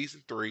was in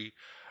season 3,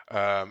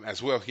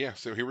 as well. Yeah.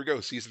 So here we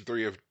go. Season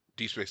 3 of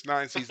Deep Space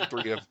Nine. Season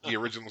 3 of the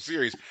original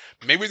series.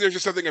 Maybe there's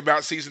just something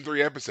about season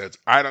 3 episodes.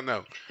 I don't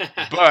know.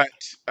 But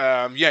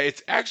yeah,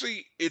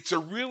 it's a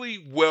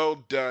really well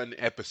done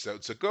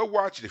episode. So go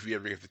watch it if you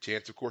ever get the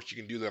chance. Of course, you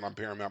can do that on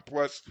Paramount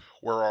Plus,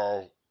 where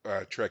all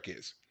Trek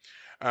is.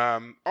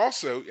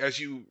 Also, as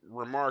you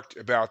remarked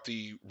about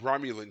the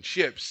Romulan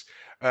ships,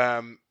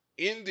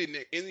 in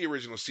the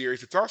original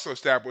series, it's also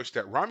established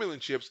that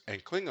Romulan ships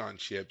and Klingon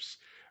ships,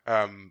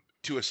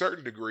 to a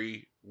certain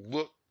degree,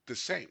 look the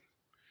same.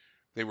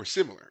 They were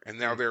similar, and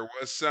now Mm. there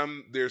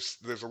was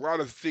there's a lot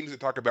of things that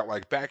talk about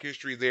like back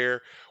history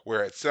there,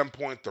 where at some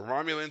point the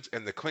Romulans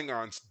and the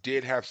Klingons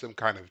did have some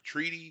kind of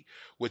treaty,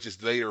 which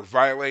is later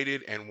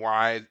violated, and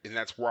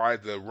that's why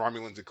the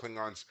Romulans and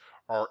Klingons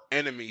are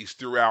enemies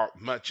throughout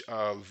much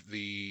of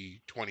the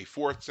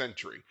 24th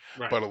century.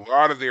 Right. But a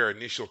lot of their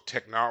initial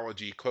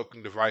technology,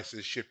 cloaking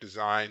devices, ship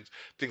designs,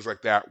 things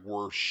like that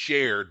were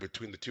shared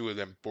between the two of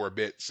them for a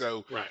bit.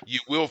 So Right. you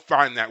will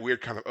find that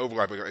weird kind of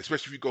overlap,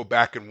 especially if you go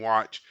back and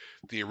watch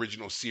the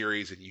original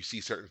series and you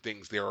see certain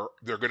things, they're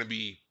going to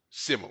be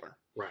similar.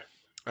 Right.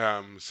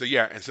 So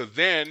yeah, and so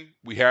then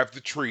we have the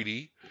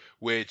treaty,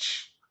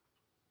 which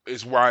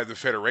is why the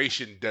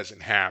Federation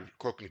doesn't have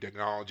cloaking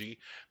technology.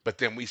 But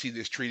then we see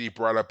this treaty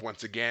brought up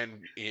once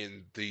again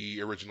in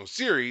the original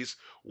series,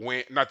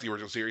 when not the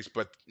original series,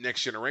 but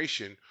Next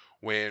Generation,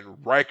 when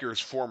Riker's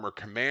former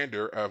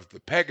commander of the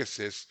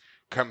Pegasus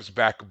comes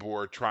back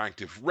aboard trying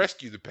to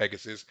rescue the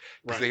Pegasus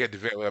because Right. they had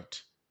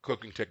developed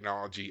cloaking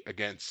technology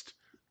against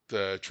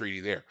the treaty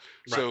there.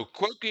 Right. So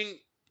cloaking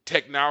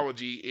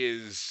technology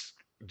is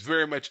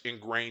very much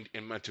ingrained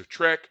in much of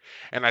Trek,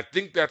 and I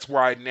think that's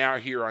why now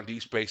here on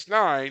Deep Space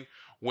Nine,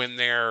 when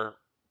they're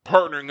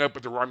partnering up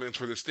with the Romulans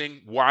for this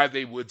thing, why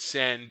they would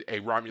send a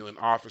Romulan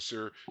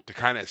officer to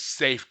kind of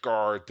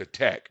safeguard the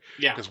tech.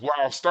 Yeah. Because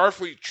while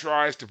Starfleet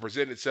tries to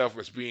present itself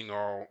as being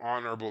all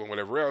honorable and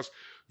whatever else,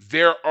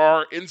 there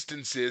are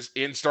instances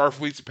in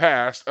Starfleet's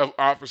past of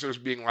officers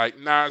being like,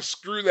 nah,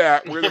 screw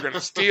that. We're either going to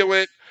steal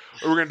it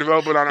or we're going to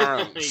develop it on our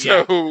own.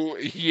 Yeah. So,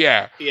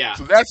 yeah. Yeah.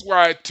 So that's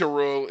why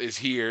Tyrell is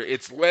here.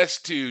 It's less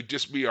to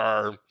just be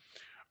our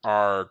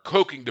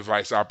cloaking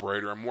device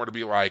operator and more to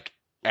be like,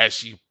 as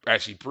she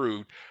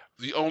proved,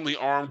 the only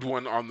armed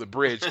one on the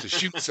bridge to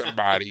shoot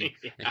somebody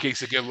in Yeah. case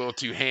they get a little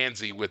too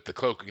handsy with the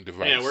cloaking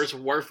device. Yeah. Where's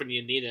Worf when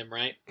you need him,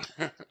 right?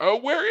 Oh,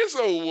 where is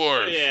old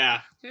Worf?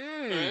 Yeah.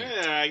 Hmm.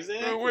 Yeah.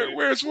 Exactly.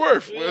 Where's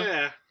Worf?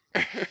 Yeah.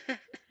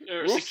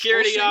 Or We'll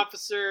security see.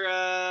 officer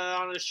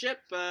on a ship.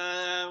 We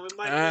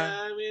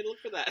might look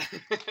for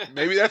that.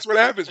 Maybe that's what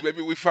happens.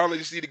 Maybe we finally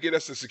just need to get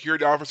us a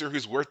security officer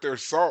who's worth their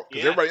salt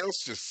because Yeah. everybody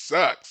else just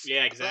sucks.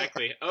 Yeah,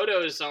 exactly.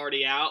 Odo is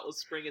already out.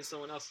 Let's bring in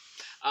someone else.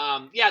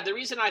 Yeah, the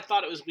reason I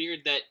thought it was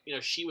weird that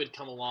she would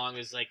come along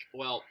is like,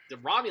 well, the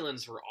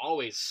Romulans were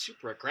always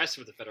super aggressive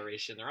with the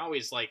Federation. They're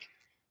always like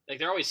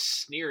they're always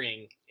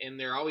sneering, and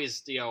they're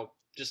always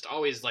just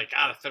always like,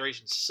 the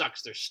Federation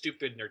sucks. They're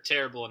stupid and they're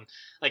terrible, and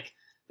like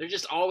they're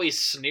just always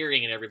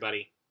sneering at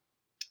everybody.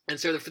 And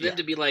so for them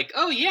to be like,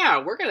 oh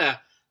yeah, we're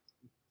gonna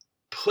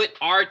put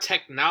our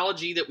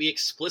technology that we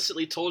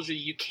explicitly told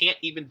you can't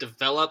even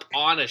develop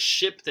on a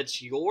ship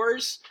that's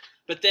yours,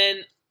 but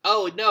then,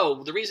 oh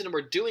no, the reason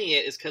we're doing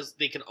it is because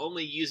they can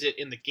only use it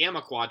in the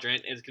Gamma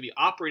Quadrant, and it's going to be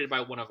operated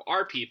by one of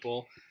our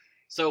people.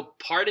 So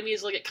part of me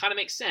is like, it kind of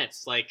makes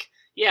sense. Like,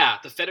 yeah,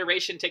 the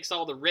Federation takes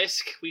all the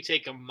risk. We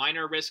take a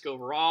minor risk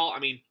overall. I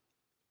mean,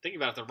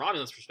 thinking about it from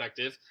Romulan's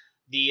perspective,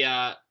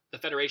 the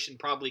Federation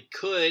probably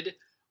could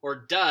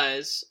or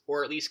does,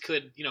 or at least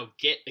could,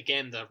 get,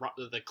 again,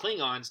 the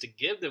Klingons to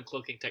give them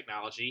cloaking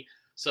technology.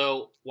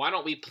 So why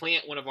don't we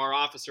plant one of our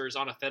officers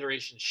on a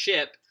Federation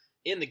ship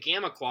in the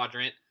Gamma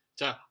Quadrant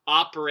to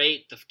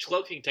operate the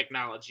cloaking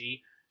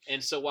technology?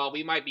 And so while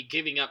we might be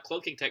giving up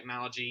cloaking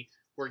technology,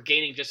 we're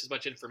gaining just as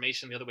much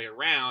information the other way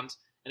around.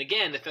 And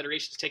again, the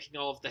Federation's taking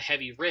all of the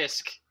heavy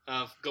risk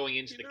of going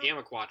into the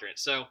Gamma Quadrant.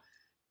 So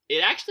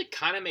it actually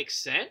kind of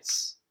makes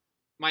sense.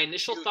 My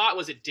initial thought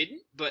was it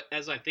didn't, but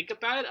as I think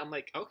about it, I'm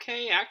like,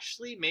 okay,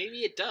 actually, maybe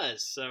it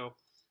does. So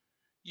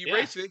You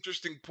raised an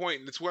interesting point,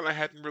 and it's one I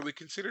hadn't really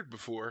considered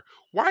before.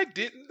 Why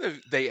didn't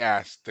they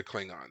ask the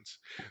Klingons?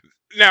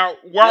 Now,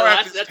 while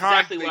at that's this time,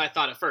 exactly what I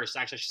thought at first.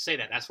 Actually, I should say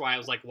that. That's why I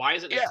was like, why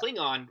isn't the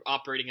Klingon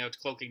operating a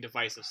cloaking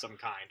device of some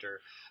kind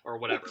or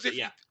whatever? Well, But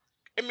yeah.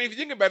 I mean, if you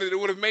think about it, it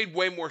would have made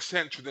way more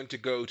sense for them to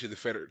go to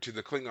to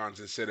the Klingons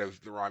instead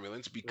of the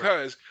Romulans, Right.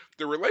 because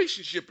the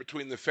relationship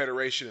between the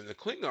Federation and the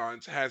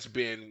Klingons has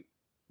been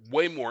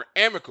way more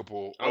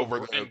amicable Oh, and over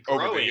the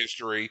growing.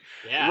 history.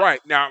 Yeah. Right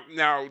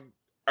now,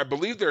 I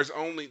believe there's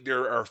only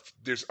the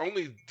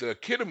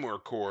Khitomer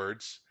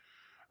Accords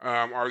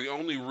are the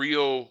only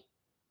real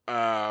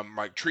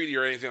like treaty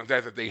or anything like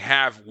that that they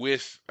have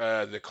with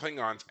the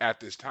Klingons at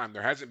this time.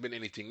 There hasn't been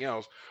anything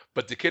else,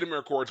 but the Khitomer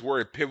Accords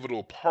were a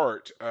pivotal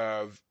part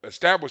of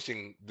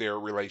establishing their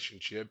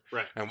relationship,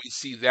 Right. and we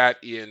see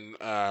that in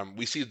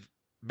we see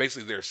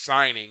basically their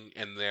signing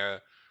and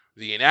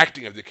the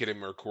enacting of the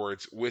Khitomer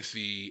Accords with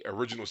the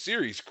original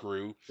series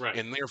crew Right.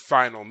 in their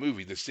final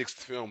movie, the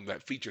sixth film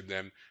that featured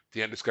them,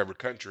 The Undiscovered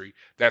Country.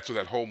 That's what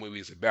that whole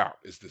movie is about,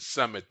 is the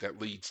summit that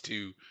leads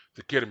to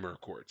the Khitomer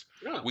Accords.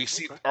 Oh, We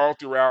see okay. all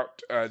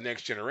throughout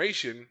Next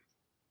Generation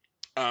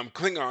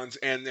Klingons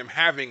and them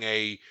having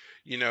a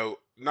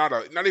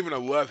not even a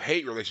love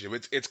hate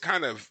relationship. It's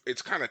kind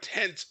of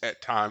tense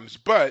at times,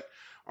 but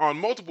on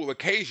multiple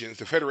occasions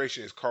the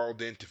Federation is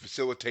called in to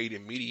facilitate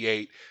and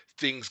mediate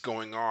things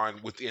going on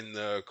within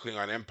the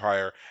Klingon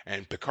Empire,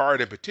 and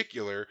Picard in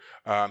particular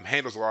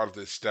handles a lot of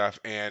this stuff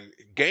and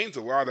gains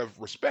a lot of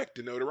respect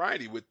and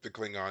notoriety with the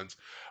Klingons.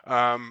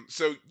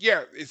 So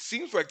yeah, it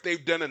seems like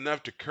they've done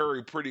enough to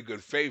curry pretty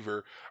good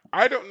favor.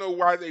 I don't know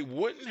why they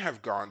wouldn't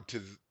have gone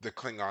to the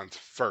Klingons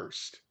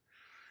first.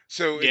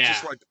 So it's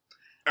just Yeah.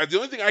 like the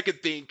only thing I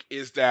could think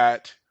is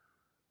that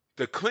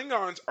the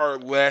Klingons are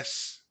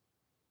less,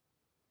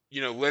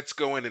 let's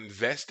go and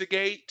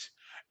investigate.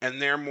 And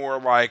they're more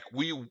like,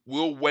 we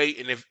will wait,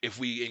 and if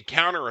we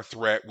encounter a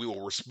threat, we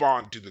will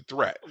respond to the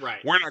threat. Right.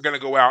 We're not going to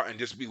go out and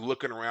just be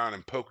looking around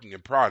and poking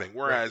and prodding. Right.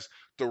 Whereas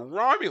the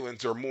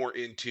Romulans are more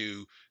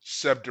into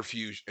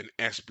subterfuge and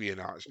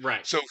espionage.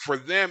 Right. So for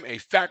them, a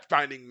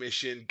fact-finding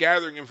mission,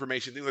 gathering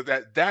information, things like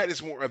that, that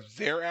is more of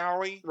their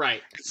alley.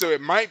 Right. So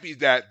it might be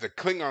that the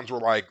Klingons were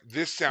like,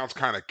 this sounds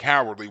kind of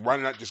cowardly. Why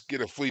not just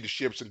get a fleet of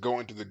ships and go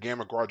into the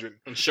Gamma Quadrant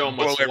And show them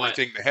blow what's what.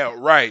 everything to hell?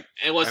 Right.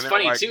 And what's And they're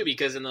funny like, too,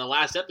 because in the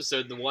last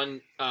episode, the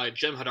one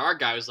Jim Hadar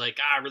guy was like,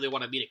 "I really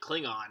want to meet a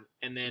Klingon,"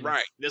 and then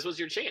right. this was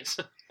your chance.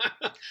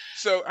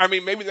 So I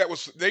mean, maybe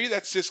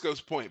that's Cisco's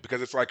point,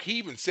 because it's like he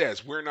even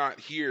says, we're not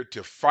here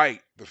to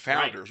fight the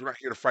founders. We're not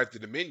here to fight the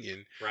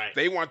Dominion. Right.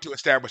 They want to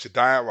establish a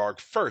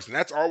dialogue first, and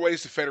that's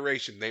always the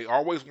Federation. They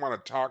always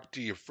want to talk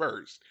to you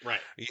first.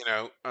 Right.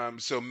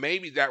 So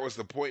maybe that was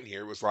the point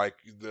here. It was like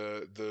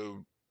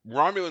the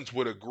Romulans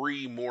would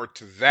agree more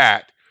to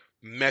that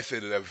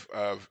method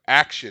of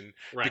action,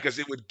 Right. because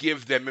it would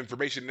give them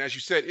information, and as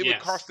you said, it would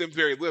Yes. cost them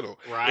very little.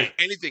 If Right.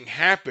 anything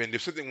happened,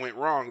 if something went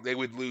wrong, they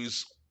would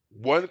lose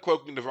one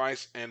cloaking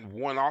device and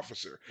one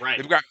officer. Right.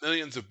 They've got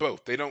millions of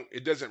both.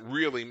 It doesn't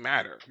really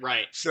matter.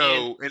 Right.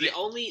 So And the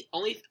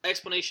only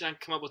explanation I can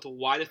come up with to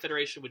why the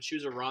Federation would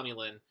choose a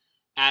Romulan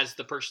as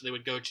the person they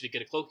would go to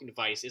get a cloaking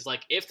device is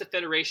like, if the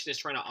Federation is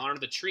trying to honor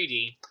the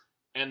treaty,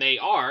 and they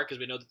are, because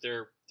we know that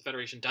the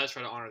Federation does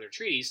try to honor their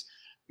treaties.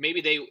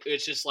 Maybe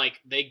it's just like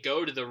they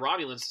go to the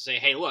Romulans to say,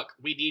 "Hey, look,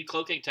 we need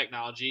cloaking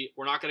technology.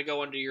 We're not going to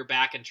go under your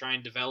back and try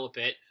and develop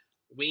it.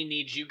 We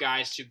need you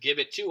guys to give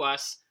it to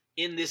us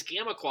in this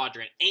Gamma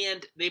Quadrant."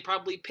 And they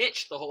probably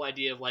pitched the whole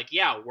idea of like,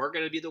 "Yeah, we're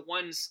going to be the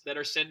ones that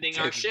are sending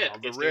our taking ship. all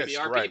the It's going to risk, be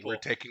our right? people." We're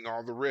taking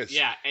all the risk.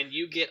 Yeah, and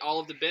you get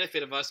all of the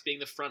benefit of us being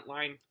the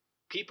frontline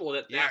people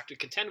that Yeah. have to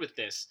contend with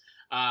this.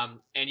 And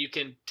you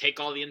can take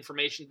all the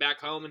information back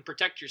home and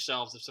protect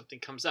yourselves if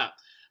something comes up.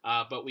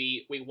 But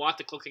we want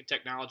the cloaking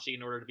technology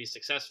in order to be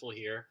successful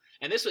here.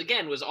 And this,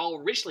 again, was all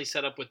originally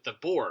set up with the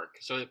Borg.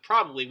 So it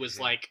probably was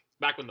like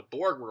back when the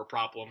Borg were a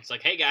problem. It's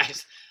like, hey,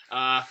 guys,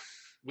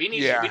 we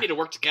need to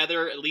work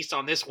together, at least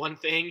on this one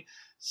thing.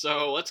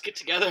 So let's get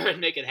together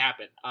and make it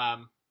happen.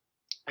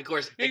 Of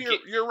course, yeah,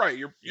 you're right.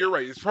 You're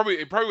right. It probably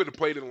would have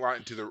played in a lot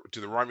into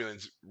the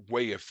Romulans'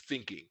 way of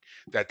thinking,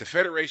 that the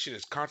Federation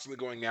is constantly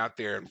going out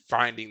there and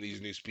finding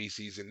these new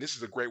species, and this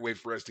is a great way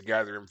for us to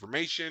gather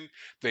information.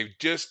 They've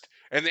just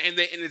and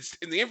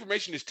the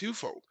information is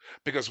twofold,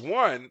 because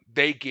one,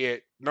 they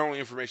get not only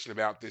information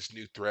about this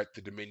new threat,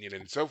 the Dominion,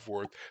 and so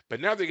forth, but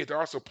now they get to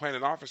also plant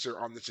an officer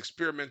on this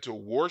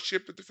experimental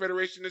warship that the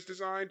Federation has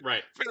designed.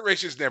 Right.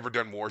 Federation's never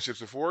done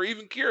warships before.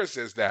 Even Kira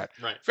says that.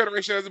 Right.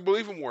 Federation doesn't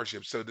believe in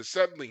warships, so to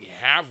suddenly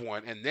have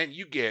one, and then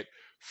you get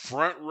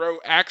front row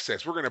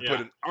access. We're going to put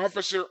an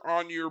officer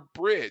on your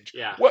bridge.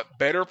 Yeah. What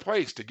better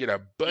place to get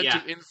a bunch Yeah.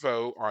 of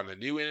info on a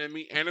new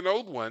enemy and an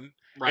old one,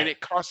 Right. and it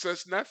costs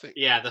us nothing?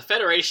 Yeah, the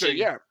Federation. So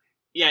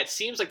yeah, it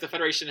seems like the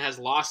Federation has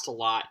lost a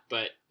lot,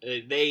 but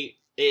let me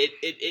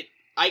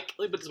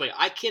put it this way: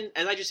 I can,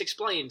 as I just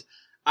explained,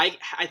 I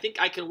think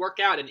I can work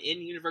out an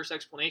in-universe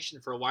explanation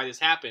for why this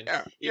happened.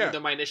 Even though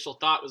my initial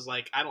thought was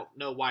like, I don't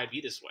know why it'd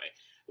be this way,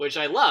 which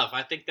I love.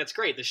 I think that's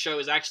great. The show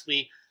is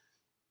actually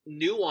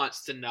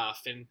nuanced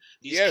enough, and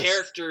these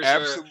characters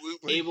are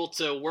able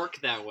to work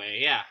that way.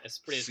 Yeah, it's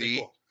pretty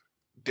cool.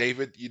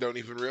 David, you don't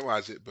even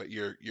realize it, but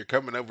you're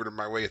coming over to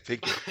my way of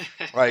thinking.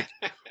 Like,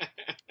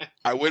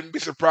 I wouldn't be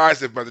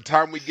surprised if by the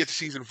time we get to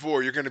season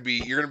 4, you're gonna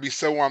be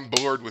so on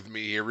board with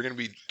me here. We're gonna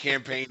be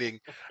campaigning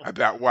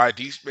about why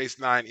Deep Space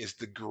Nine is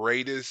the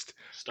greatest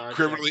Star Trek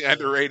criminally show.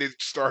 underrated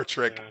Star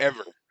Trek Yeah.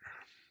 ever.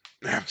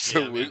 Yeah, man.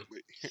 Absolutely.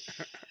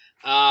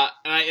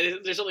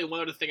 There's only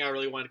one other thing I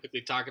really want to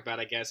quickly talk about,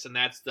 I guess, and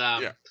that's the.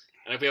 Yeah.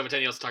 And if we have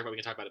anything else to talk about, we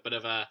can talk about it. But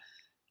if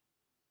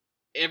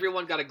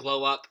everyone got a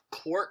glow up,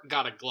 Quark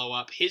got a glow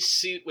up. His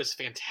suit was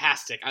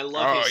fantastic. I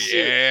love his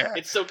suit. Yeah.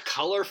 It's so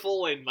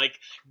colorful and like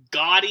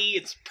gaudy.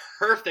 It's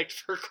perfect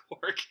for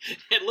Quark.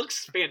 It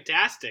looks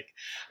fantastic.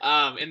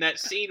 In that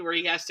scene where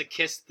he has to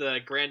kiss the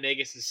Grand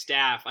Nagus'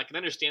 staff, I can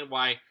understand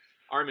why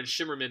Armin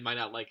Shimmerman might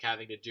not like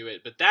having to do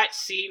it, but that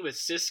scene with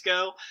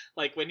Sisko,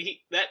 like when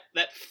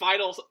that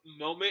final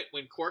moment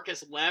when Quark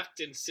has left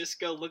and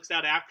Sisko looks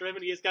out after him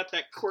and he has got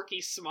that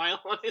quirky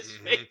smile on his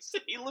face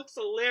and he looks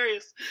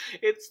hilarious.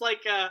 It's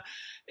like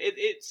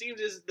it seems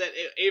as that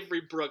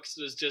Avery Brooks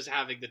was just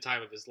having the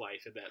time of his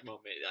life in that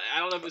moment. I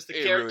don't know if it was the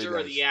character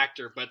really or the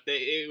actor, but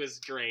it was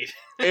great.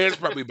 It was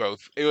probably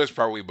both. It was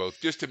probably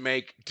both. Just to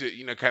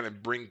kind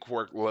of bring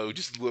Quark low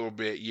just a little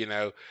bit.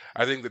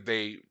 I think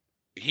that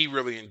he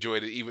really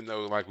enjoyed it, even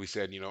though, like we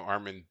said,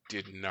 Armin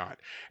did not.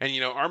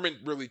 And Armin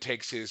really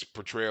takes his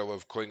portrayal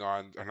of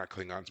Klingons, or not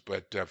Klingons,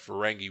 but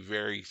Ferengi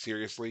very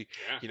seriously.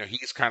 Yeah.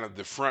 He's kind of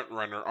the front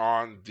runner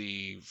on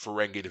the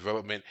Ferengi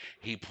development.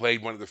 He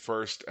played one of the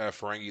first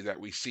Ferengi that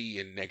we see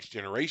in Next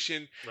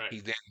Generation. Right. He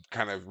then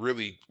kind of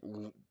really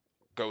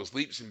goes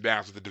leaps and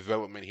bounds with the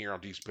development here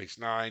on Deep Space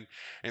Nine,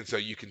 and so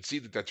you can see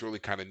that that's really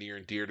kind of near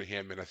and dear to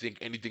him. And I think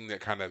anything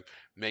that kind of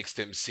makes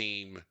them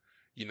seem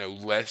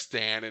less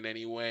than in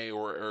any way,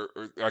 or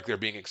like they're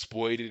being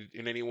exploited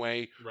in any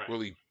way, Right.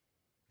 really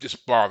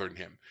just bothering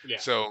him. Yeah.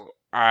 So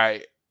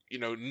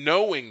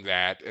knowing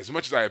that, as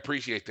much as I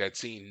appreciate that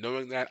scene,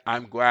 knowing that,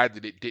 I'm glad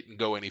that it didn't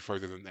go any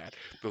further than that.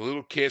 The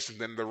little kiss and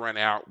then the run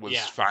out was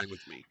fine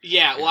with me.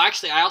 Yeah, well,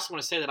 actually, I also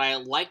want to say that I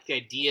like the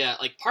idea.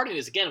 Like, part of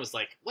me was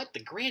like, what? The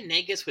Grand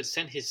Nagus would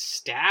send his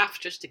staff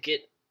just to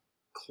get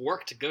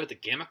Quark to go to the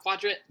Gamma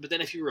Quadrant? But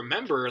then if you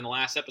remember in the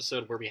last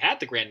episode where we had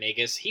the Grand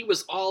Nagus, he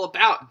was all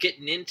about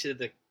getting into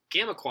the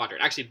Gamma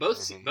Quadrant. Actually,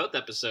 both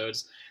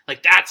episodes,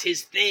 like, that's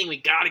his thing.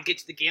 We got to get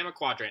to the Gamma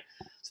Quadrant.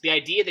 So the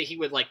idea that he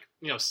would, like,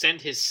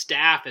 send his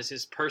staff as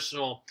his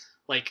personal,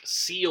 like,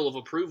 seal of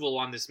approval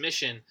on this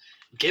mission,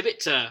 give it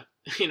to,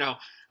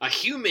 a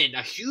human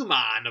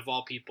of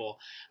all people,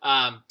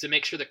 to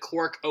make sure that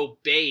Quark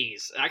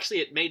obeys. Actually,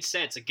 it made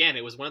sense. Again,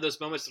 it was one of those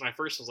moments when I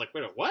first was like,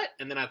 wait, what?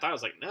 And then I thought, I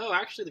was like, no,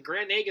 actually, the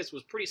Grand Nagus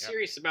was pretty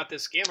serious about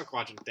this Gamma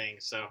Quadrant thing,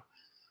 so.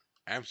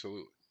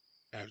 Absolutely.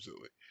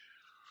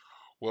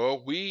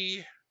 Well,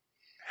 we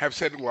have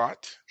said a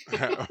lot,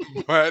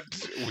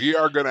 but we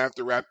are going to have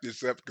to wrap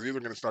this up because people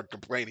are going to start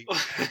complaining.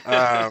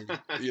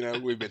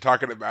 We've been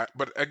talking about,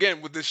 but again,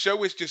 with this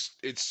show,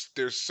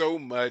 there's so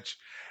much,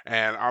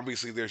 and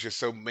obviously there's just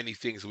so many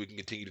things that we can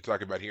continue to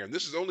talk about here. And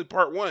this is only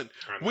part 1.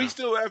 We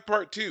still have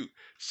part 2.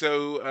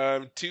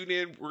 So tune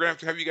in. We're going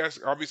to have you guys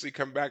obviously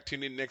come back,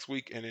 tune in next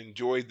week, and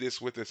enjoy this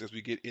with us as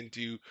we get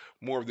into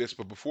more of this.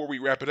 But before we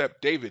wrap it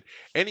up, David,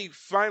 any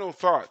final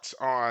thoughts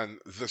on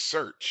The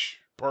Search?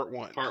 Part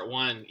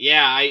 1.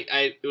 Yeah,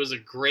 it was a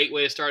great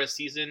way to start a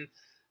season.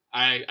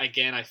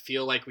 I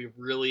feel like we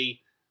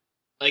really,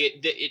 like,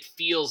 it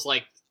feels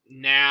like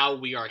now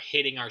we are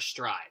hitting our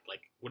stride.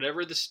 Like, whatever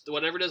it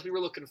is we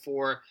were looking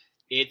for,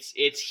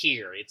 it's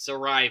here. It's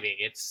arriving.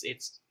 It's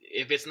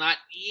if it's not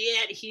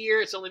yet here,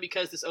 it's only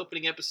because this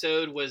opening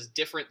episode was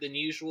different than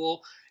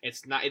usual.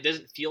 It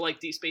doesn't feel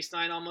like Deep Space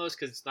Nine almost,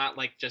 because it's not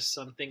like just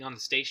something on the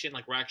station.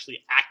 Like, we're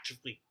actually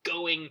actively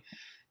going.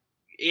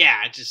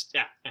 Yeah,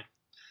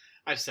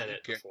 I've said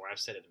it before. I've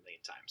said it a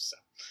million times.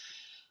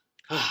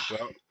 So,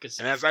 well,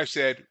 and as I've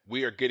said,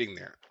 we are getting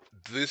there.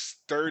 This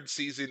 3rd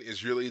season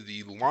is really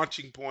the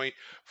launching point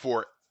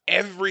for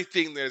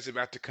everything that is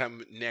about to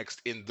come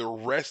next in the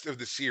rest of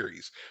the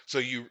series. So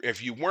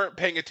if you weren't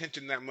paying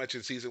attention that much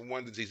in season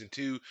 1 and season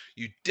 2,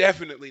 you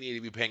definitely need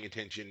to be paying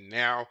attention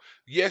now.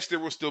 Yes, there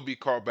will still be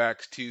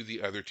callbacks to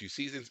the other 2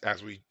 seasons,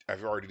 as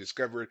I've already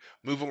discovered.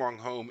 Move Along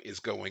Home is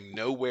going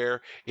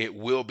nowhere. It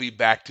will be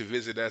back to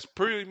visit us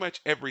pretty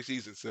much every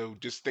season, so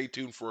just stay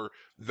tuned for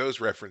those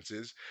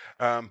references.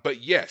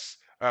 But yes,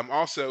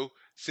 also,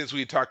 since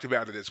we talked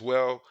about it as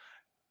well,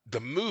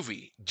 the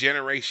movie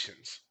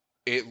Generations,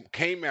 it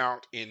came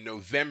out in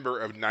November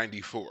of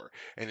 '94,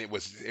 and it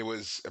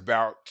was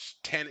about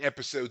 10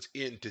 episodes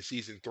into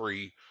season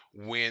 3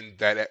 when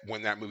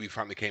that movie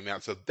finally came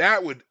out. So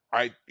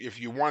if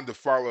you wanted to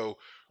follow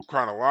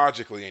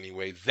chronologically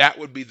anyway, that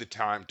would be the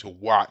time to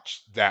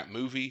watch that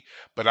movie.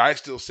 But I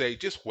still say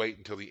just wait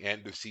until the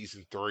end of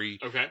season 3,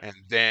 and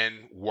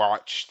then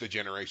watch the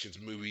Generations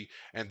movie.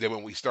 And then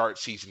when we start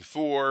season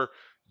 4,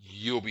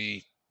 you'll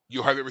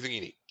have everything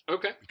you need.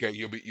 Okay,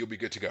 you'll be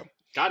good to go.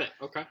 Got it.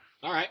 Okay,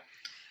 all right.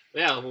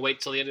 Yeah, we'll wait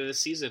till the end of the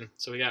season.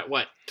 So we got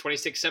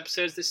 26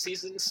 episodes this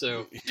season,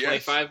 so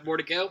 25 more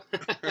to go.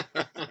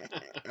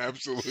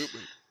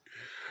 Absolutely.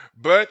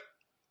 But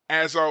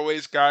As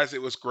always, guys,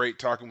 it was great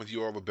talking with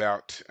you all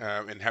about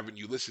and having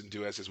you listen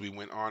to us as we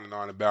went on and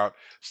on about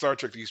Star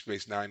Trek Deep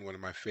Space Nine, one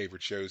of my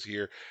favorite shows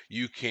here.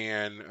 You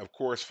can, of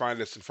course, find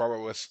us and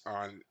follow us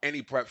on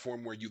any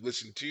platform where you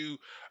listen to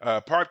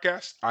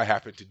podcasts. I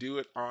happen to do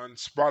it on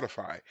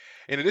Spotify.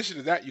 In addition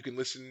to that, you can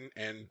listen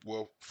and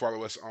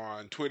follow us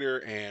on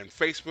Twitter and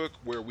Facebook,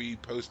 where we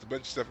post a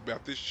bunch of stuff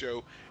about this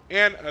show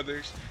and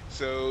others.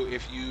 So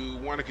if you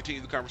want to continue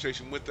the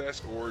conversation with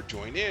us or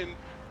join in,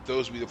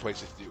 those will be the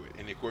places to do it.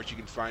 And of course, you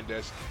can find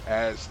us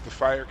as The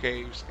Fire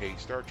Caves, a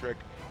Star Trek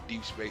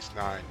Deep Space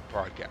Nine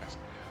podcast.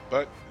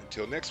 But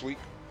until next week,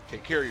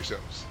 take care of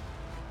yourselves.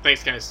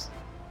 Thanks, guys.